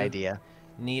I good do idea.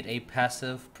 need a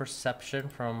passive perception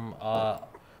from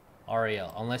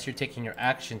Ariell, unless you're taking your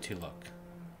action to look.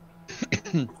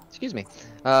 Excuse me.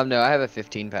 No, I have a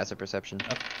 15 passive perception.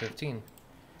 Oh, 15.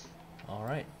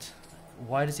 Alright.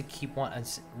 Why does it keep wanting...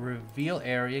 Reveal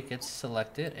area gets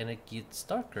selected and it gets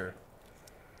darker.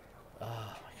 Oh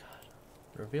my god.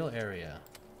 Reveal area.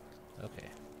 Okay.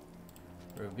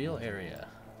 Reveal area.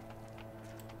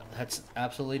 That's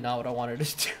absolutely not what I wanted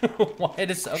to do. Why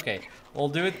does... Okay. We'll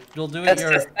do it That's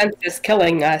your... suspense is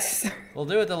killing us. We'll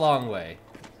do it the long way.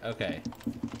 Okay.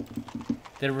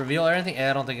 Did it reveal anything?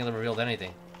 I don't think it revealed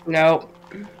anything. Nope.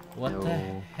 What the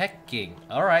No. hecking?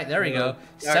 Alright, there we go.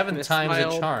 7 Darkness, times my a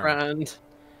old charm. friend.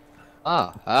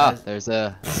 There's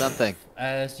a something.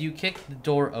 As you kick the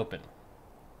door open.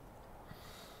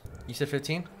 You said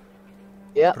 15?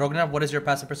 Yeah. Rognarv, what is your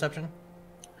passive perception?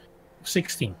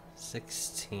 16.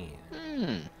 16.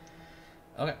 Hmm.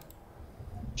 Okay.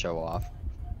 Show off.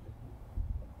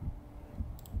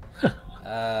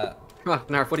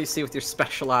 Rognarv, what do you see with your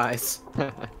special eyes?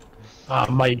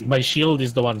 My shield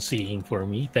is the one seeing for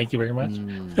me. Thank you very much.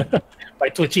 My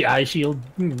twitchy eye shield.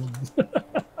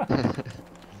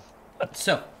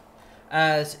 So,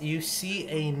 as you see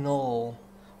a gnoll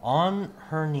on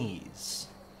her knees,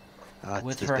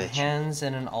 with her hands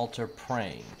in an altar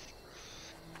praying,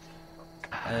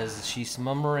 as she's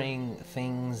murmuring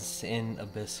things in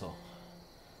Abyssal.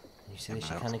 You see that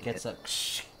she kind of gets up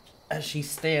as she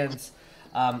stands.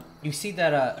 You see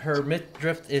that her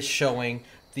midriff is showing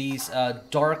these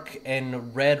dark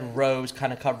and red robes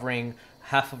kind of covering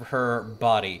half of her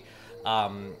body.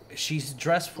 She's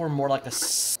dressed for more like a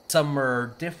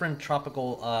summer, different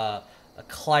tropical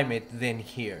climate than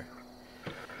here.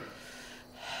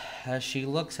 As she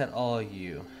looks at all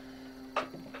you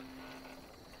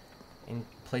and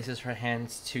places her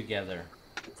hands together.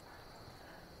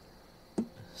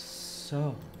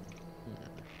 So,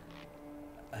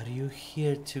 are you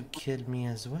here to kill me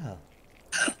as well?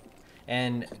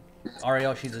 And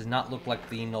Ariell, she does not look like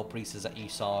the gnoll priestess that you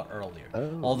saw earlier.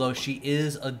 Although she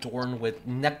is adorned with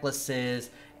necklaces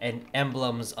and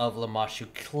emblems of Lamashu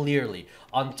clearly.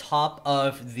 On top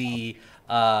of the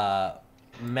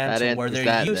mantle where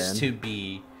there used to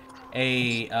be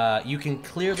a... you can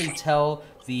clearly tell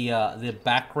the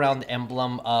background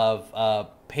emblem of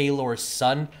Palor's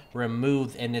son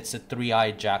removed, and it's a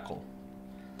three-eyed jackal.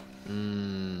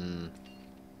 Don't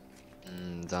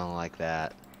like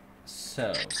that.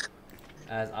 So,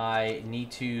 as I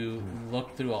need to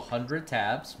look through 100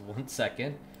 tabs, 1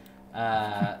 second.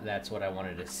 That's what I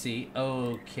wanted to see.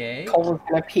 Okay. Cole's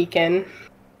gonna peek in.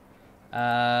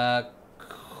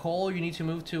 Cole, you need to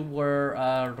move to where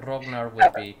Rognarv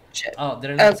would be. Shit. Oh,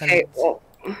 did I not send it? Well,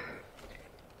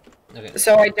 Okay.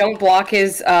 so I don't block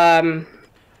his icon.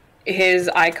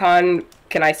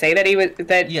 Can I say that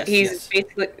he's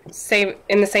basically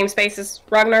in the same space as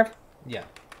Rognarv? Yeah.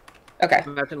 Okay.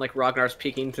 Imagine like Rognarv's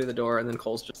peeking through the door, and then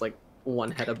Cole's just like one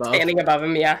head above. Standing above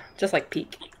him, yeah, just like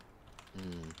peek.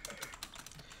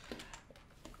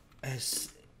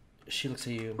 As she looks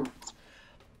at you,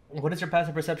 what is your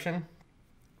passive perception,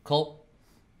 Cole?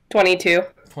 22.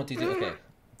 22. Okay,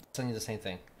 sending you the same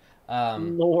thing.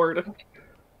 Lord.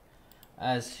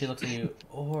 As she looks at you,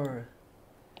 or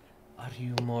are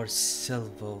you more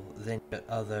civil than your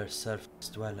other surface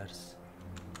dwellers?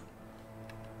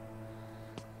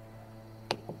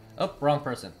 Oh, wrong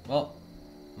person. Well,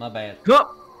 my bad.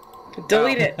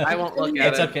 Delete it. I won't look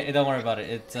at It's it. okay. Don't worry about it.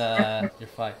 It's you're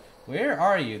fine. Where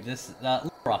are you? This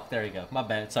rock. There you go. My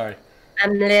bad. Sorry.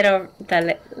 I'm little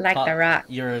like the rock.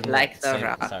 You're Like the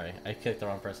rock. Sorry, I clicked the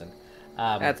wrong person.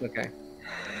 That's okay.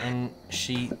 And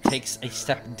she takes a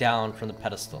step down from the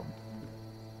pedestal.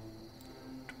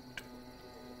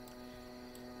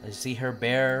 I see her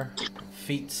bare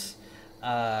feet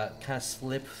kind of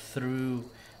slip through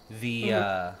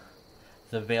the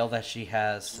veil that she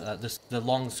has, the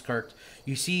long skirt.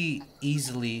 You see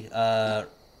easily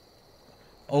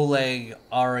Oleg,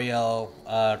 Ariell,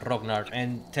 Rognarv,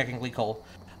 and technically Cole.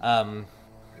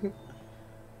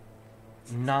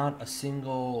 Not a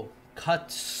single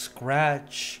cut,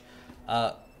 scratch,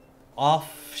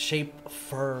 off-shape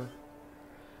fur.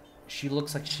 She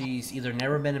looks like she's either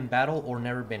never been in battle or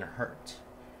never been hurt.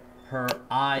 Her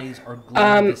eyes are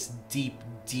glowing this deep,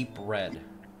 deep red.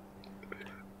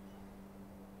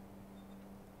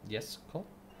 Yes, Cole?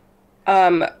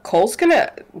 Cole's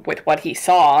gonna, with what he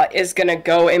saw, is gonna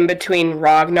go in between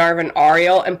Rognarv and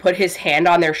Ariell and put his hand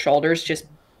on their shoulders, just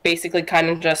basically kind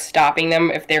of just stopping them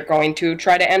if they're going to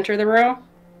try to enter the room.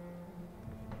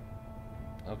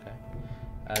 Okay.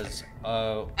 As,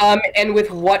 and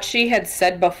with what she had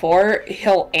said before,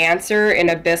 he'll answer in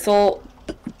Abyssal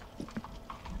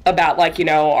about, like, you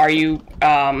know, are you,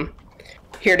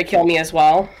 here to kill me as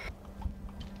well?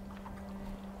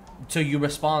 So you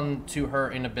respond to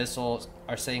her in Abyssal,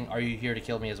 are saying, are you here to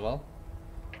kill me as well?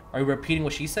 Are you repeating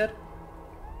what she said?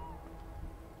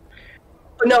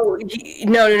 No.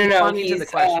 Responding to the He's,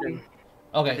 question.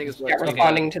 Okay. I think it's yeah,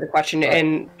 responding to the question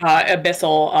in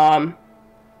Abyssal.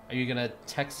 Are you gonna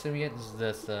text him yet? Is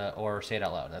this, or say it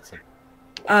out loud? That's it.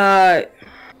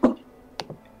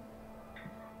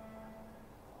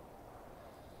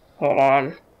 Hold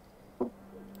on.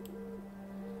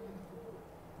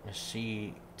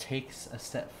 She takes a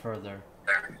step further.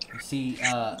 You see,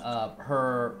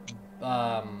 her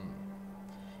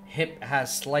hip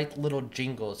has slight little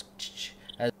jingles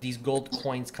as these gold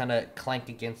coins kind of clank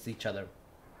against each other.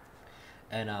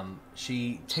 And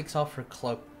she takes off her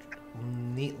cloak,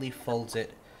 neatly folds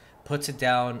it, puts it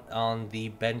down on the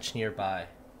bench nearby.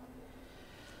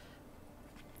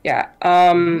 Yeah,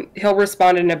 he'll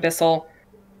respond in Abyssal.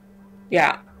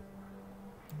 Yeah.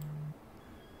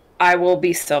 I will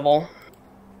be civil.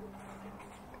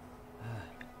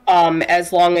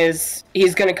 As long as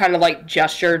he's gonna kind of like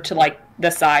gesture to like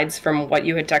the sides from what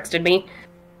you had texted me.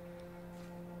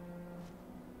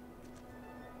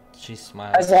 She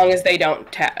smiles. As long as they don't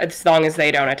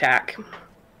attack.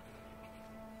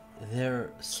 They're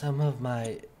some of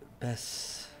my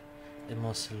best and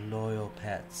most loyal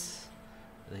pets.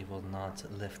 They will not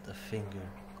lift a finger,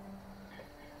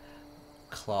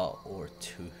 claw, or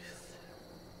tooth.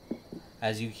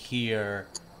 As you hear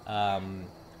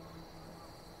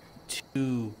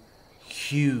two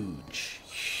huge,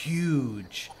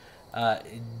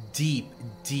 deep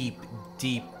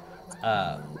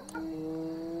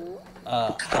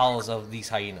howls of these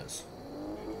hyenas.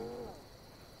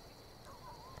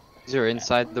 These are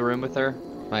inside the room with her?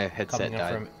 My headset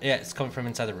died. Yeah, it's coming from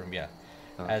inside the room, yeah.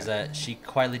 Okay. As she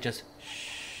quietly just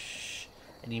shh,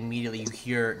 and immediately you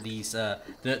hear these,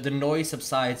 the noise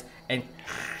subsides, and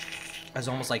as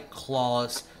almost like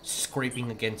claws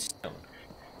scraping against stone.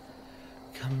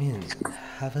 Come in,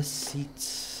 have a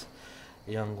seat,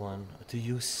 young one. Do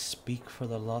you speak for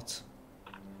the lot?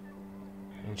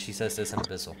 And she says this in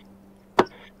Abyssal.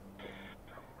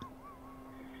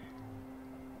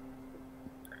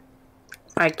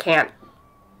 I can't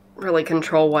really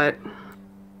control what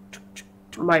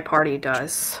my party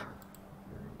does.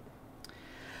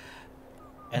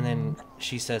 And then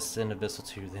she says in Abyssal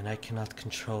to you, then I cannot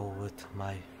control what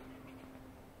my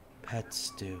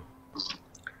pets do.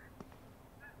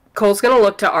 Cole's gonna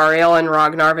look to Ariell and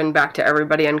Rognarv and back to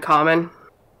everybody in common.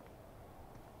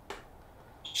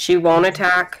 She won't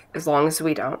attack as long as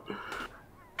we don't.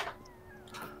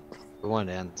 The one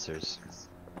answers.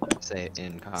 Say it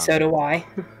in common. So do I.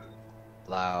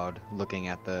 Loud, looking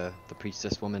at the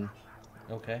priestess woman.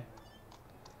 Okay.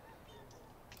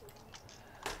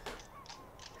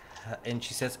 And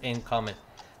she says in common,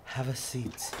 have a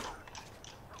seat,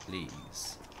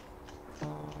 please.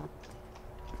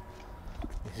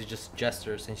 She just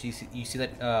gestures, and you see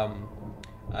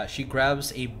that she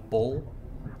grabs a bowl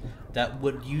that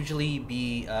would usually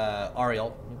be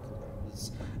Ariell.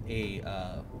 It's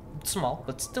a small,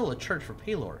 but still a church for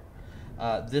Palor.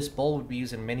 This bowl would be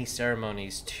used in many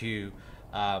ceremonies to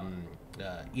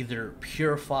either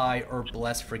purify or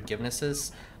bless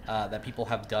forgivenesses that people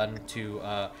have done to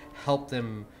help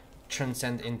them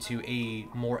transcend into a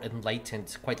more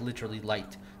enlightened, quite literally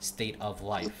light state of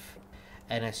life.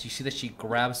 And as you see that she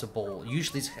grabs a bowl,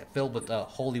 usually it's filled with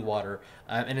holy water,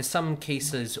 and in some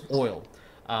cases oil,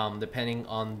 depending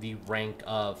on the rank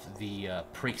of the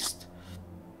priest.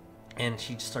 And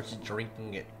she just starts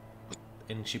drinking it,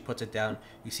 and she puts it down.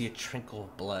 You see a trickle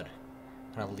of blood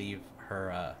kind of leave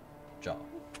her jaw.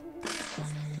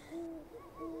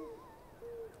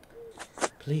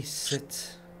 Please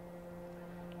sit.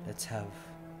 Let's have,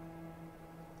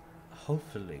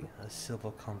 hopefully, a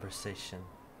civil conversation.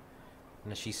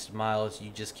 And as she smiles,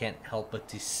 you just can't help but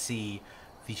to see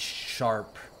the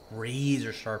sharp,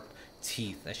 razor-sharp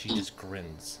teeth as she just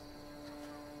grins.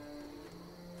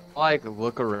 Like,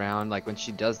 look around, like, when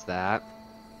she does that,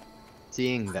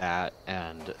 seeing that,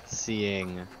 and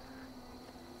seeing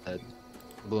a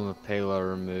Bloom of Palor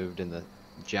removed and the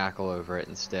jackal over it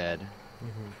instead.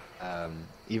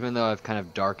 Even though I've kind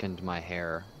of darkened my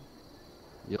hair,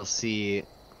 you'll see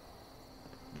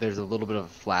there's a little bit of a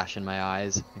flash in my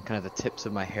eyes, and kind of the tips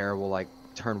of my hair will like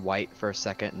turn white for a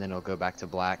second, and then it'll go back to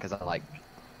black as I'm like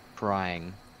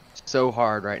trying so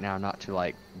hard right now not to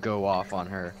like go off on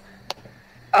her.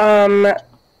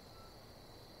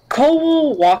 Cole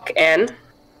will walk in.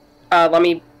 Let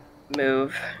me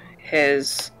move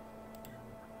his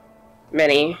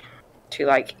mini to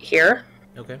like here.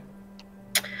 Okay.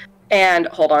 And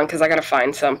hold on, because I gotta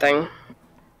find something.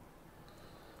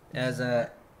 As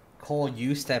Cole,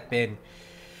 you step in,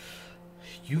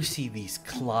 you see these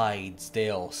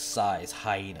Clydesdale-sized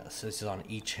hyenas. This is on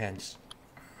each hand,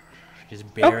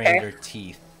 just baring their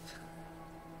teeth.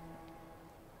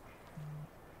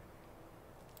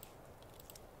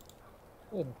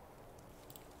 Oh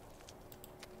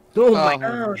my Oh,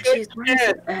 god. jeez, where's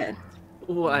it at?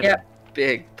 What a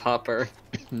big popper.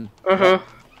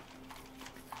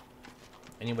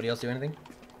 Anybody else do anything?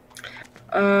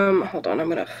 Hold on, I'm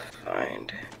gonna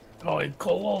find. Oh, and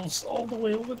Cole's all the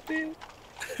way over there.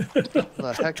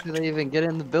 The heck did they even get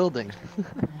in the building?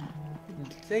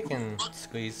 They can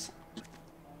squeeze.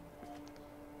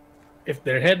 If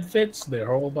their head fits, their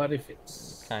whole body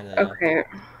fits. Kind of. Okay.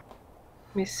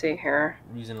 Let me see here.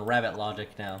 Using rabbit logic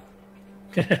now.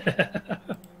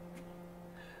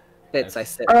 Fits, I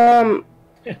said.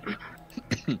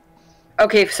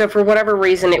 Okay, so for whatever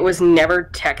reason, it was never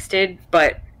texted,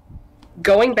 but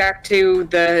going back to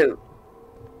the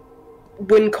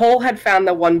when Cole had found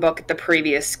the one book at the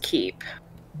previous keep,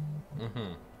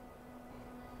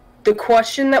 the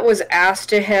question that was asked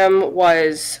to him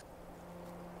was...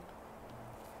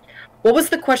 What was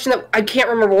the question that... I can't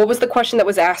remember. What was the question that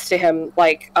was asked to him?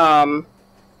 Like, I'll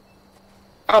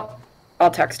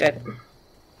text it.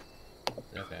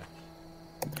 Okay.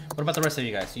 What about the rest of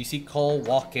you guys? You see Cole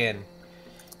walk in,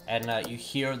 and you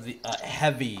hear the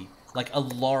heavy, like a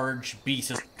large beast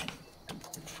just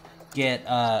get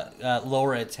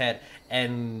lower its head,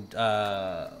 and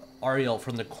Ariell,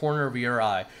 from the corner of your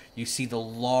eye, you see the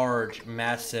large,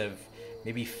 massive,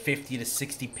 maybe 50 to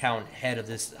 60 pound head of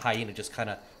this hyena just kind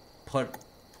of put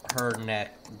her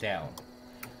neck down.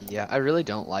 Yeah, I really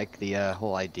don't like the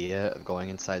whole idea of going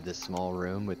inside this small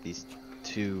room with these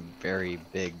two very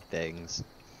big things.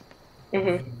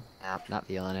 Not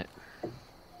feeling it.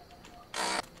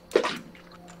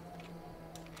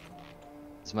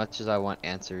 As much as I want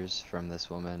answers from this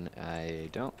woman, I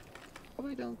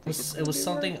probably don't think it was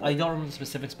something, I don't remember the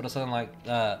specifics, but it was something like,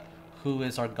 who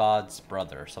is our god's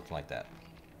brother, or something like that.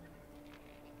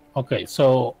 Okay,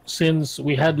 so since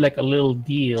we had like a little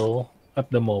deal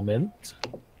at the moment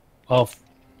of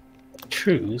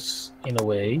truce, in a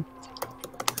way,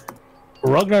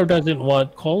 Rognarv doesn't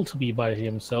want Cole to be by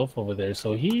himself over there,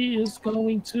 so he is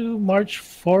going to march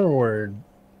forward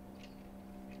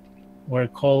where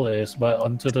Cole is, but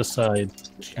onto the side.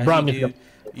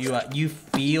 You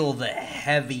feel the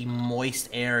heavy, moist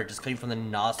air just coming from the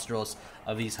nostrils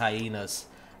of these hyenas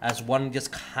as one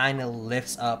just kind of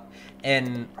lifts up,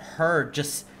 and her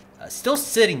just still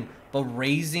sitting, but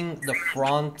raising the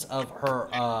front of her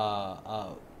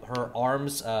her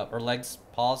arms, her legs,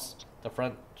 paws, the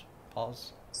front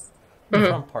paws, the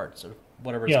front parts, or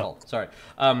whatever it's called. Sorry.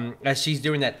 As she's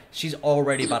doing that, she's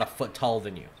already about a foot taller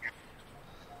than you.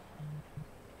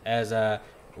 As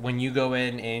when you go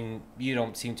in and you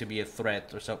don't seem to be a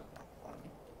threat or so,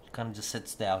 kind of just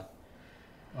sits down.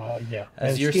 Yeah.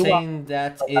 As you're saying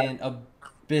that in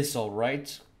Abyssal,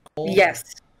 right? Cole?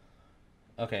 Yes.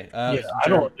 Okay. Yeah, I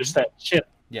don't understand shit.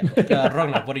 Yeah.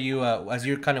 Ragnar, what are you, as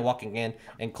you're kind of walking in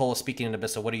and Cole is speaking in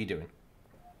Abyssal, what are you doing?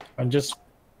 I'm just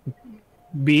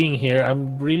being here.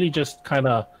 I'm really just kind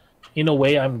of, in a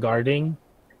way, I'm guarding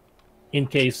in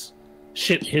case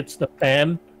shit hits the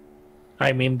fan.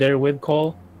 I'm in there with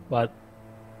Cole, but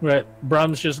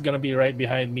Brum's just gonna be right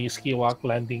behind me, ski walk,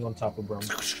 landing on top of Brum.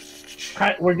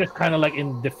 We're just kind of like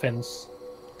in defense.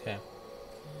 Okay.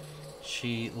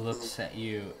 She looks at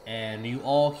you, and you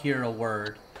all hear a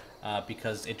word,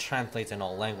 because it translates in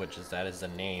all languages. That is the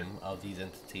name of these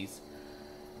entities.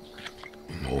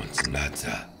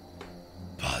 Montsnata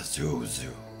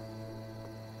Pazuzu.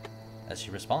 As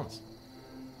she responds.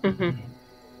 And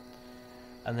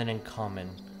then in common,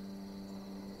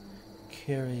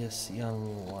 curious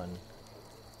young one,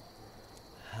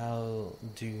 how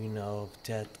do you know of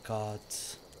dead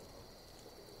gods?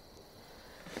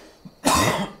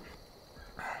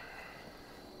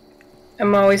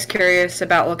 I'm always curious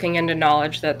about looking into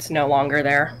knowledge that's no longer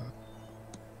there.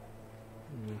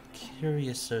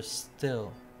 Curiouser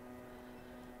still,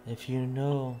 if you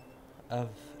know of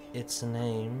its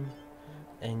name,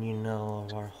 and you know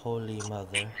of our Holy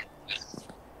Mother,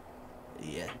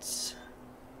 yet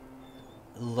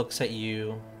looks at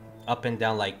you up and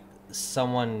down like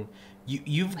someone,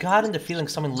 you've gotten the feeling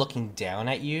someone looking down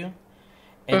at you,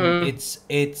 and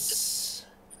it's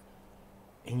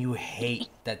and you hate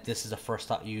that this is the first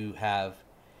thought you have.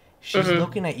 She's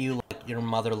looking at you like your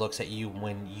mother looks at you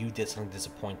when you did something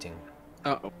disappointing.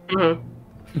 And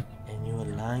you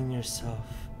align yourself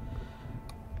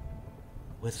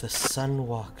with the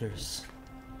Sunwalkers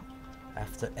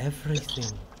after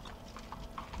everything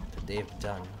that they've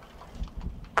done.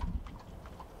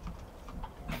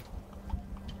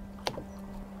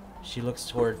 She looks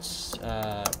towards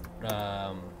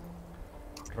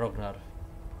Rognarv.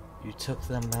 You took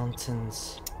the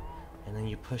mountains, and then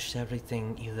you pushed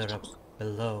everything either up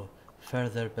below,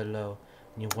 further below,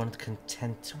 and you weren't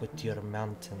content with your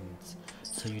mountains,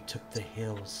 so you took the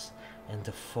hills and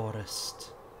the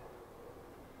forest.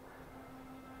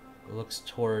 Looks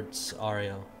towards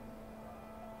Ariell.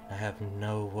 I have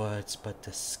no words but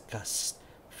disgust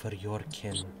for your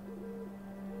kin.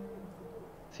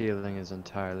 Feeling is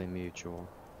entirely mutual.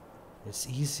 It's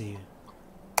easy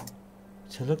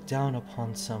to look down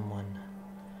upon someone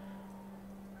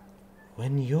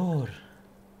when your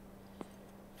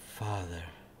father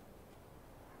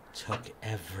took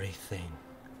everything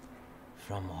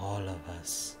from all of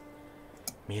us,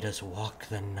 made us walk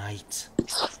the night,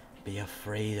 be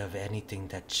afraid of anything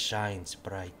that shines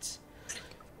bright,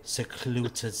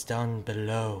 seclude us down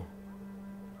below,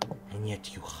 and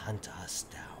yet you hunt us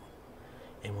down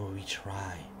And when we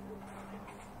try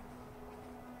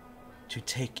to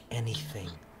take anything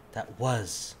that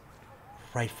was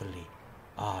rightfully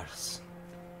ours,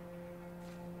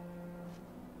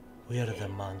 we are the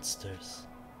monsters.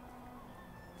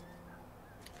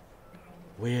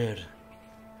 We're...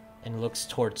 And looks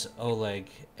towards Oleg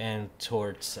and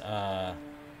towards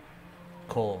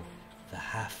Cole. The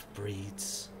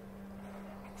half-breeds.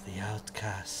 The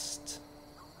outcast.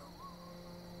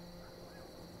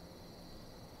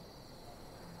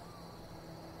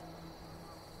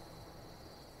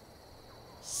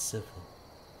 Civil,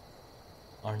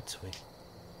 aren't we?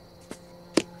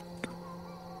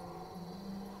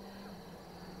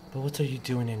 But what are you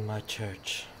doing in my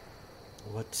church?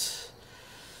 What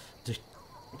do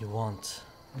you want?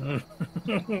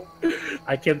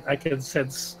 I can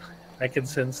sense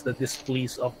the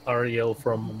displease of Ariell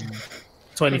from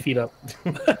 20 feet up.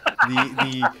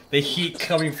 the heat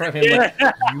coming from him. Like,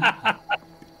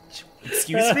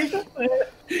 excuse me?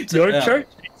 Your church?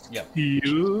 Yeah.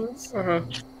 Excuse?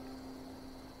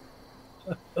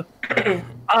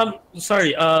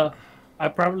 Sorry, I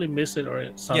probably missed it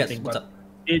or something. Yes, what's but up?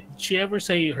 Did she ever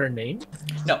say her name?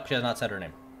 No, she has not said her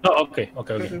name. Oh, okay.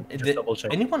 Just Did double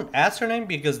check. anyone ask her name?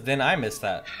 Because then I missed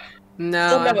that.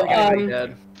 No, I think everybody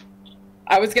did.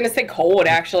 I was gonna say Cole would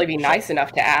actually be nice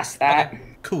enough to ask that. Okay,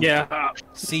 cool. Yeah,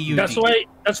 C-U-D.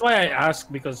 that's why I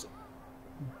asked, because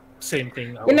same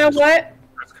thing. You know what?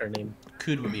 Ask her name.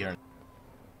 Cood would be her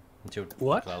name.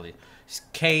 What? It's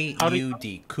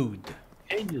K-U-D. Cood.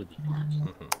 K-U-D.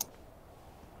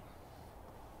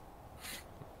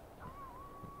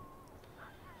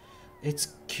 It's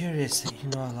curious that you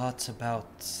know a lot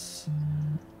about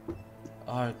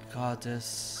our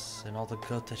goddess and all the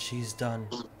good that she's done.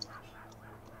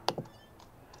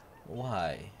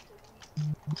 Why?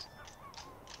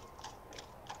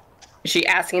 Is she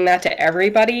asking that to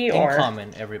everybody, or? In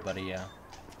common, everybody,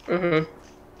 yeah.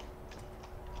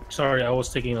 Sorry, I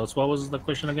was taking notes. What was the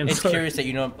question again? It's Sorry. curious that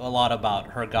you know a lot about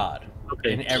her god.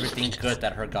 Okay. And everything good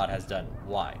that her god has done.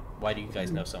 Why? Why do you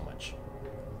guys know so much?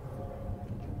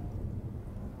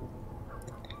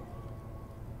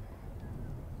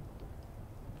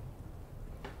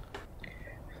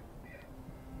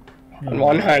 On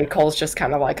one hand, Cole's just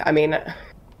kind of like, I mean,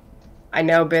 I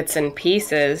know bits and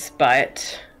pieces,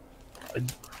 but...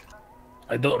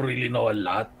 I don't really know a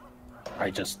lot. I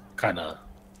just kind of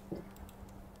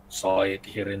saw it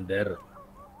here and there.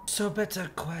 So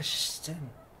better question.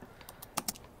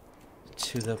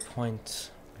 To the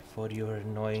point, before your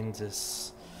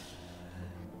annoyances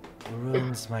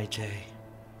ruins my day.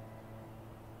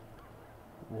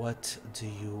 What do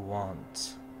you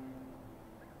want?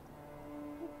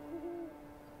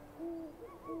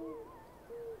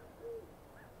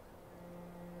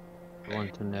 I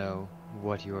want to know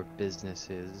what your business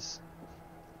is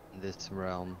in this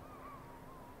realm.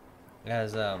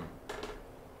 As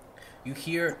you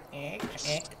hear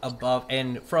above,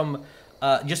 and from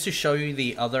just to show you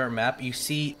the other map, you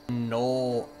see a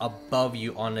knoll above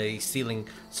you on a ceiling.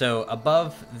 So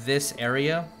above this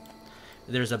area,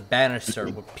 there's a banister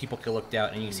where people can look down,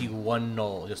 and you see one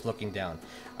knoll just looking down.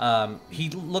 He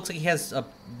looks like he has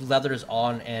leathers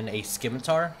on and a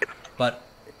scimitar, but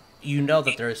you know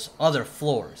that there's other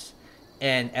floors,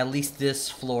 and at least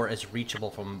this floor is reachable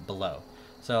from below.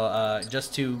 So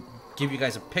just to give you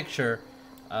guys a picture,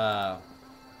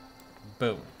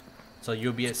 boom. So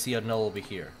you'll be see a knoll over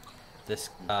here.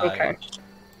 This guy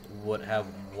would have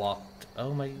walked.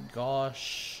 Oh my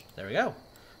gosh! There we go.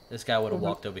 This guy would have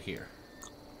walked over here.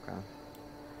 Okay.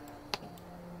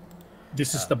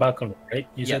 This is the balcony, right?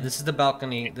 You Yeah, said? this is the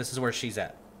balcony. This is where she's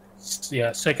at.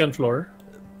 Yeah, second floor.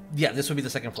 Yeah, this would be the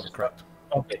second floor, correct?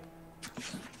 Okay.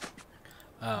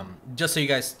 Just so you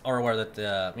guys are aware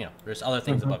that you know there's other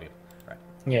things above you, right?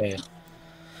 Yeah.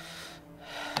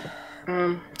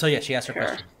 So yeah, she asked her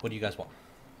question. What do you guys want?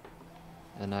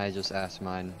 And I just asked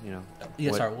mine, you know,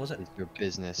 Yeah, sorry, what was it? is your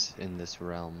business in this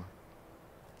realm?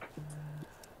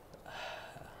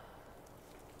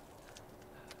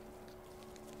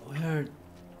 We're...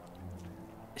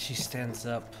 She stands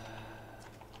up,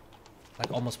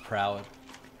 like almost proud.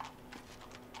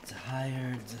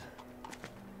 Tired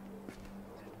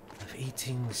of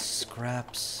eating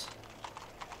scraps,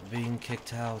 being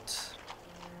kicked out,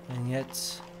 and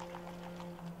yet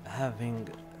having,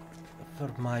 for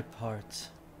my part,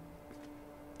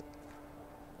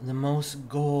 the most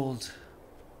gold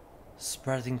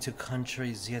spreading to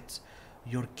countries, yet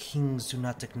your kings do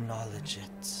not acknowledge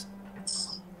it.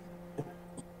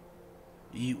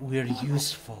 We're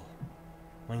useful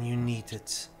when you need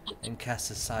it, and cast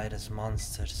aside as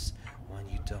monsters when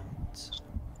you don't.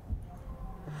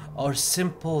 Our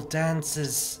simple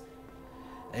dances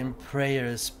and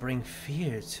prayers bring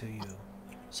fear to you,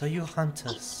 so you hunt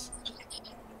us.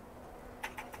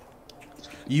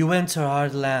 You enter our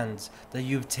lands that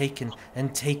you've taken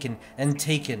and taken and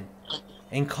taken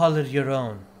and call it your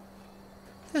own.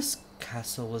 This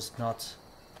castle was not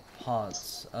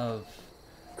part of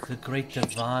the great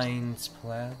divine's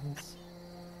plans,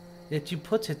 yet you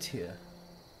put it here.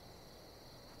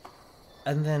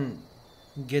 And then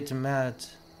get mad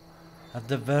at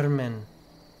the vermin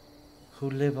who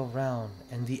live around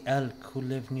and the elk who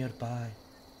live nearby.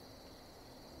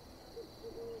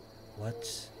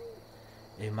 What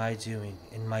am I doing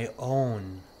in my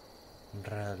own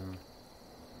realm?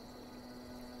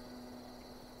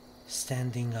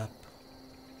 Standing up.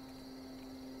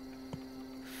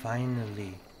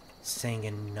 Finally saying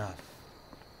enough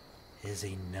is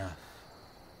enough.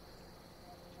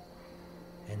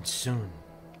 And soon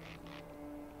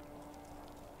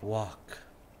walk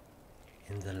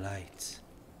in the light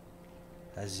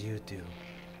as you do.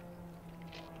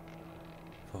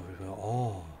 For we will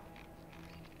all,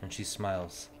 and she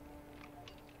smiles,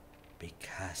 be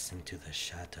cast into the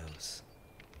shadows.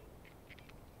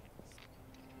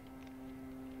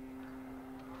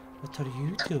 What are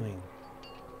you doing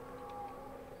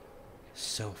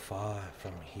so far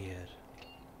from here,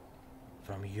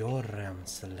 from your realm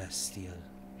celestial?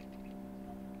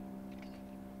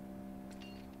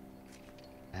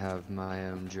 I have my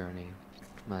own journey,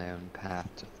 my own path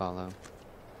to follow.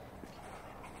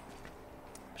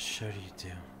 Sure you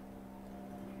do.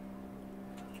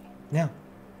 Now,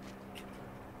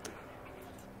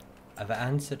 I've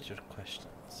answered your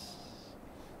questions.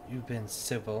 You've been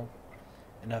civil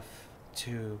enough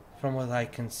to, from what I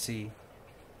can see,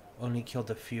 only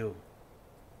killed a few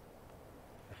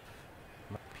of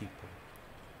my people,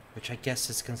 which I guess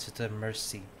is considered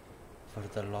mercy for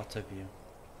the lot of you.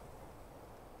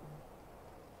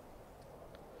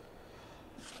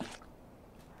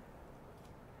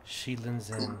 She leans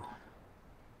in.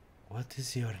 What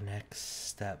is your next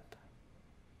step?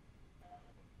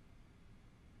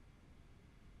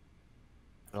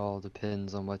 It all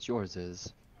depends on what yours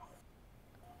is.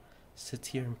 Sit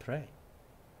here and pray.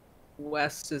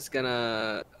 Wes is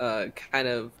gonna kind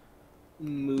of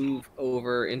move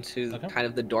over into kind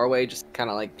of the doorway, just kind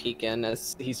of like peek in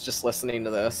as he's just listening to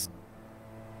this.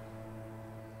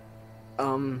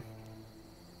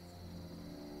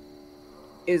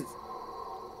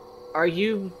 Are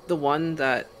you the one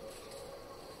that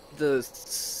the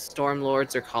Storm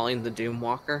Lords are calling the Doom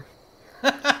Walker?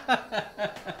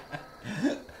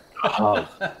 Oh.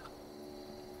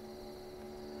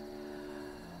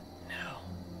 No.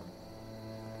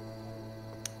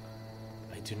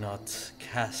 I do not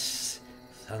cast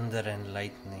thunder and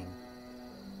lightning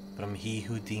from he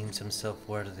who deems himself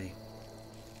worthy.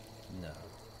 No.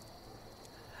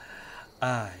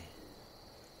 I,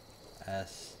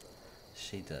 as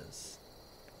she does,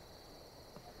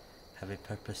 have a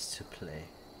purpose to play.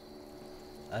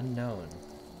 Unknown,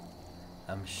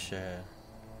 I'm sure.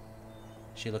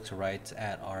 She looks right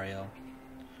at Ariell.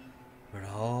 We're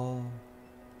all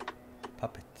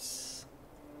puppets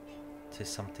to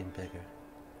something bigger.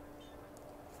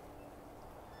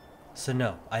 So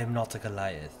no, I am not a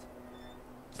Goliath.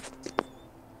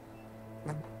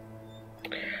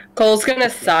 Cole's gonna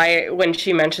sigh when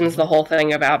she mentions the whole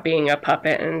thing about being a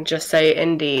puppet and just say,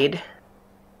 indeed.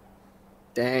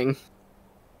 Dang.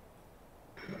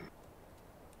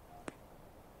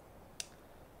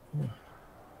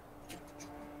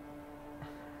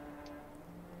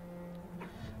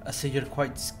 I say you're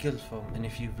quite skillful, and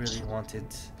if you really wanted,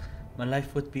 my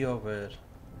life would be over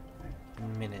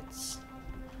in minutes.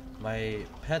 My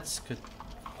pets could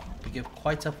give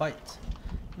quite a fight.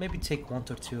 Maybe take one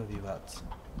or two of you out.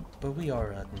 But we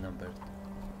are outnumbered.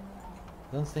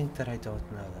 Don't think that I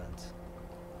don't know that.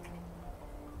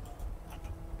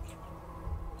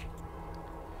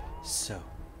 So,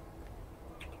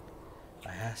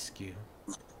 I ask you,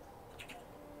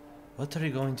 what are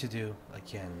you going to do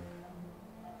again?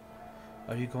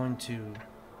 Are you going to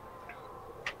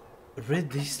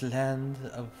rid this land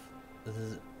of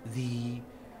the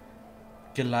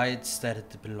Goliaths that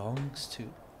it belongs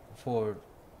to for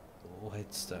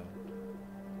Whitestone?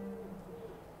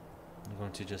 You're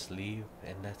going to just leave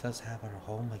and let us have our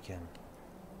home again?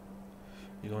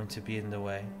 You're going to be in the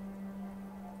way?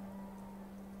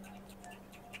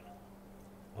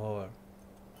 Or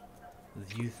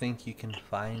do you think you can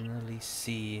finally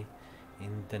see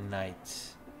in the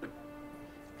night?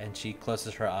 And she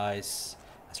closes her eyes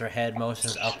as her head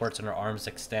motions upwards and her arms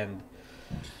extend.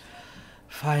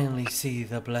 Finally see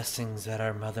the blessings that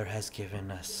our mother has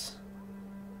given us.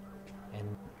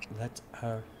 And Let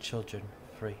our children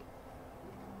free.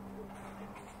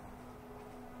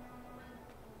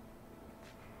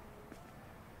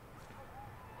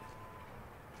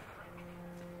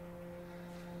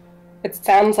 It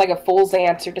sounds like a fool's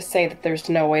answer to say that there's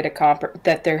no way to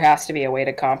that there has to be a way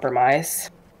to compromise.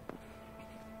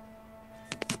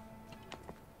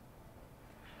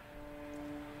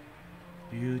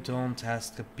 You don't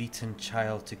ask a beaten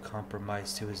child to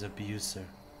compromise to his abuser.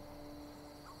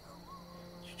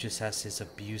 You just ask his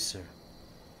abuser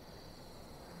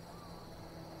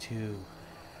to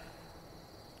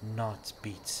not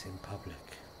beat in public.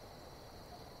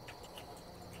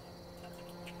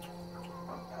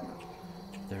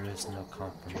 There is no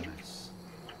compromise.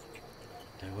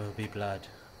 There will be blood.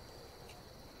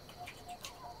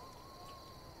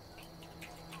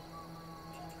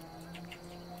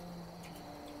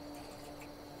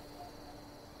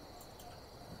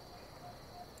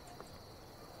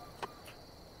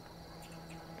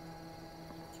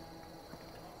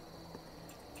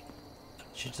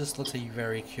 She just looks at you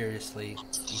very curiously,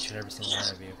 each and every single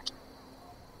one of you.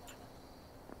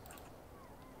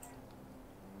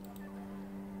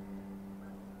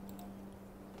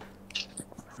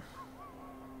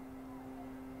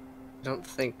 I don't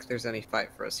think there's any fight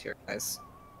for us here, guys.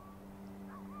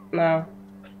 No.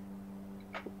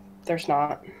 There's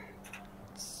not.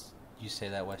 You say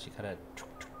that while she kind of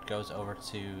goes over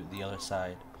to the other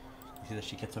side. You see that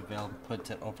she gets a veil and puts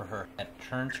it over her and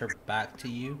turns her back to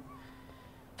you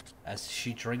as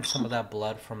she drinks some of that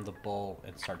blood from the bowl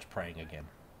and starts praying again.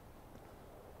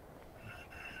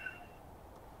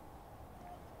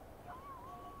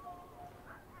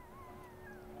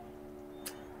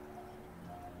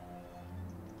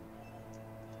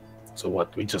 So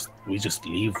what? We just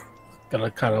leave.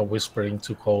 Kind of whispering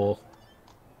to Cole.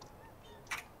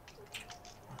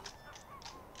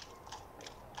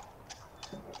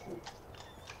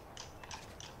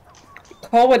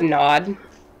 Cole would nod.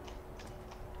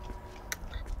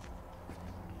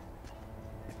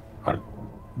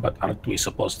 But aren't we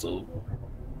supposed to?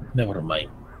 Never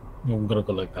mind. I'm gonna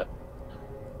go like that,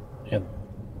 and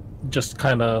just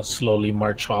kind of slowly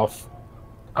march off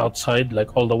outside,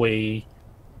 like all the way.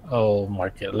 I'll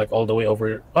mark it, like all the way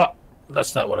over. Oh,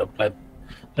 that's not what I planned.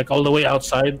 Like all the way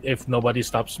outside, if nobody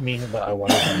stops me, but I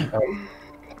want to.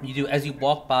 You do. As you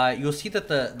walk by, you'll see that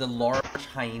the large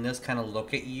hyenas kind of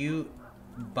look at you,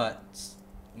 but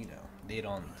you know they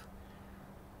don't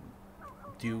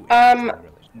do anything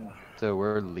really. So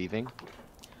we're leaving.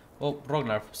 Well,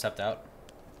 Rognarv stepped out.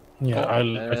 Yeah,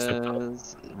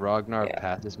 As Rognarv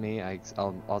passes me,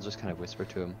 I'll just kind of whisper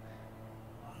to him.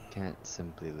 Can't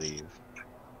simply leave.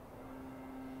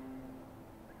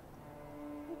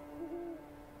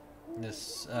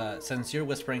 This since you're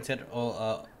whispering to it,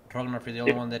 Rognarv, you're the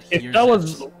only one that hears.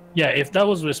 If that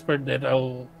was whispered, then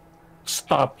I'll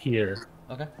stop here.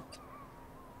 Okay.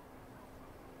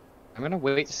 I'm gonna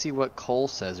wait to see what Cole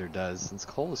says or does, since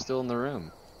Cole is still in the room.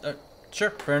 Sure,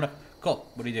 fair enough. Cole,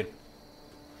 what do you do?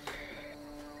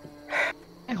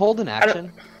 I hold an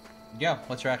action. Yeah,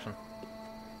 what's your action?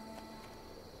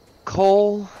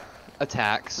 Cole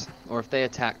attacks, or if they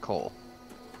attack Cole,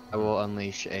 I will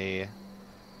unleash a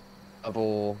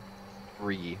level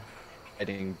 3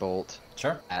 hitting bolt.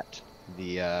 Sure. At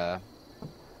the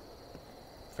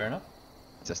Fair enough.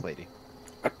 this lady.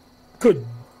 Good.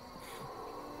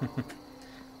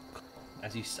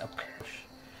 As you approach,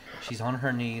 she's on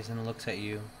her knees and looks at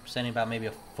you, standing about maybe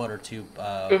a foot or two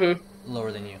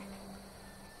lower than you.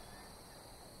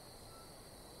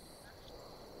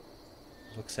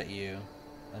 Looks at you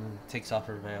and takes off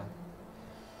her veil.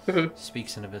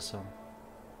 Speaks in Abyssal.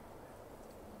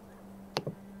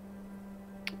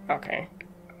 Okay.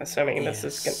 Assuming this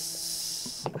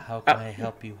is good. How can I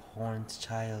help you, horned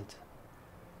child?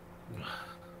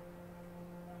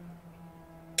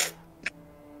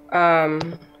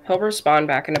 He'll respond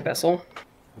back in Abyssal.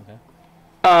 Okay.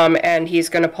 And he's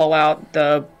gonna pull out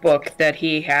the book that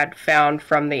he had found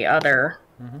from the other.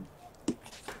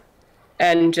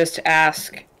 And just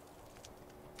ask,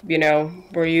 you know,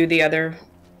 were you the other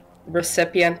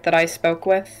recipient that I spoke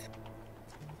with?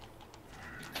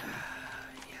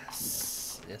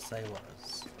 Yes, I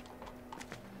was.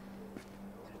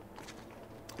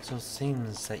 So it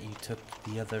seems that you took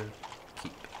the other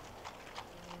keep.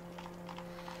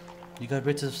 You got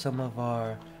rid of some of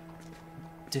our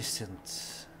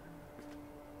distant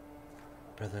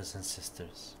brothers and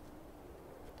sisters.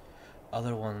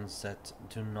 Other ones that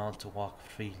do not walk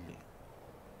freely.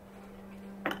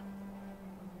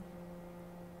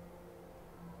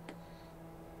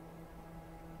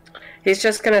 He's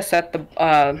just gonna set the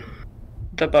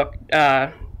book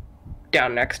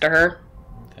down next to her.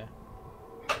 Okay.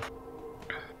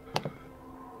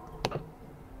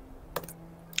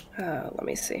 Let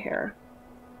me see here.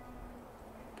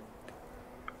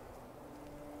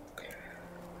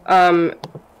 Because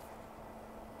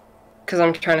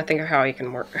I'm trying to think of how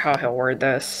he'll word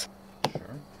this. Sure.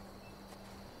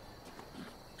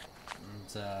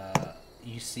 And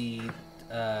you see,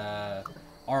 are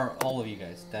all of you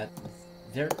guys that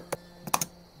they're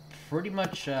pretty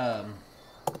much having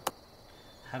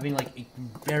like a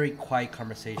very quiet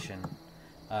conversation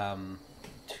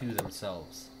to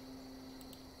themselves.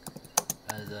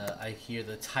 As I hear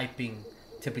the typing,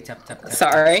 tippy tap tap tap.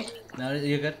 Sorry. No,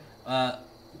 you're good.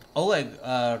 Oleg,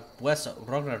 Wes,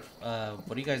 Rognarv,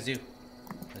 what do you guys do?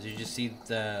 As you just see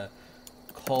the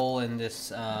Cole and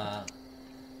this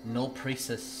null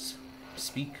priestess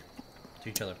speak to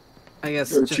each other. I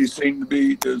guess. Does she seem to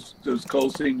be? Does Cole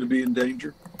seem to be in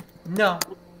danger? No.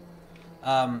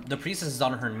 The priestess is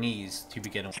on her knees to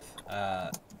begin with.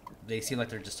 They seem like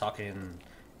they're just talking in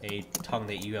a tongue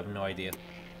that you have no idea.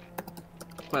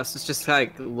 Wes is just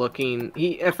like looking.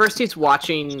 At first he's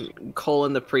watching Cole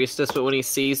and the priestess, but when he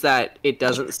sees that it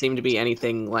doesn't seem to be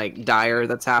anything like dire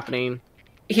that's happening,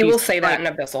 he will say that in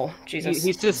Abyssal. Jesus.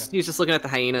 He's just looking at the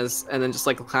hyenas and then just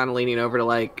like kind of leaning over to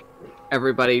like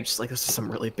everybody, just like this is some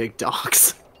really big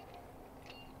dogs.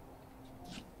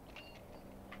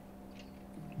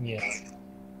 Yeah.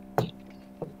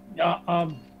 Yeah.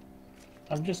 I'm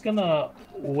just gonna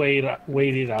wait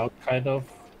it out, kind of.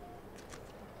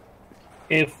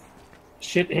 If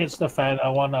shit hits the fan, I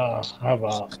wanna have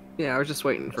a. Yeah, I was just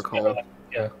waiting for Cole.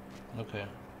 Yeah. Okay.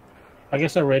 I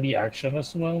guess a ready action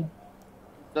as well.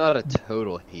 Not a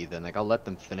total heathen. Like, I'll let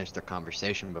them finish their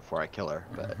conversation before I kill her,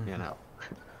 but, you know.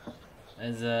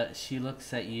 As she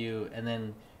looks at you, and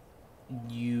then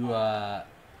you,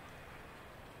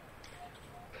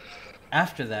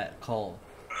 after that, Cole,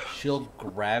 she'll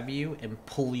grab you and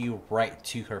pull you right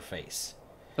to her face.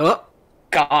 Oh,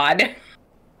 God.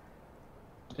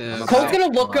 Cole's gonna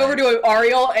look over to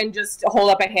Ariell and just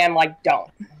hold up a hand like, don't.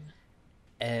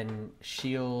 And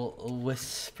she'll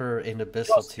whisper in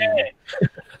Abyssal to you.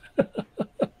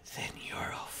 Then you're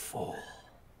a fool.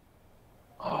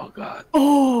 Oh, God.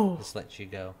 Oh! Just let you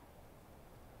go.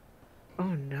 Oh,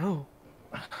 no.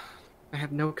 I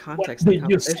have no context. What did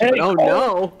you say, oh, Cole?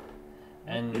 no!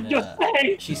 And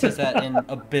she says that in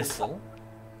Abyssal.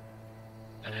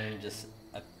 And then just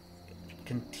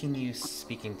continues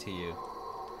speaking to you.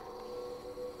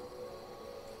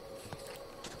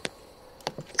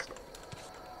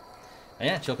 And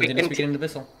yeah, she'll continue speaking in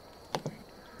Abyssal.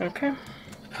 Okay.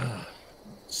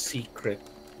 Secret.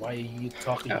 Why are you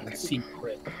talking in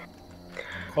secret?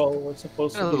 Cole was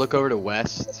supposed to Look over to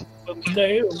West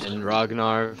and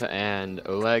Rognarv and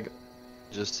Oleg.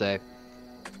 Just say,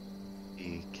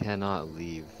 we cannot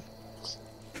leave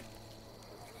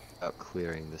without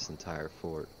clearing this entire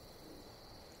fort.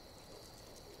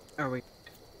 Are we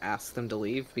ask them to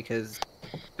leave? Because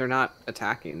they're not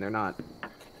attacking. They're not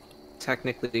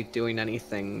technically doing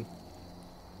anything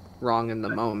wrong in the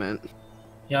moment.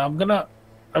 Yeah, I'm gonna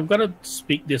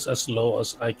speak this as low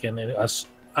as I can, as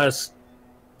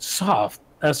soft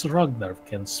as Rognarv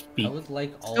can speak. I would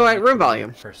like all So at room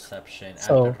volume. Perception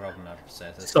So- after Rognarv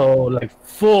says it. So like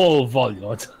full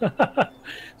volume.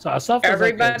 So as soft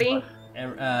Everybody?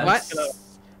 as What?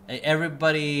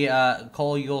 Everybody,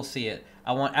 Cole, you'll see it.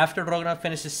 I want, after Rognarv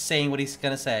finishes saying what he's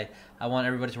gonna say, I want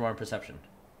everybody to roll on perception.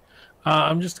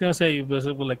 I'm just gonna say,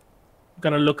 basically, like,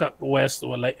 gonna look at West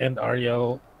or like and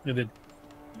Ariell.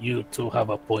 You two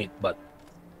have a point, but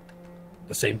at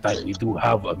the same time, we do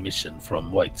have a mission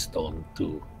from Whitestone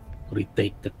to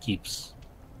retake the keeps.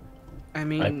 I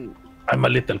mean, I'm a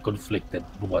little conflicted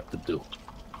on what to do.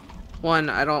 one,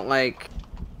 I don't like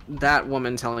that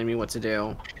woman telling me what to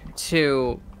do.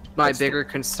 Two, my bigger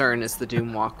concern is the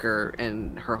Doomwalker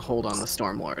and her hold on the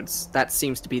Stormlords. That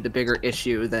seems to be the bigger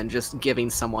issue than just giving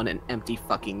someone an empty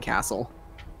fucking castle.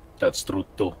 That's true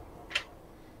too.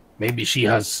 Maybe she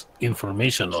has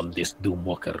information on this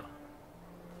Doomwalker.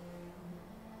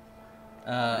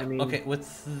 Okay,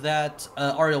 with that,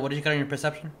 Ariel, what did you get on your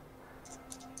perception?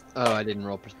 Oh, I didn't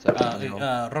roll perception.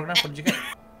 Rognarv, what did you get?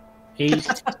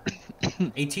 8.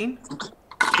 18?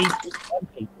 8.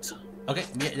 Okay,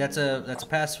 yeah, that's a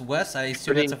pass. Wes, I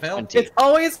assume that's a fail. 20. It's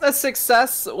always a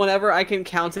success whenever I can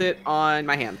count it on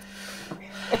my hand.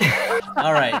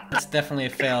 All right, that's definitely a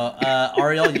fail.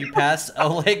 Ariel, you pass.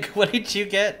 Oleg, what did you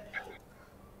get?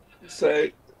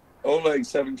 Say, Oleg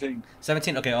 17.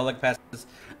 17. Okay, Oleg passes.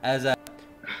 As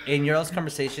in your all's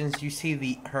conversations, you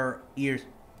see her ears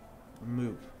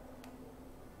move.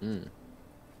 Oh,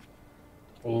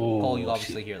 Cole, you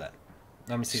obviously hear that.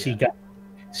 Let me see.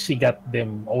 She got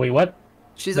them. Oh wait, what?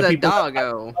 She's The a people-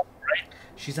 doggo.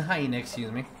 She's a hyena,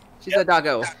 excuse me. She's a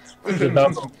doggo. She's a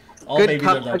doggo. All Good babies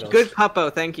are doggos. good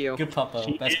puppo, thank you. Good puppo.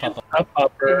 She Best is puppo. a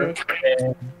pupper,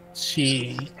 and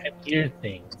she can hear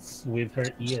things with her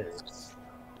ears.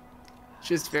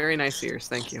 She has very nice ears,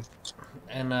 thank you.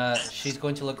 And she's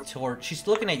going to look toward. She's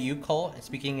looking at you, Cole, and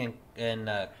speaking in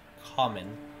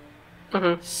common.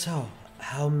 So,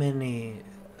 how many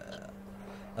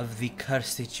of the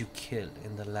curse did you kill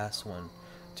in the last one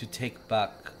to take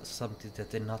back something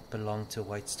that did not belong to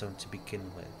Whitestone to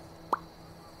begin with?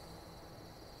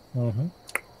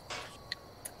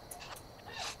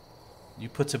 You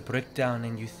put a brick down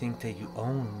and you think that you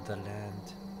own the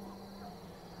land.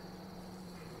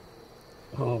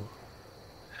 Oh,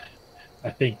 I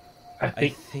think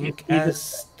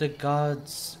as the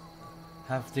gods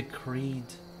have decreed,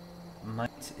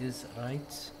 might is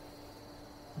right.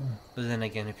 But then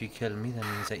again, if you kill me, that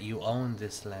means that you own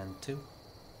this land too.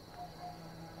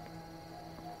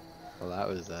 Well, that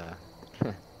was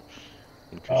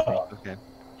interesting. Okay.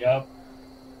 Yep,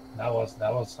 that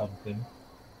was something.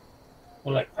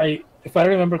 Well, like if I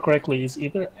remember correctly, it's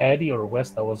either Eddie or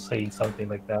West that was saying something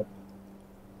like that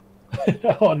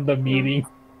on the meeting.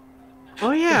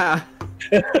 Oh yeah.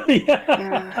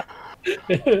 Yeah.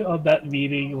 On that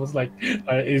meeting, it was like,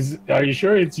 "Are you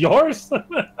sure it's yours?"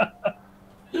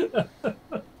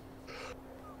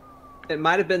 It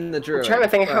might have been the Druid. I'm trying to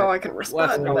think but how I can Wes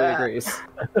respond to totally that. agrees.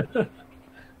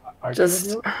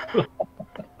 Just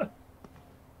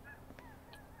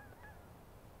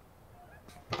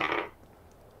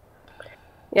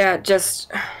yeah,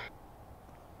 just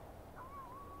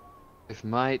If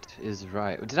might is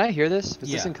right. Did I hear this? Was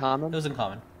this in common? It was in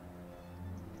common.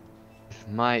 If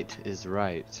might is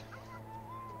right,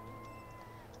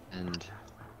 and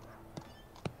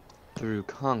through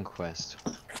conquest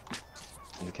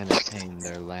you can attain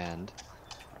their land,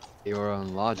 your own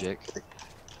logic,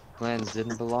 lands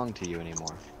didn't belong to you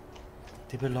anymore.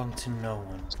 They belong to no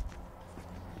one.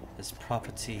 This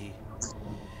property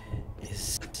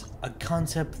is a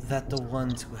concept that the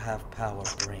ones who have power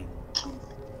bring.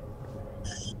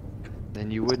 Then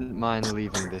you wouldn't mind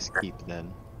leaving this keep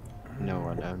then. No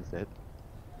one owns it.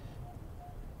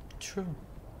 True.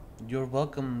 You're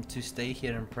welcome to stay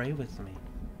here and pray with me.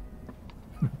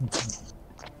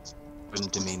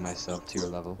 Wouldn't demean myself to your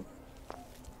level.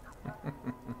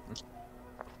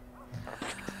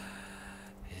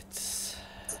 It's...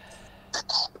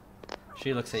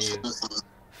 She looks at you.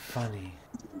 Funny.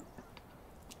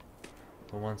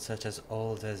 For one such as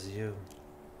old as you.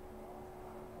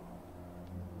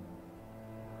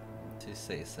 To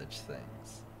say such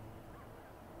things.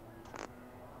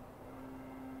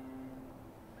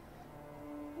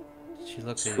 She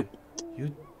looks at you.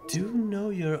 You do know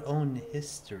your own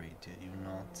history, do you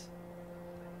not?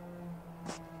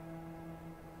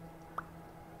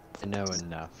 I know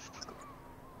enough.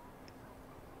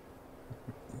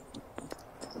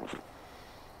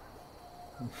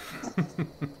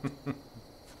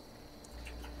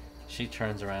 She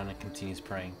turns around and continues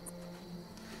praying.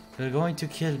 If you're going to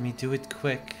kill me, do it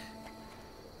quick.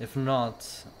 If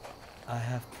not, I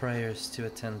have prayers to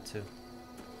attend to.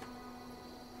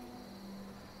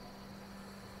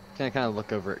 Can I kind of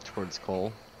look over it towards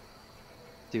Cole?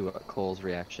 See what Cole's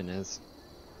reaction is.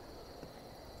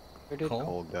 Where did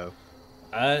Cole go?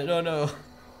 I don't know.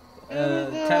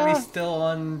 Tammy's still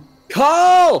on.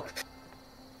 Cole!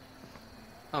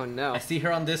 Oh no. I see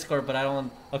her on Discord, but I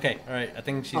don't. Okay, alright. I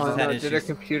think she's Oh had no, issues. did her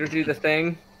computer do the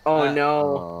thing? Oh no.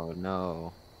 Oh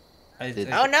no.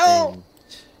 Oh no!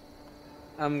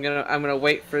 I'm gonna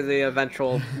wait for the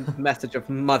eventual message of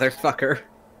motherfucker.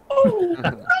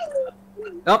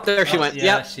 Oh, there she went.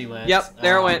 Yeah, Yep. she went. Yep,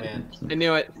 there it Oh, went. man. I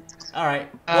knew it. Alright.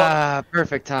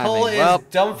 Perfect timing. Cole is Well,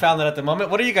 dumbfounded at the moment.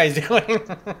 What are you guys doing?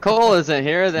 Cole isn't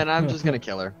here, then I'm just gonna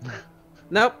kill her.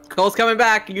 Nope, Cole's coming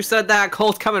back. You said that.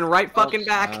 Cole's coming right fucking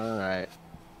back. Alright.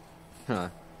 Huh.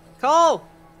 Cole!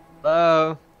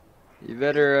 Hello. You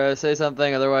better say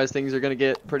something, otherwise things are gonna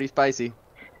get pretty spicy.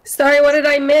 sorry, what did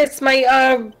I miss?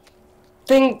 My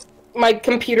my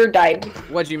computer died.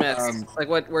 What'd you miss? Like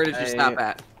where did you stop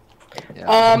at?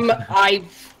 Yeah.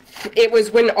 It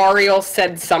was when Ariell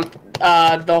said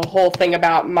the whole thing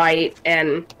about might,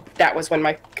 and that was when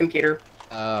my computer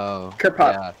Oh,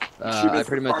 kerpup. yeah. I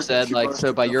pretty much said, like,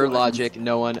 so by your logic,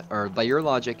 by your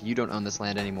logic, you don't own this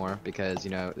land anymore because,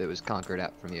 you know, it was conquered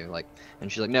out from you. Like, and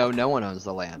she's like, no one owns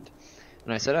the land.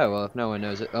 And I said, oh, well, if no one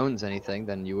owns anything,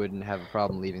 then you wouldn't have a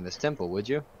problem leaving this temple, would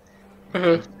you?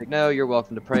 She's like, no, you're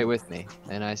welcome to pray with me.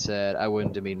 And I said, I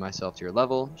wouldn't demean myself to your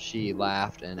level. She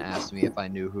laughed and asked me if I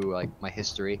knew my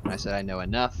history. And I said, I know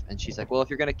enough. And she's like, well, if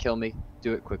you're going to kill me,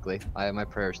 do it quickly. I have my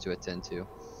prayers to attend to.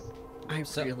 I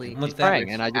So, really with He's that,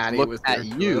 praying, and I just Addy look was at there.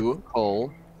 you,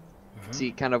 Cole. Mhm.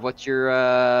 See kind of what your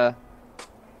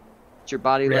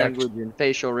body Reaction. language and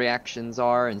facial reactions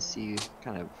are, and see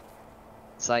kind of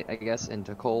sight, I guess,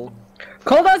 into Cole.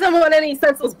 Cole doesn't want any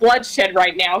senseless bloodshed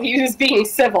right now. He was being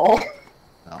civil.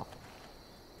 Oh,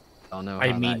 don't know how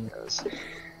I mean- that goes.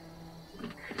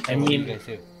 I What do you mean, guys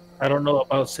do? I don't know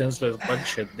about senseless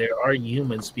bloodshed. There are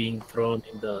humans being thrown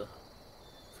in the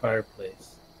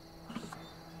fireplace.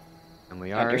 And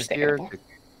we are here Understandable. to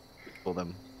kill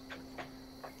them.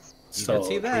 You So can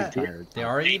see that. they They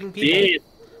are eating people. did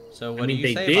So what I mean, do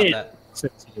you they say did. about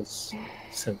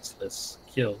senseless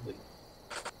killing. that?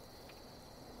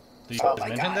 Do you Oh guys my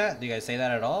mention God. that? Do you guys say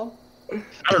that at all? I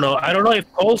don't know. I don't know if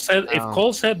Cole said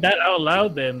Oh. that out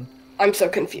loud, then I'm so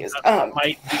confused.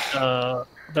 might be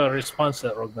the response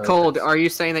that Rognarv Cold, has. are you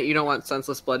saying that you don't want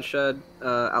senseless bloodshed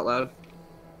out loud?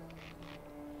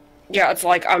 Yeah, it's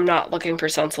like I'm not looking for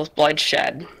senseless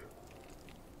bloodshed.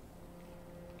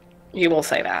 You will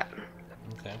say that.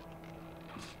 Okay. Are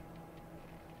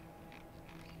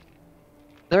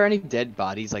there any dead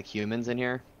bodies like humans in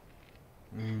here?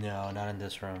 No, not in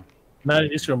this room. Not in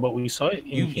this room, but we saw it in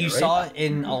You here, right? saw it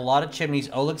in a lot of chimneys.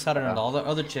 Oleg saw it in all the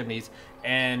other chimneys,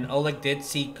 and Oleg did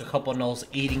see a couple of gnolls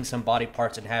eating some body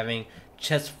parts and having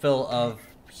chests full of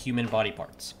human body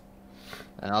parts.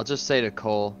 And I'll just say to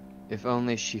Cole, if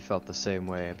only she felt the same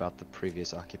way about the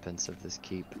previous occupants of this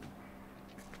keep.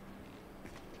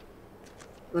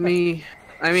 I mean,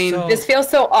 So- This feels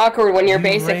so awkward when you're You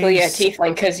basically raised- a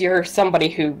tiefling because you're somebody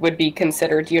who would be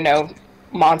considered, you know,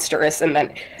 monstrous, and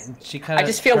then She kinda I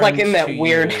just feel like in turns that to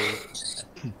weird-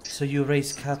 you. So you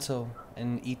raise cattle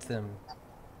and eat them.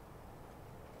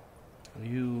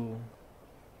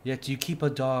 Yet you keep a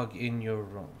dog in your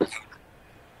room.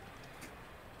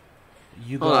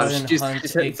 You go hold on, out and she's hunt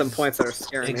hitting some points that are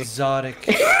scaring me. exotic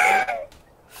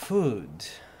food,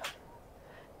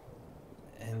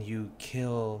 and you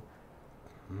kill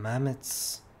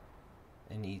mammoths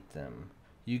and eat them.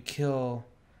 You kill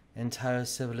entire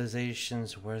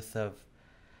civilizations worth of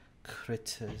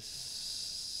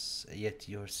critters, yet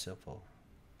you're civil.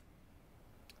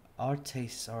 Our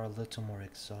tastes are a little more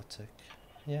exotic,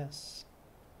 yes.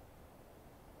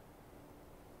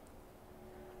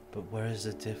 But where is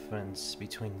the difference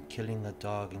between killing a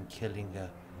dog and killing a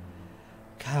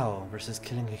cow versus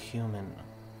killing a human?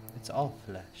 It's all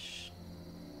flesh.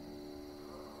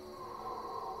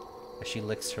 As she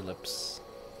licks her lips.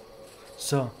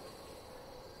 So,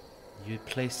 you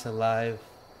place the life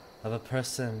of a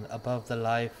person above the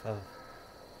life of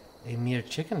a mere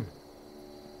chicken.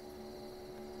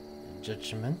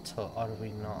 Judgmental, are we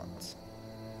not?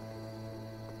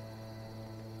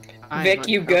 I am Vic,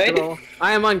 you good? uncomfortable.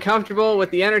 I am uncomfortable with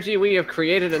the energy we have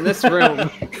created in this room.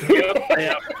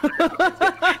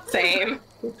 same.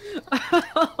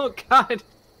 Oh God.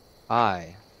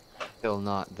 I kill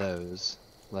not those,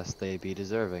 lest they be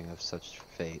deserving of such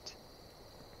fate.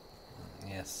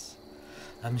 Yes.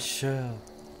 I'm sure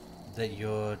that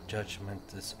your judgment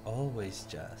is always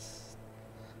just.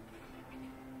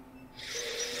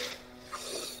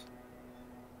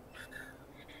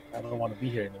 I don't want to be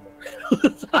here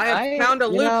anymore. I have found a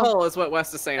you know- loophole, is what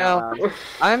Wes is saying out loud.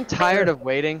 I'm tired of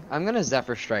waiting. I'm gonna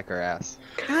Zephyr Strike her ass.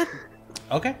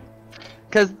 Okay.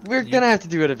 Cause we're gonna have to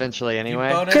do it eventually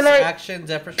anyway. Bonus Can I- action,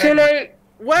 Zephyr Can Strike.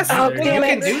 I? Wes, Oh, You damn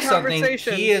can it. do something.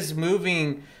 Conversation. He is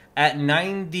moving at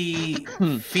 90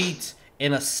 feet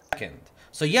in a second.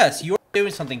 So yes, you're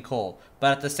doing something cool,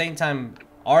 but at the same time,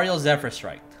 Ariell Zephyr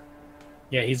Strike.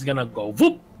 Yeah, he's gonna go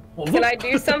whoop. whoop. Can I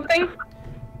do something?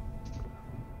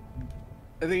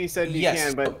 I think he said you Yes.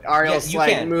 can, but Ariel's Yes, you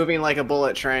like can. moving like a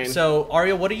bullet train. So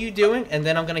Ariell, what are you doing? And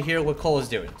then I'm gonna hear what Cole is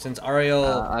doing. Since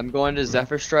Ariell, I'm going to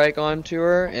Zephyr Strike onto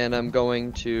her, and I'm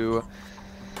going to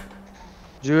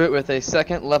do it with a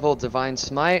 2nd level Divine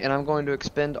Smite, and I'm going to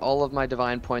expend all of my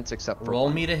Divine points except for roll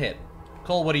one. me to hit.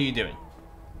 Cole, what are you doing?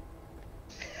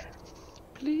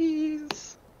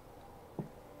 Please.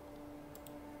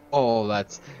 Oh,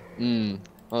 that's...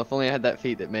 Well, if only I had that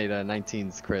feat that made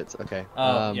 19's crits. Okay.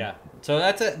 Yeah. So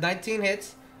that's a 19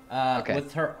 hits. Okay.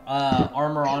 With her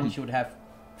armor on, she would have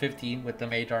 15 with the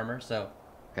mage armor. So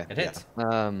Okay. it hits.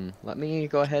 Yeah. Let me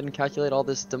go ahead and calculate all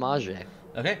this damage.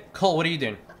 Okay, Cole, what are you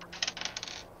doing?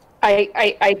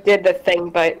 I did the thing,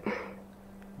 but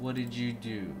What did you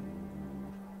do?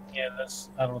 Yeah, that's.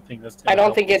 I don't think that's. I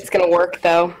don't think it's gonna work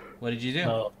though. What did you do?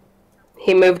 No.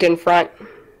 He moved in front.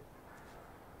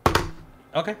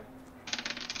 Okay.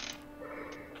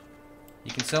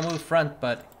 You can still move front,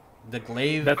 but the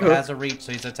glaive That- has a reach,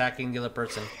 so he's attacking the other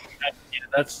person. Yeah,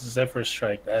 that's Zephyr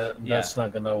Strike. That's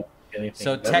not gonna work anything.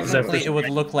 So That's technically, Zephyr it would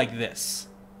Strike. look like this.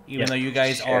 even though you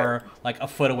guys are like a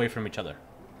foot away from each other.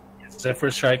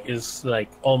 Zephyr Strike is like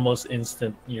almost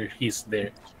instant. He's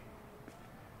there.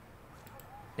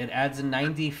 It adds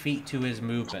 90 feet to his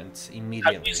movement Have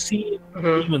immediately. you seen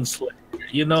Demon Slayer?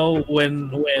 You know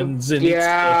when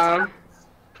Zenith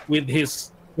with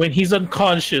his when he's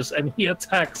unconscious and he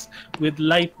attacks with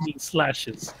lightning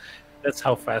slashes. That's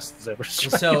how fast Zephyr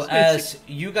Strike So is. as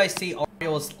you guys see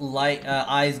Ariel's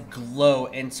eyes glow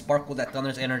and sparkle with that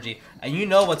thunder's energy, and you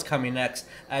know what's coming next.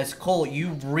 As Cole, you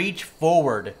reach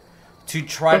forward to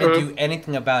try to do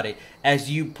anything about it. As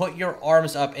you put your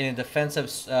arms up in a defensive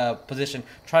position,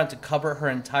 trying to cover her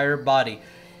entire body,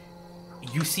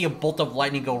 you see a bolt of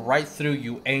lightning go right through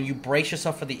you, and you brace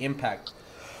yourself for the impact.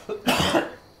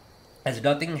 As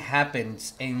nothing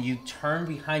happens, and you turn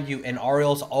behind you, and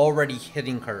Ariel's already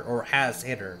hitting her, or has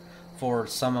hit her, for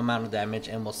some amount of damage,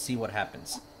 and we'll see what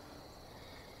happens.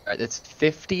 Alright, it's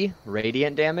 50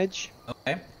 radiant damage.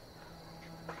 Okay.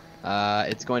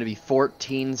 It's going to be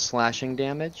 14 slashing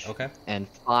damage. Okay. And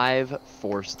 5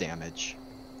 force damage.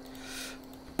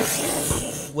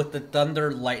 With the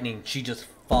thunder lightning, she just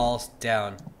falls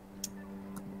down.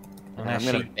 And I'm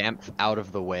gonna vamp out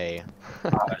of the way.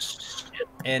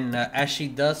 And as she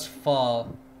does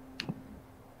fall,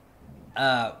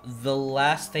 the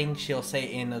last thing she'll say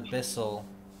in Abyssal,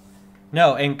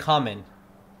 no, in Common,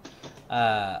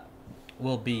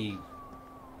 will be,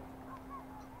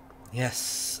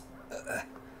 yes,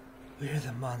 we're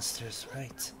the monsters,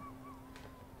 right?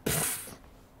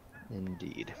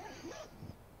 Indeed.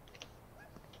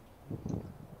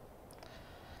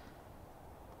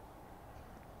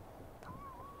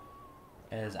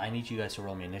 As I need you guys to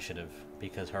roll me initiative,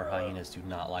 because her hyenas do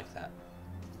not like that.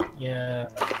 Yeah.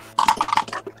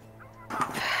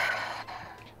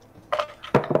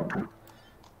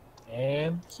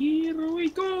 And here we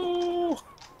go.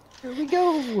 Here we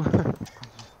go.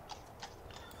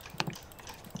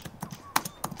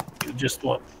 You just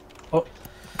want. Oh.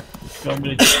 You want me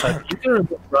to just type? You can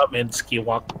remove Brahm and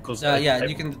Skiwalk because. Yeah,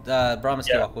 you can. Brahm and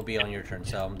Skiwalk will be on your turn,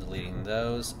 so I'm deleting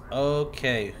those.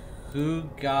 Okay, who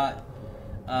got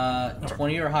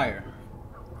 20 or higher?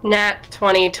 Nat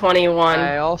 20, 21.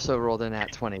 I also rolled a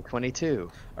nat 20, 22.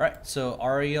 Alright, so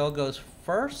Ariell goes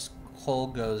first, Cole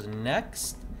goes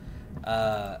next.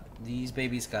 These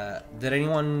babies got... Did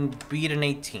anyone beat an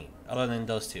 18, other than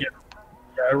those two?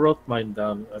 Yeah, I wrote mine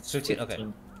down. That's 15?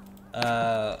 15.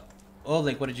 Okay.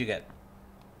 Oleg, what did you get?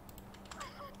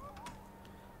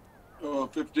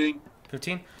 15.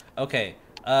 15? Okay.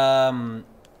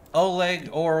 Oleg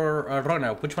or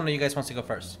Rognarv, which one of you guys wants to go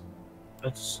first?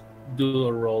 Let's do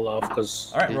a roll off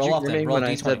because. Alright, roll off then. Roll when a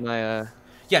I d20. said my,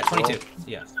 Yeah, 22.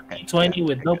 Yeah. 20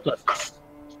 with no pluses.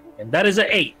 And that is an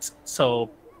 8. So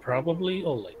probably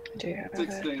Oleg.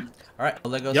 16. Alright,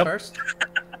 Oleg goes Yep. first.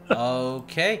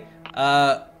 Okay.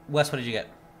 Wes, what did you get?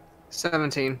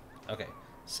 17. Okay.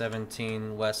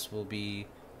 17. Wes will be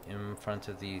in front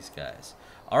of these guys.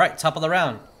 Alright, top of the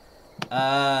round.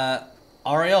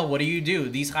 Ariell, what do?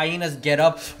 These hyenas get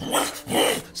up,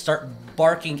 start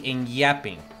barking and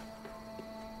yapping.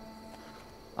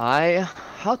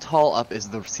 How tall up is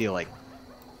the ceiling?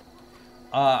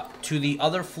 To the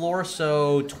other floor,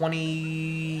 so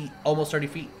 20, almost 30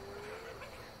 feet.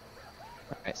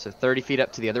 Alright, so 30 feet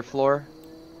up to the other floor?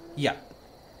 Yeah.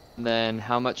 And then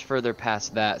how much further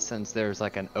past that, since there's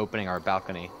like an opening or a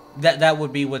balcony? That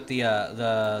would be with the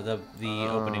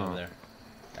opening over there.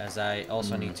 As I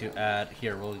also need to add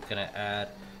here, we're gonna add.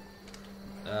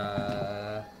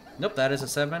 Nope, that is a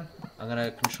 7. I'm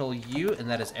gonna control you, and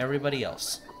that is everybody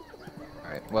else. All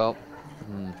right. Well,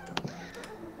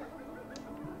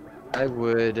 I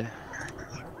would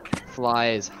fly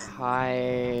as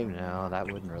high. No,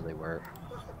 that wouldn't really work.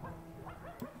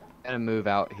 I'm gonna move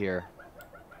out here,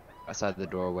 outside the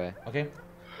doorway. Okay.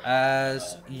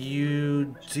 As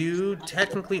you do,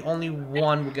 technically only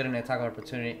one will get an attack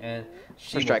opportunity, and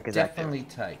she will Strike is definitely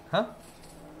take. Huh?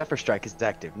 Zephyr Strike is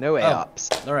active. No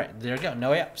AOPs. All right, there you go.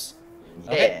 No apps.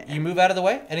 Okay, you move out of the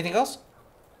way. Anything else?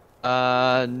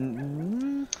 So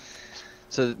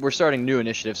we're starting new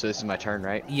initiative. So this is my turn,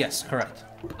 right? Yes, correct.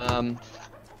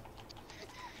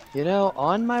 You know,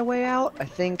 on my way out, I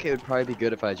think it would probably be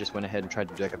good if I just went ahead and tried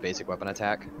to do like a basic weapon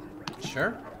attack.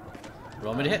 Sure.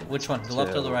 Roll me to hit. Which one? The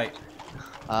left or the right?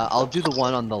 I'll do the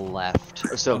one on the left.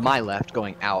 So my left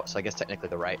going out, so I guess technically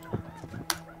the right.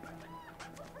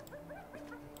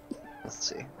 Let's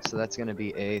see. So that's going to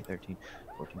be a 13,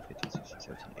 14, 15, 16,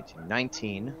 17, 18,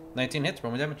 19. 19 hits.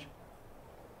 Roll me damage.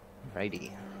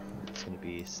 Righty. It's going to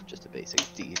be just a basic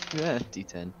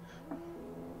D10.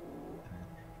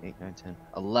 8, 9, 10,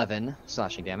 11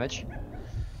 slashing damage.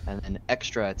 And then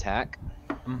extra attack.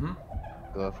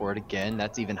 go for it again.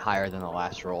 That's even higher than the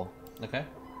last roll. Okay.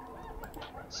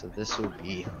 So this would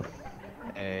be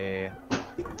a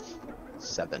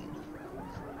 7.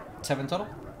 7 total?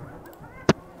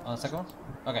 On the second one?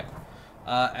 Okay.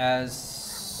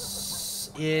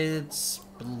 As it's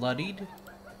bloodied,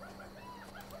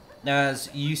 as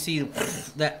you see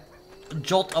that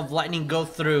jolt of lightning go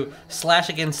through, slash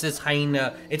against this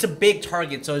hyena. It's a big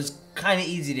target, so it's kind of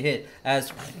easy to hit,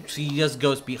 as she just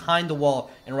goes behind the wall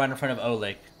and right in front of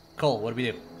Oleg. Cole, what do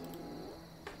we do?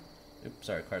 Oops,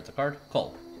 sorry, card's a card.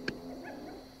 Cole.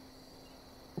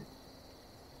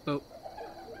 Oh.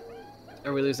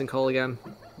 Are we losing Cole again?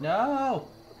 No!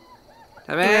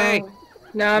 Hey!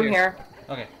 No, I'm here.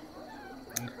 Okay.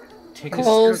 Take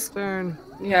Cole's turn.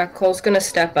 Yeah, Cole's gonna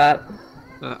step up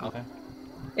Okay.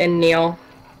 and kneel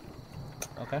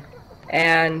Okay.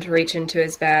 and reach into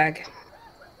his bag.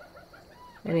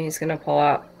 And he's gonna pull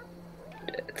out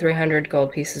 300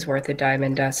 gold pieces worth of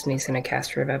diamond dust, and he's gonna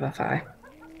cast Revivify.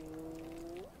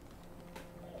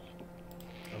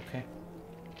 Okay.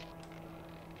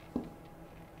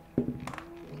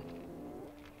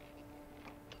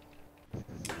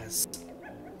 Yes.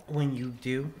 When you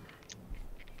do,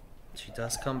 she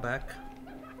does come back.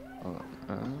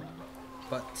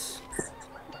 But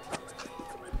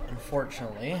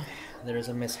unfortunately, there is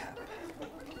a mishap.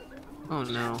 Oh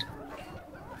no.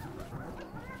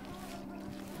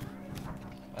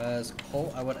 As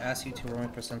Cole, I would ask you to roll me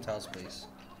percentiles, please.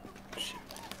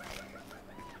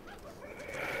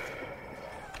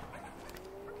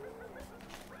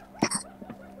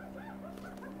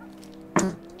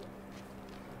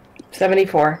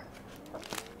 74.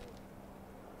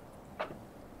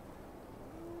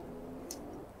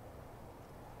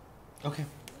 Okay.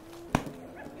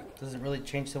 Doesn't really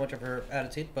change so much of her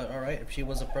attitude, but alright, if she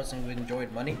was a person who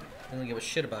enjoyed money, I don't give a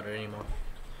shit about it anymore.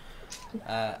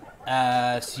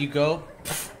 So you go,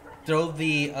 throw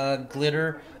the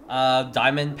glitter,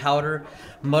 diamond powder,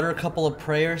 mutter a couple of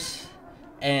prayers,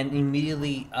 and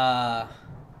immediately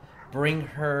bring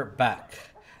her back.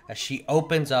 As she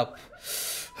opens up,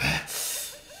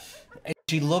 and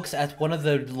she looks at one of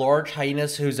the large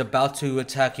hyenas who's about to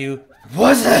attack you.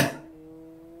 What's that?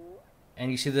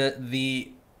 And you see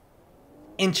the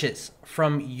inches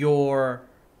from your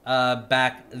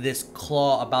back, this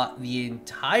claw about the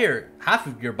entire half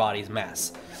of your body's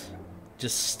mass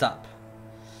just stop,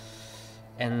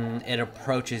 and it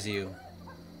approaches you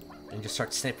and just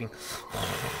starts sniffing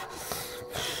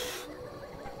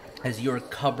as you're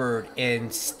covered in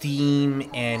steam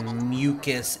and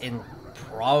mucus and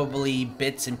probably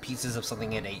bits and pieces of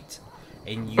something it ate,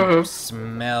 and you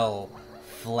smell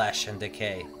flesh and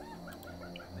decay.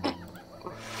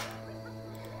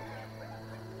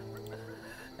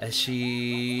 As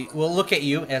she will look at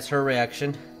you as her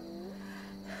reaction.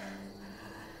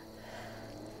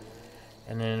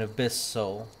 And an abyss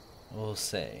soul will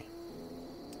say,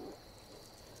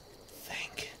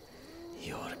 "Thank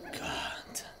your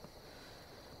God."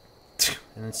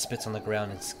 And then spits on the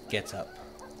ground and gets up.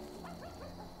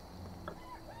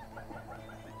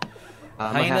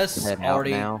 Hyenas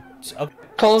already. Okay.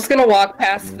 Cole's gonna walk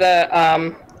past the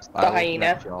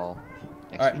hyena.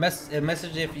 Alright,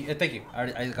 message if you. Thank you.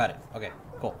 I got it. Okay,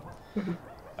 cool.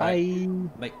 Bye.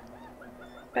 Bye.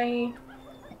 Bye.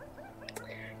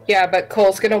 Yeah, but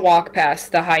Cole's gonna walk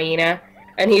past the hyena,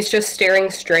 and he's just staring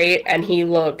straight, and he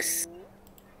looks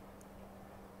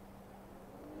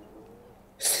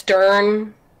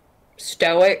stern,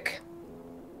 stoic.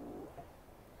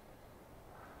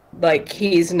 Like,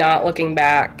 he's not looking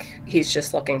back, he's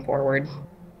just looking forward.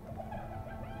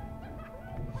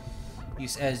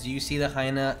 As you see the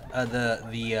hyena,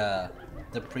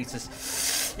 the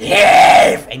priestess,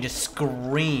 and just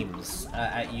screams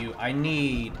at you. I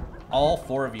need all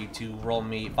 4 of you to roll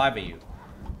me, 5 of you,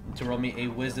 to roll me a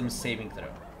wisdom saving throw.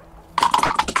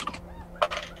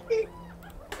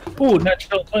 Ooh,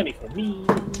 natural 20 for me.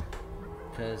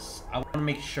 Because I want to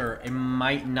make sure it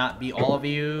might not be all of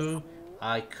you.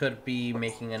 I could be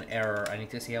making an error. I need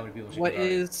to see how many people should What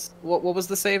is what was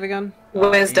the save again?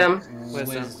 Wisdom.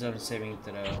 Wisdom saving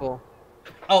throw. Cool.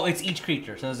 Oh, it's each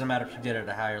creature, so it doesn't matter if you did it at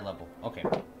a higher level. Okay.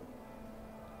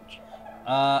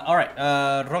 Alright,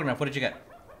 Rognarv, what did you get?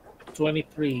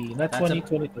 23. Not 20,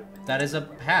 23. That is a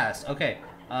pass. Okay.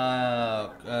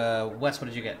 Wes, what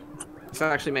did you get? So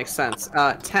that actually makes sense.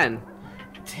 10.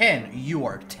 10. You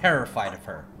are terrified of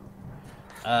her.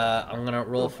 I'm gonna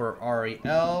roll for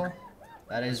Ariell.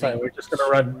 That is Sorry, we're just gonna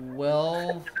run.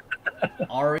 12.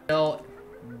 Ariell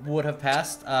would have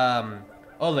passed.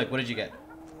 Oleg, what did you get?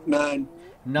 9.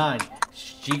 9.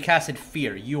 She casted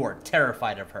fear. You are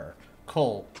terrified of her.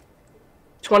 Cole.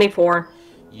 24.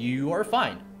 You are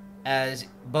fine. as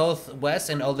both Wes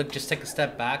and Oleg just take a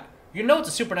step back, you know it's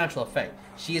a supernatural effect.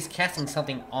 She is casting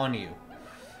something on you.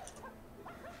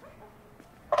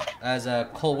 As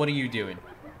Cole, what are you doing?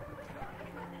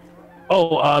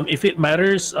 Oh, if it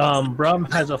matters, Brum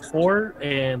has a 4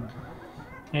 and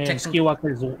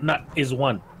Skiwalker is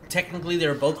 1. Technically,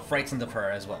 they're both frightened of her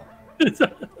as well.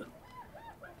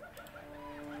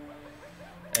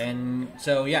 And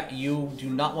so, yeah, you do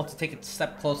not want to take a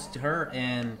step closer to her,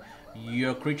 and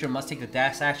your creature must take a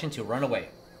dash action to run away.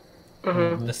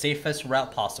 Mm-hmm. The safest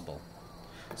route possible.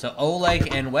 So,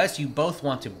 Oleg and Wes, you both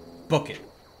want to book it.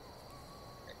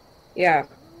 Yeah.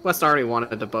 West already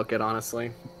wanted to book it,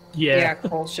 honestly. Yeah,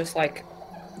 Cole's just like,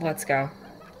 let's go.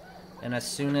 And as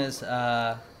soon as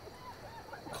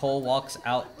Cole walks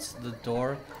out the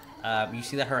door, you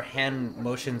see that her hand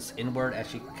motions inward as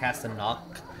she casts a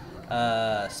knock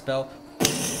spell.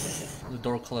 The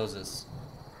door closes.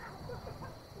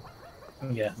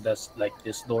 Yeah, that's like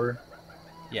this door.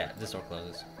 Yeah, this door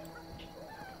closes.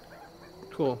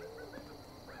 Cool.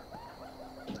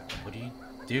 What do you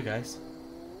do, guys?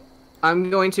 I'm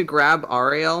going to grab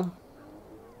Ariell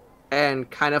and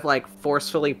kind of like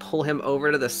forcefully pull him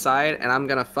over to the side, and I'm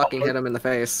gonna fucking hit him in the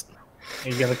face.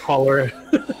 You're gonna call her.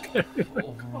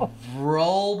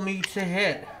 Roll me to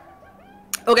hit.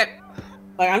 Okay.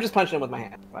 Like, I'm just punching him with my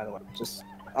hand, by the way. Just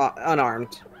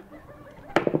unarmed.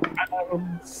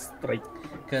 Strike.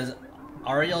 Because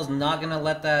Ariel's not gonna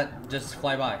let that just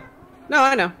fly by. No,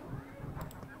 I know.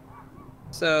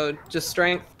 So, just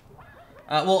strength.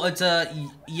 Well, it's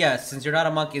yeah. Since you're not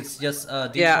a monk, it's just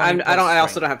yeah. I don't. I strength.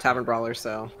 also don't have Tavern Brawler,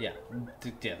 so. Yeah.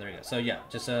 Yeah. There you go. So yeah,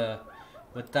 just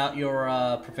without your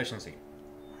proficiency.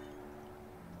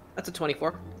 That's a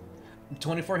 24.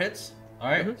 24 hits.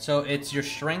 All right. Mm-hmm. So it's your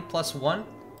strength plus 1.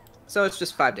 So it's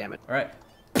just 5 damage. All right.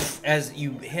 As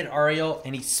you hit Ariel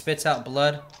and he spits out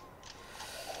blood.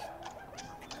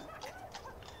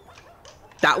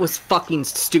 That was fucking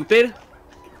stupid.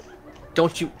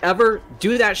 Don't you ever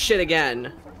do that shit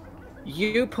again.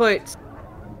 You put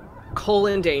Cole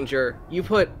in danger. You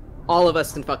put all of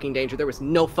us in fucking danger. There was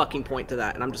no fucking point to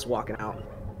that, and I'm just walking out.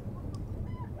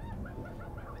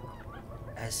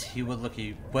 As he would look at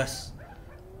you, Wes,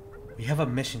 we have a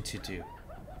mission to do.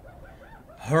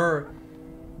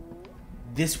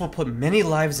 This will put many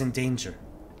lives in danger.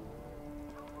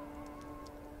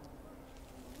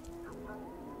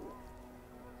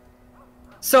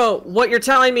 So, what you're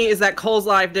telling me is that Cole's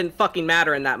life didn't fucking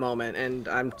matter in that moment, and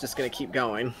I'm just gonna keep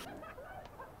going.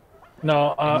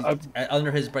 No,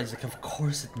 under his breath, he's like, of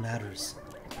course it matters.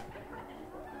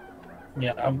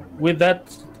 Yeah, with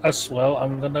that as well,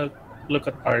 I'm gonna look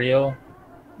at Ariel,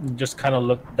 just kind of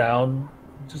look down,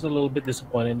 just a little bit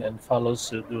disappointed, and follow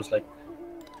suit. It was like,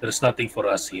 there's nothing for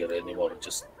us here anymore.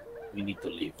 Just, we need to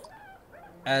leave.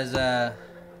 As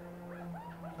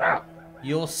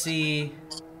you'll see.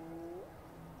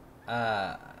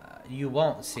 You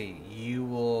won't see. You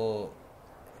will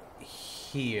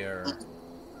hear.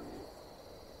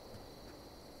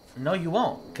 No, you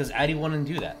won't, because Addy wouldn't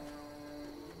do that.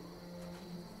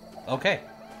 Okay.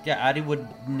 Yeah, Addy would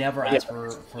never ask for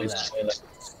that. Like,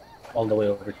 all the way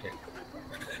over here.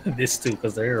 This too,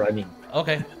 because they're running.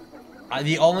 Okay.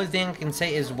 The only thing I can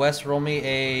say is Wes, roll me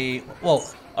a... Well,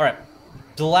 alright.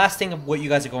 The last thing of what you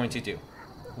guys are going to do.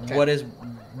 Okay.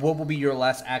 What will be your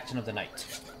last action of the night?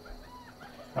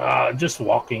 Just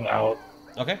walking out.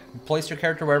 Okay. Place your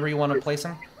character wherever you want to place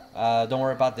him. Don't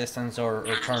worry about distance or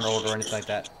turn order or anything like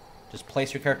that. Just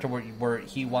place your character where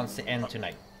he wants to end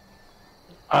tonight.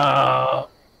 I'm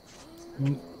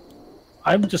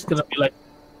just gonna be like,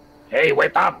 hey,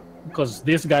 wait up! Because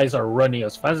these guys are running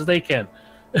as fast as they can.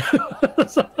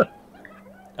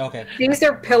 Okay. These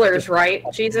are pillars, right?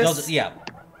 Jesus? Yeah.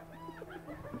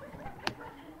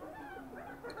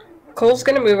 Cole's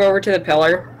gonna move over to the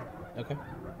pillar. Okay.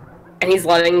 And he's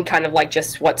letting kind of like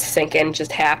just what's sinking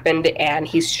just happened, and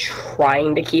he's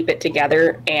trying to keep it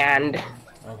together, and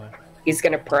he's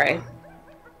gonna pray.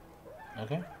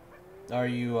 Okay. Are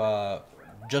you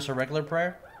just a regular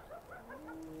prayer?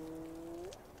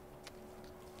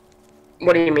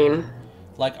 What do you mean?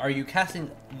 Like, are you casting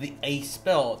a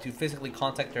spell to physically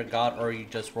contact your god, or are you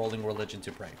just rolling religion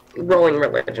to pray? Rolling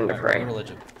religion to pray.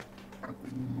 Religion.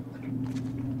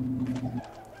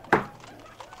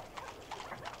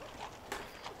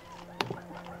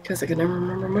 Because I can never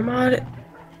remember my mod.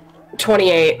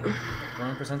 28.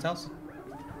 Rolling percentiles?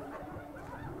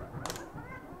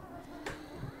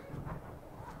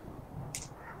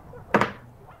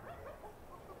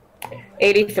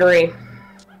 $83.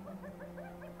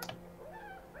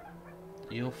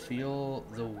 You'll feel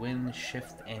the wind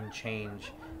shift and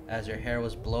change as your hair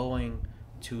was blowing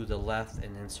to the left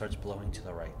and then starts blowing to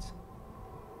the right.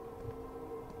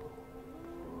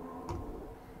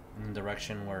 In the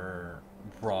direction where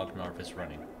Rognarv is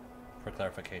running, for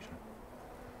clarification.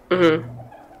 Mm-hmm.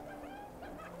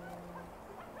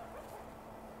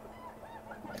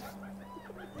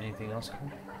 Anything else?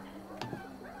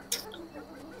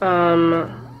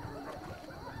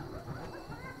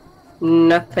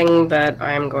 Nothing that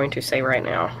I'm going to say right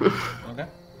now. Okay.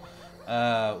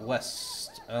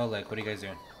 West. Oleg, what are you guys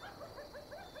doing?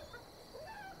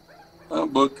 I'm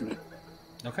booking it.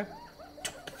 Okay.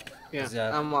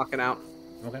 Yeah, I'm walking out.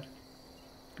 Okay.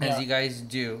 As you guys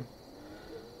do,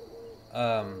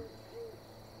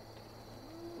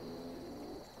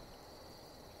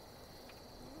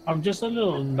 Just a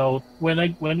little note. When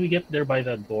we get there by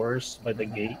the doors, by the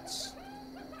gates,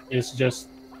 it's just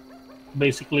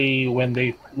basically when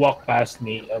they walk past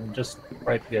me, I'm just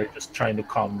right there, just trying to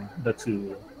calm the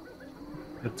two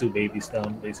babies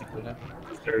down, basically.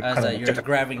 Okay. As you're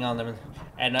grabbing on them,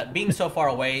 and being so far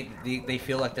away, they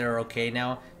feel like they're okay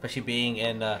now, especially being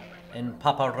in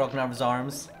Papa Rognarv's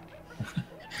arms.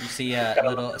 You see a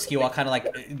little Skiwa kind of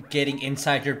like getting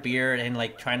inside your beard and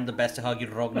like trying the best to hug you.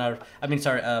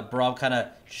 Brob kind of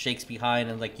shakes behind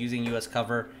and like using you as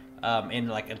cover in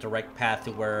like a direct path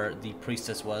to where the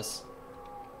priestess was.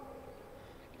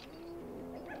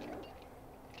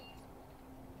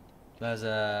 As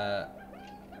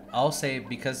I'll say,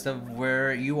 because of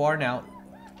where you are now,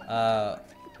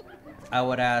 I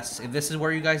would ask if this is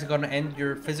where you guys are going to end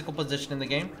your physical position in the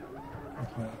game.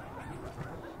 Okay.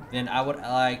 Then I would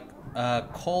like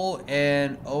Cole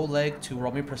and Oleg to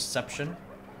roll me perception.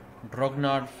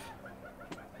 Rognarv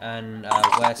and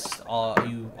West,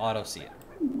 you auto see it.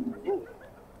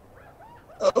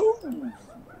 Oh,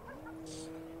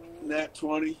 nat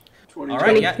 20. All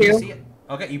right, yeah, you see it.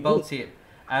 Okay, you both see it.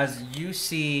 As you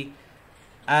see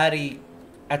Adi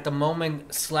at the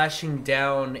moment slashing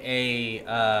down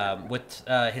with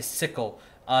his sickle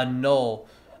a knoll,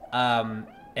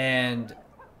 and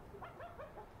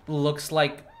looks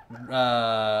like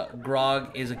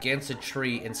Grog is against a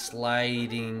tree and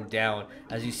sliding down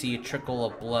as you see a trickle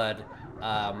of blood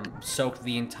soak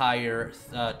the entire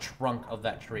trunk of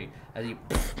that tree as he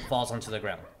falls onto the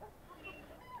ground.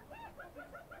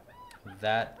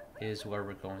 That is where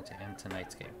we're going to end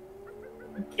tonight's game.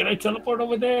 Can I teleport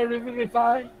over there if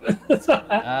I? Not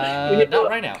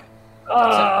right now.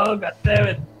 Oh, god damn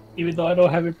it! Even though I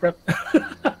don't have it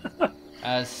prepped.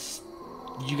 As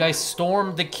you guys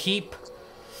stormed the keep,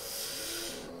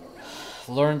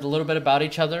 learned a little bit about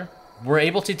each other, were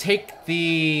able to take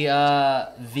the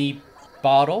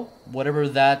bottle, whatever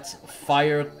that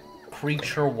fire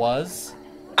creature was.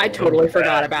 I totally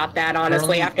forgot about that,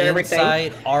 honestly, after everything.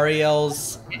 Inside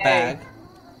Ariell's bag.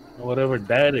 Whatever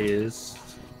that is.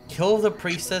 Kill the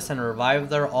priestess and revive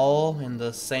them all in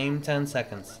the same 10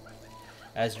 seconds.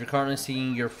 As you're currently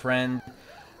seeing your friend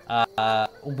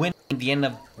winning the end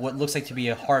of what looks like to be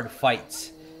a hard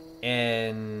fight.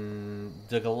 And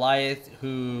the Goliath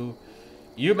who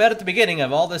you met at the beginning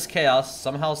of all this chaos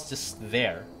somehow is just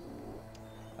there.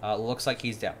 Looks like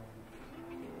he's down.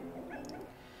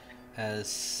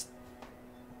 As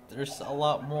there's a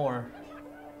lot more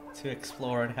to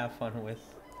explore and have fun with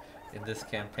in this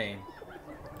campaign.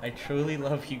 I truly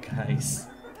love you guys.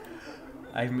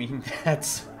 I mean,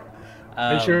 that's...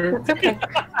 sure? It's okay.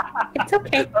 It's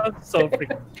okay. I'm so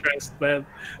freaking stressed, man.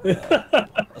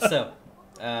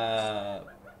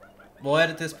 We'll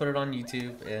edit this, put it on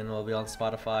YouTube, and we'll be on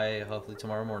Spotify hopefully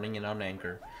tomorrow morning and on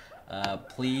Anchor.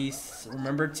 Please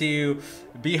remember to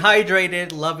be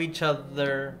hydrated, love each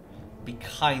other, be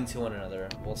kind to one another.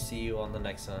 We'll see you on the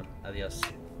next one. Adios.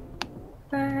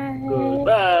 Bye.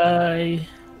 Goodbye.